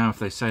link. So now if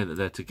they say that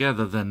they're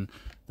together, then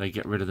they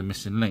get rid of the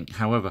missing link.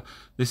 However,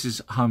 this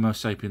is Homo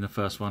sapien, the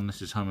first one.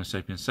 This is Homo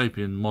sapien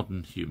sapien,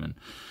 modern human.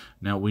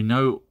 Now, we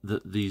know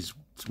that these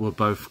were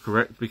both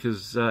correct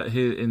because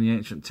here in the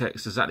ancient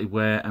text, exactly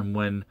where and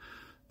when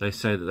they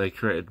say that they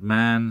created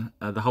man,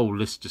 the whole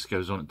list just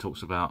goes on. It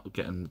talks about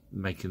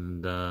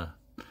making the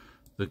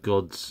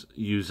gods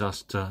use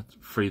us to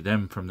free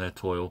them from their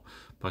toil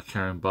by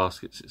carrying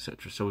baskets,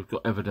 etc. So we've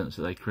got evidence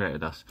that they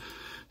created us.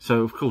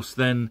 So of course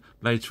then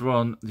later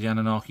on the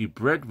Anunnaki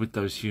bred with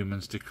those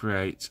humans to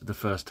create the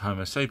first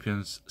Homo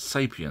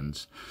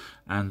sapiens,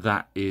 and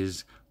that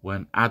is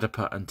when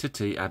Adapa and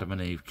Titi, Adam and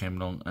Eve, came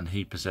along and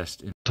he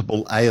possessed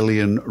multiple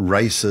alien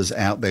races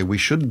out there. We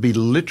shouldn't be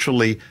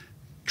literally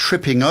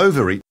tripping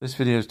over each. This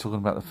video is talking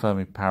about the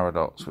Fermi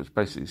paradox, which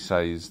basically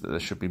says that there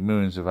should be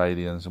millions of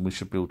aliens and we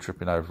should be all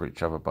tripping over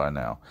each other by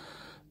now.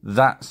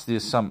 That's the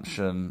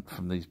assumption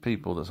from these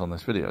people that's on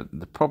this video.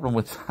 The problem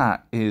with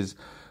that is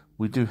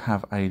we do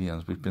have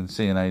aliens. We've been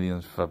seeing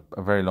aliens for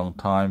a very long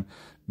time.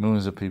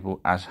 Millions of people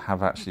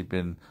have actually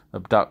been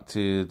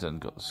abducted and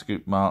got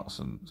scoop marks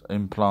and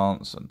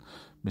implants and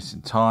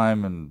missing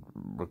time and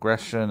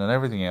regression and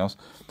everything else.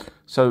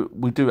 So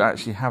we do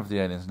actually have the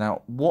aliens.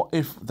 Now, what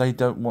if they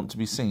don't want to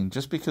be seen?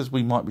 Just because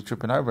we might be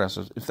tripping over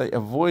ourselves, if they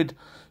avoid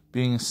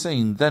being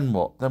seen, then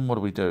what? Then what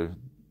do we do?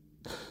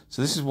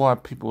 So this is why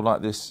people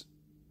like this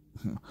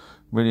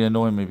really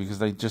annoy me, because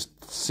they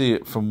just see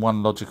it from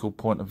one logical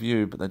point of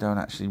view, but they don't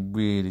actually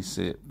really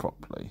see it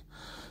properly.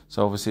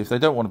 So obviously, if they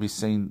don't want to be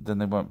seen, then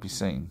they won't be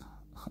seen.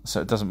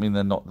 So it doesn't mean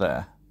they're not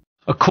there.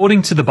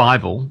 According to the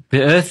Bible,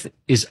 the Earth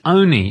is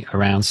only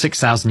around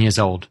 6,000 years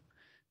old.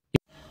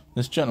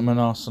 This gentleman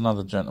asks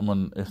another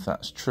gentleman if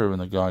that's true, and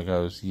the guy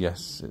goes,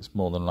 yes, it's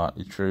more than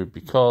likely true,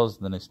 because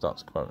then he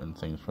starts quoting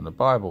things from the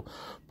Bible.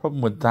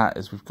 Problem with that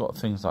is we've got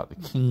things like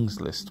the King's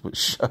List, which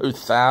show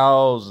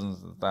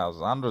thousands and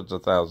thousands, hundreds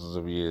of thousands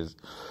of years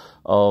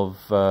of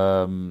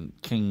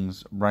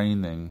kings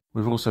reigning.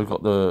 We've also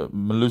got the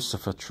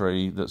Melucifer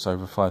tree that's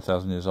over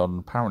 5,000 years old, and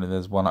apparently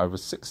there's one over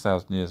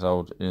 6,000 years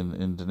old in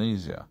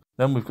Indonesia.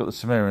 Then we've got the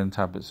Sumerian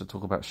tablets that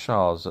talk about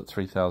Shahs at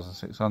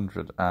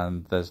 3,600,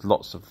 and there's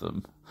lots of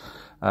them,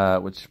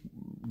 which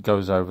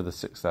goes over the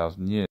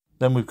 6,000 years.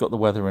 Then we've got the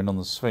weathering on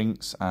the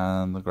Sphinx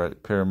and the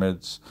Great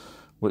Pyramids,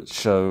 which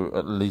show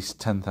at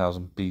least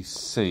 10,000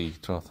 BC,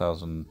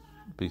 12,000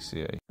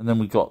 BCE. And then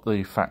we got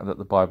the fact that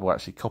the Bible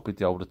actually copied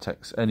the older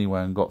texts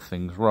anyway and got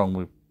things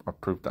wrong.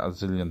 I've proved that a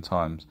zillion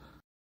times.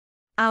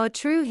 Our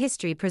True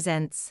History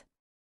presents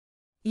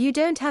You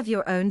Don't Have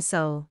Your Own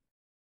Soul.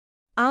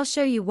 I'll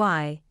show you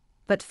why,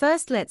 but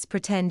first let's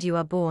pretend you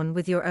are born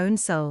with your own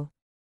soul.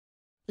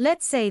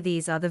 Let's say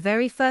these are the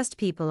very first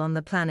people on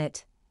the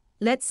planet.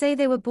 Let's say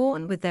they were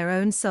born with their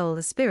own soul,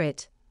 a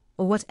spirit,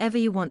 or whatever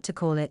you want to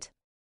call it.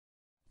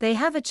 They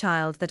have a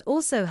child that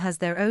also has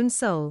their own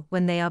soul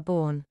when they are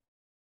born.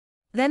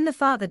 Then the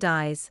father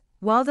dies,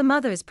 while the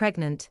mother is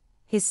pregnant.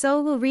 His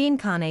soul will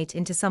reincarnate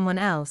into someone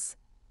else.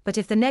 But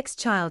if the next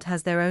child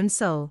has their own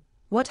soul,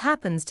 what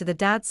happens to the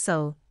dad's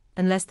soul?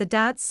 Unless the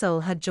dad's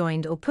soul had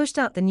joined or pushed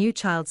out the new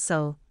child's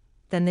soul,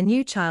 then the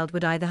new child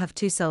would either have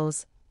two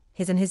souls,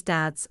 his and his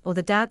dad's, or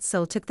the dad's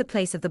soul took the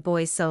place of the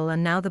boy's soul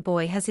and now the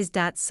boy has his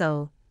dad's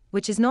soul,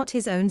 which is not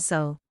his own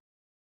soul.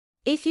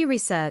 If you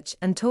research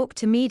and talk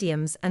to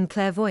mediums and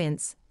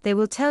clairvoyants, they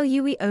will tell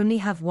you we only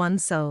have one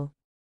soul.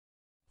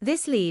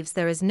 This leaves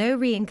there is no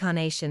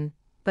reincarnation,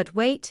 but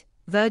wait,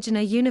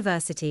 Virginia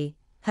University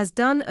has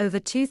done over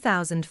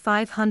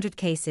 2,500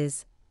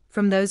 cases.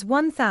 From those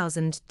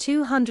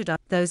 1,200 of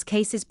those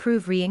cases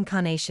prove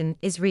reincarnation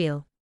is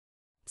real.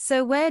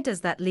 So where does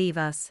that leave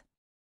us?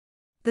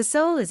 The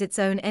soul is its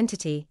own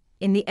entity.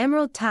 In the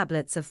Emerald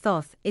Tablets of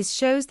Thoth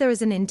shows there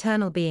is an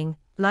internal being,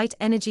 light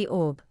energy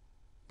orb,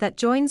 that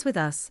joins with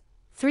us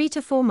 3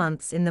 to 4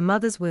 months in the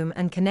mother's womb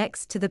and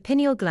connects to the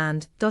pineal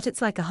gland.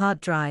 It's like a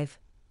hard drive.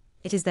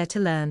 It is there to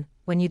learn.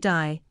 When you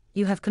die,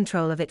 you have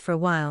control of it for a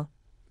while,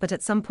 but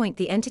at some point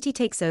the entity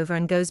takes over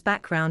and goes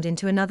back round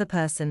into another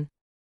person.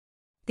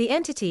 The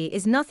entity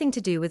is nothing to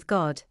do with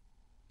God.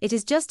 It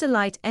is just a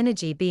light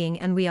energy being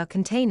and we are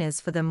containers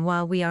for them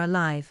while we are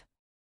alive.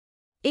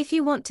 If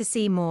you want to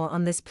see more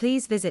on this,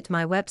 please visit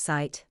my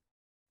website,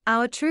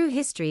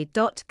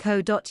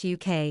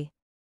 ourtruehistory.co.uk.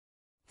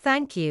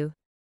 Thank you.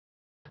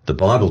 The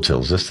Bible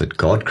tells us that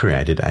God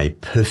created a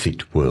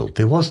perfect world.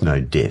 There was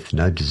no death,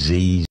 no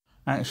disease.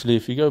 Actually,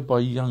 if you go by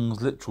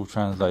Young's literal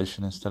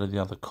translation instead of the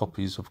other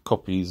copies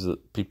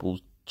that people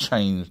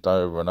changed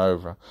over and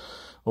over,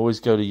 always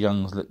go to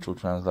Young's literal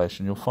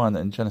translation. You'll find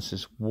that in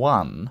Genesis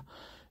 1,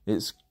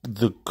 it's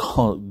the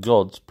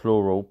gods,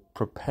 plural,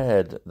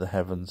 prepared the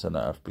heavens and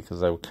earth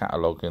because they were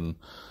cataloguing,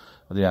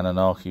 the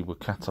Anunnaki were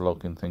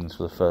cataloguing things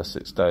for the first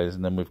 6 days.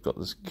 And then we've got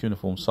this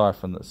cuneiform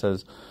siphon that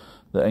says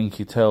that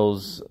Enki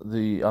tells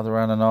the other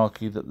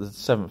Anunnaki that the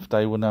 7th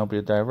day will now be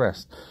a day of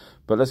rest.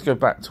 But let's go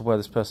back to where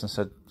this person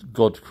said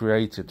God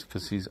created,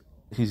 because he's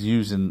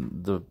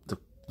using the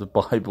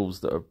Bibles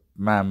that are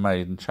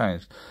man-made and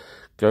changed.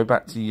 Go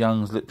back to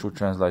Young's literal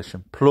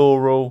translation,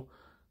 plural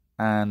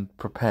and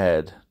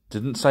prepared.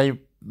 Didn't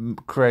say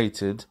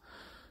created.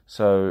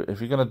 So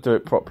if you're going to do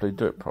it properly,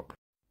 do it properly.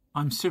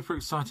 I'm super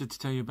excited to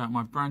tell you about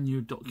my brand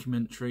new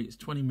documentary. It's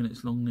 20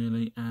 minutes long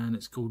nearly, and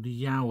it's called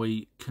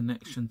Yowie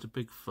Connection to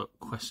Bigfoot ?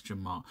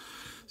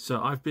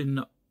 So I've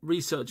been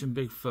researching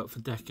Bigfoot for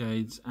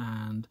decades,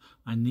 and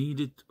I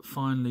needed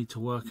finally to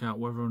work out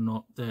whether or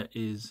not there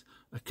is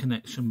a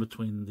connection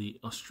between the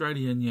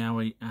Australian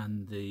Yowie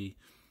and the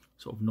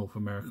sort of North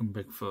American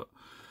Bigfoot.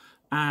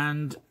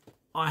 And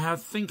I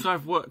think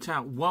I've worked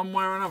out one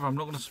way or another. I'm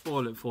not going to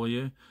spoil it for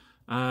you,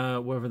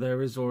 whether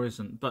there is or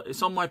isn't. But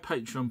it's on my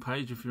Patreon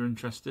page if you're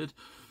interested,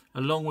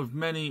 along with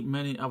many,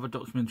 many other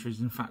documentaries.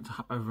 In fact,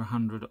 over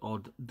 100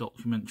 odd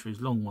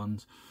documentaries, long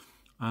ones.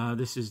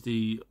 This is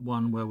the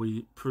one where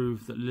we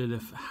prove that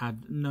Lilith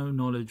had no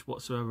knowledge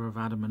whatsoever of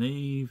Adam and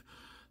Eve.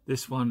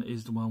 This one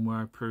is the one where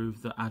I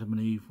prove that Adam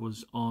and Eve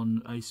was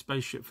on a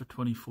spaceship for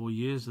 24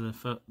 years,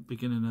 at the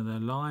beginning of their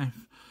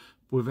life,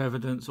 with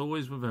evidence,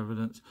 always with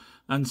evidence,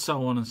 and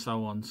so on and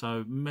so on.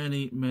 So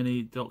many,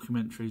 many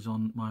documentaries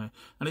on my...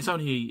 And it's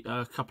only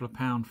a couple of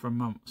pounds for a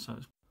month, so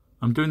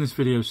I'm doing this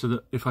video so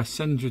that if I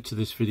send you to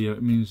this video,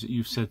 it means that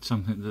you've said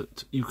something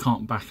that you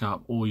can't back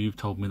up, or you've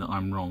told me that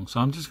I'm wrong. So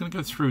I'm just going to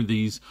go through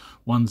these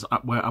ones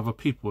where other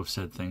people have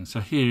said things. So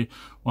here,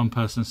 one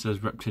person says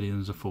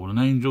reptilians are fallen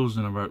angels,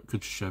 and I wrote,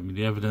 could you show me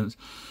the evidence?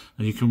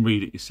 And you can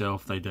read it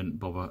yourself. They didn't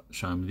bother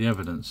showing me the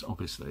evidence,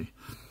 obviously.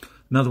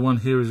 Another one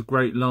here is a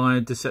great lie,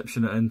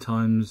 deception at end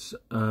times,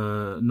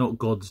 not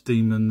gods,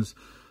 demons.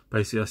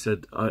 Basically, I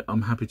said,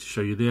 I'm happy to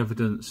show you the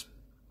evidence.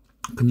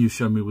 Can you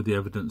show me what the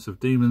evidence of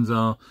demons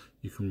are?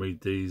 You can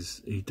read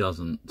these. He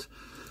doesn't.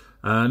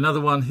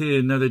 Another one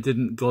here, no they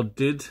didn't, God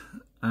did.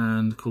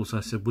 And of course I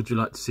said, would you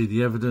like to see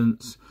the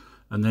evidence?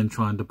 And then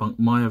try and debunk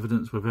my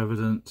evidence with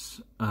evidence.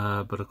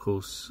 But of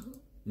course,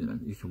 you know,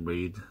 you can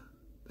read.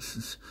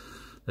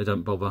 They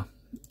don't bother.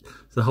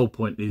 So the whole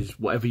point is,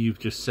 whatever you've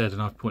just said,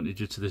 and I've pointed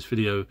you to this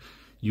video,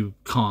 you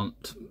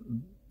can't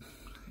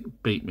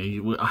beat me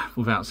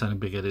without sounding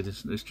big-headed.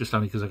 It's just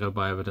only because I go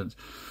by evidence.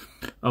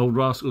 Old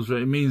rascals,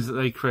 it means that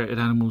they created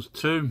animals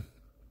too.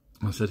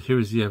 I said, here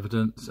is the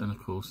evidence, and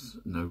of course,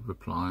 no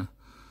reply.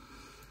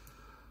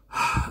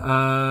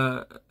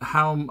 How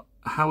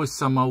is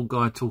some old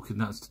guy talking?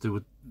 That's to do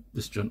with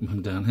this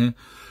gentleman down here.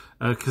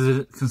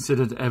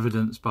 Considered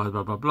evidence by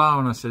blah, blah, blah.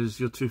 And I said,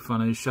 you're too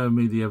funny. Show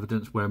me the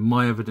evidence where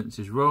my evidence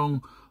is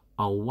wrong.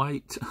 I'll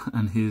wait.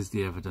 And here's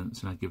the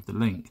evidence. And I give the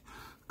link.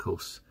 Of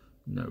course,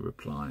 no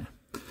reply.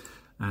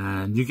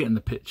 And you're getting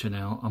the picture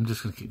now. I'm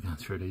just going to keep going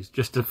through these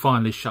just to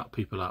finally shut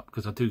people up,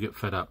 because I do get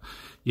fed up.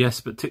 Yes,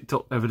 but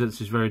TikTok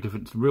evidence is very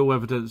different to real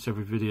evidence.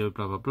 Every video,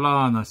 blah, blah,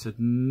 blah. And I said,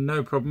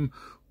 no problem.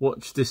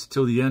 Watch this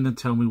till the end and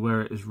tell me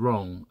where it is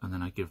wrong. And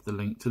then I give the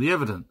link to the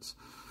evidence.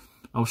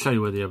 I'll show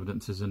you where the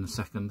evidence is in a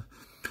second.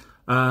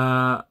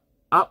 Up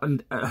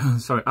and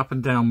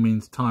down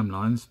means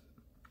timelines.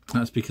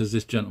 That's because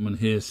this gentleman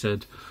here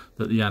said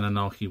that the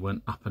Anunnaki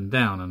went up and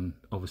down, and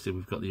obviously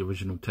we've got the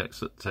original text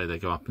that say they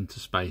go up into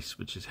space,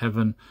 which is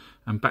heaven,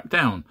 and back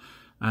down.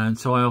 And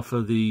so I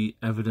offer the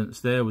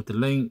evidence there with the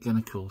link, and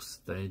of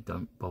course they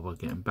don't bother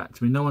getting back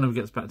to me. No one ever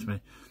gets back to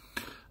me.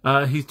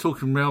 He's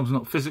talking realms,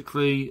 not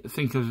physically.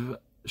 Think of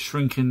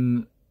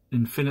shrinking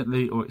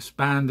infinitely or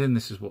expanding.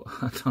 This is what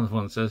another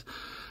one says.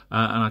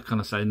 And I kind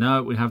of say,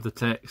 no, we have the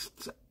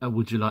text.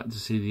 Would you like to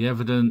see the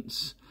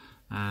evidence?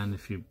 And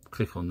if you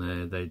click on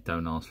there, they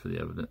don't ask for the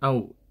evidence.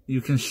 Oh, you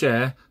can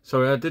share.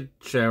 Sorry, I did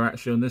share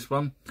actually on this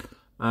one.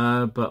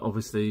 But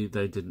obviously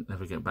they didn't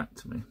ever get back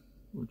to me,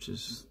 which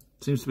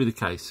seems to be the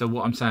case. So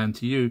what I'm saying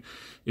to you,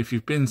 if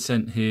you've been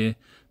sent here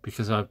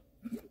because I've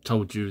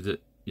told you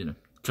that, you know,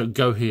 to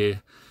go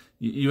here,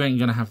 you ain't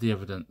going to have the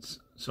evidence.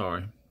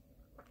 Sorry.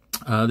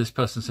 This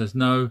person says,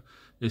 no,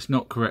 it's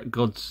not correct.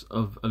 Gods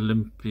of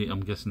Olympia,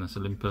 I'm guessing that's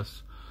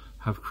Olympus,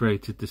 have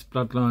created this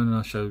bloodline. And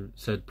I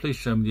said, please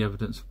show me the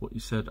evidence of what you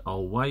said.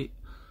 I'll wait.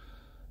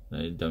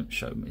 They don't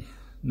show me.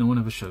 No one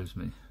ever shows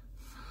me.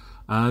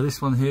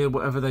 This one here,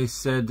 whatever they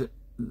said,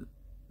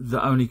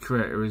 the only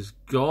creator is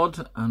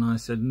God. And I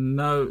said,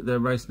 no, their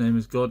race name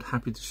is God.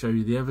 Happy to show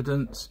you the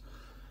evidence.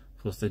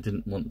 Of course, they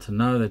didn't want to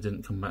know. They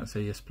didn't come back and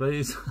say, yes,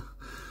 please.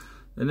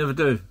 They never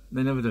do.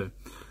 They never do.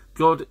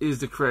 God is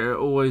the creator,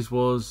 always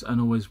was and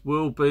always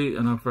will be.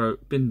 And I've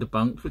wrote, been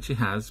debunked, which he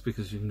has,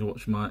 because you can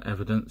watch my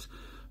evidence.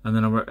 And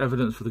then I wrote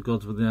evidence for the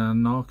gods of the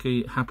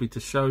Anunnaki. Happy to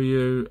show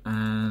you.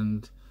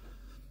 And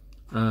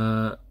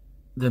then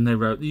they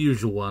wrote the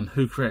usual one.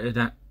 Who created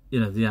that? You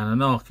know, the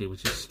Anunnaki,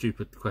 which is a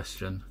stupid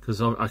question,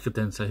 because I could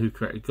then say who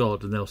created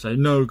God, and they'll say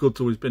no,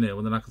 God's always been here.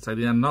 Well, then I could say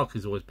the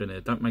Anunnaki's always been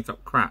here. Don't make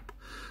up crap.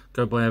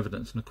 Go by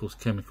evidence. And of course,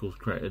 chemicals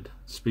created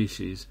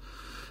species.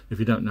 If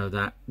you don't know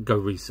that, go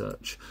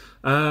research.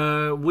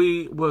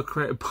 We were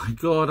created by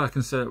God. I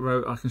can show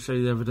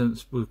you the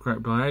evidence. We were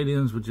created by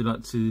aliens. Would you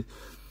like to see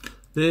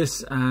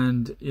this?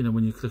 And you know,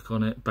 when you click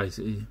on it,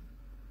 basically,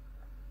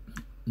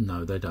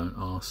 no, they don't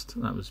ask.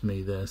 That was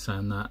me there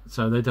saying that.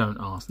 So they don't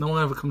ask. No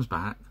one ever comes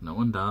back. No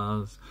one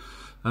does.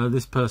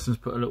 This person's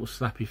put a little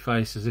slappy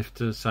face as if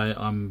to say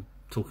I'm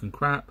talking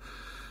crap.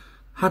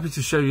 Happy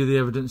to show you the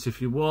evidence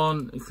if you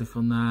want. You click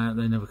on that.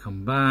 They never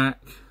come back.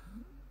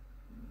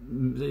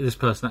 This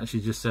person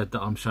actually just said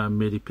that I'm showing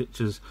merely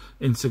pictures,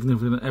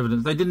 insignificant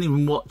evidence. They didn't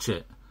even watch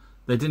it.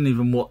 They didn't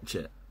even watch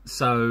it.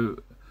 So,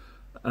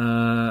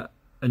 and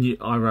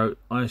I wrote,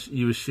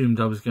 you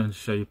assumed I was going to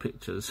show you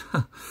pictures.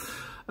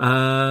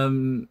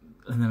 And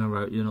then I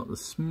wrote, you're not the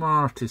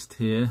smartest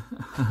here,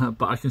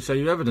 but I can show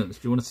you evidence.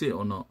 Do you want to see it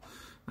or not?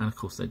 And of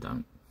course they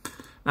don't.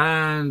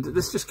 And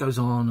this just goes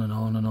on and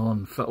on and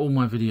on. For all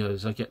my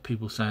videos, I get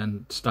people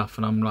saying stuff,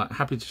 and I'm like,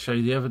 happy to show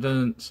you the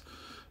evidence,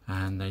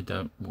 and they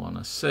don't want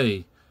to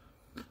see.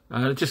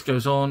 It just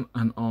goes on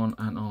and on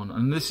and on.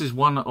 And this is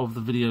one of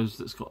the videos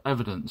that's got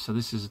evidence. So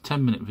this is a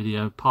 10-minute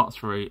video, part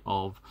 3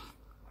 of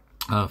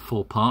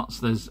 4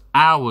 parts. There's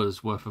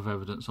hours worth of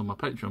evidence on my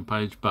Patreon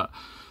page, but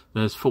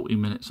there's 40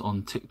 minutes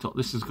on TikTok.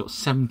 This has got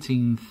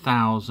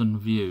 17,000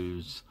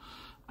 views.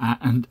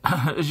 And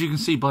as you can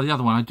see by the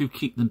other one, I do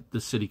keep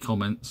the silly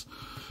comments.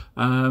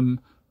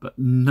 But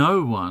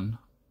no one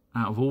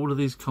out of all of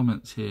these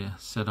comments here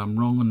said I'm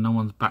wrong, and no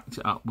one's backed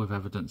it up with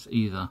evidence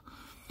either.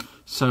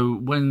 So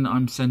when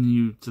I'm sending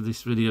you to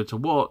this video to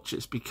watch,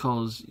 it's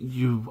because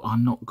you are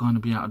not going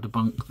to be able to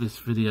debunk this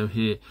video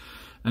here.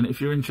 And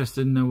if you're interested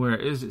in know where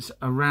it is, it's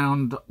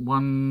around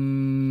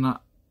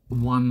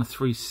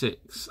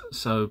 1136.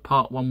 So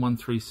part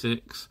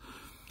 1136.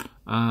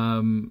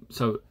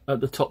 So at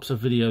the tops of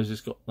videos,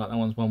 it's got like that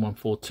one's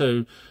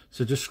 1142.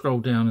 So just scroll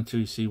down until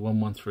you see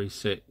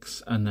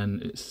 1136, and then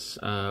it's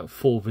 4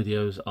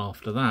 videos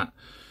after that.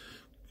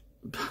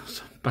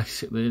 So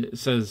basically, it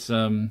says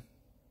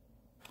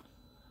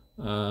proof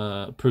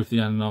the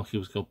Anunnaki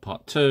was God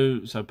part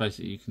 2. So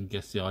basically, you can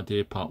guess the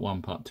idea: part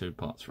 1, part 2,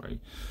 part 3.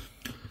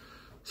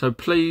 So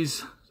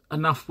please,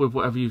 enough with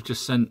whatever you've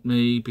just sent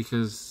me,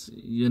 because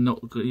you're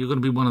going to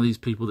be one of these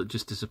people that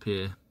just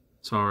disappear.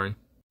 Sorry.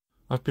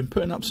 I've been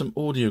putting up some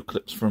audio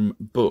clips from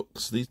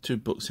books. These 2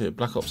 books here,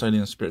 Black Ops,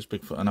 Aliens, Spirits,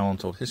 Bigfoot, and Our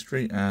Untold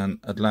History, and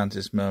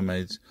Atlantis,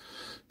 Mermaids,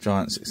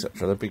 Giants,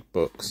 etc. They're big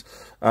books.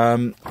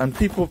 And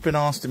people have been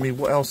asking me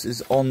what else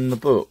is on the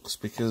books,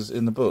 because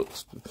in the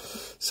books.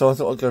 So I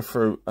thought I'd go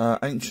through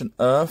Ancient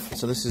Earth.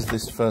 So this is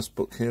this first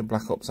book here,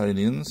 Black Ops,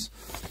 Aliens.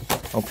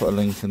 I'll put a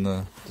link in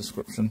the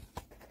description.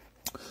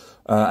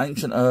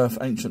 Ancient Earth,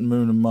 Ancient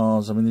Moon and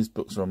Mars. I mean, these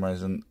books are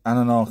amazing.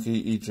 Anunnaki,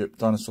 Egypt,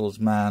 Dinosaurs,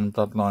 Man,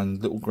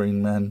 Bloodline, Little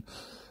Green Men,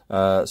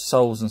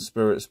 Souls and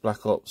Spirits,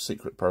 Black Ops,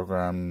 Secret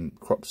Program,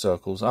 Crop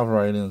Circles, Other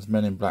Aliens,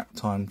 Men in Black,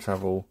 Time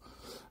Travel,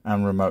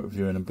 and Remote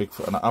Viewing, and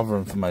Bigfoot, and other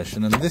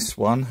information. And this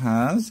one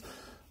has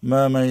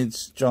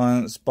Mermaids,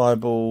 Giants,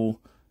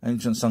 Bible,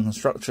 Ancient Sunken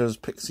Structures,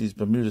 Pixies,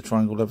 Bermuda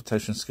Triangle,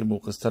 Levitation,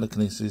 Skinwalkers,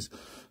 Telekinesis,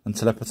 and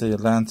Telepathy,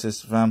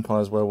 Atlantis,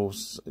 Vampires,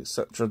 Werewolves,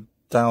 etc.,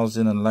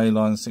 dowsing and ley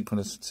lines,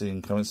 synchronicity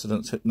and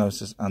coincidence,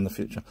 hypnosis, and the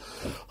future.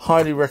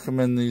 Highly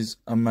recommend these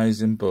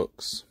amazing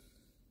books.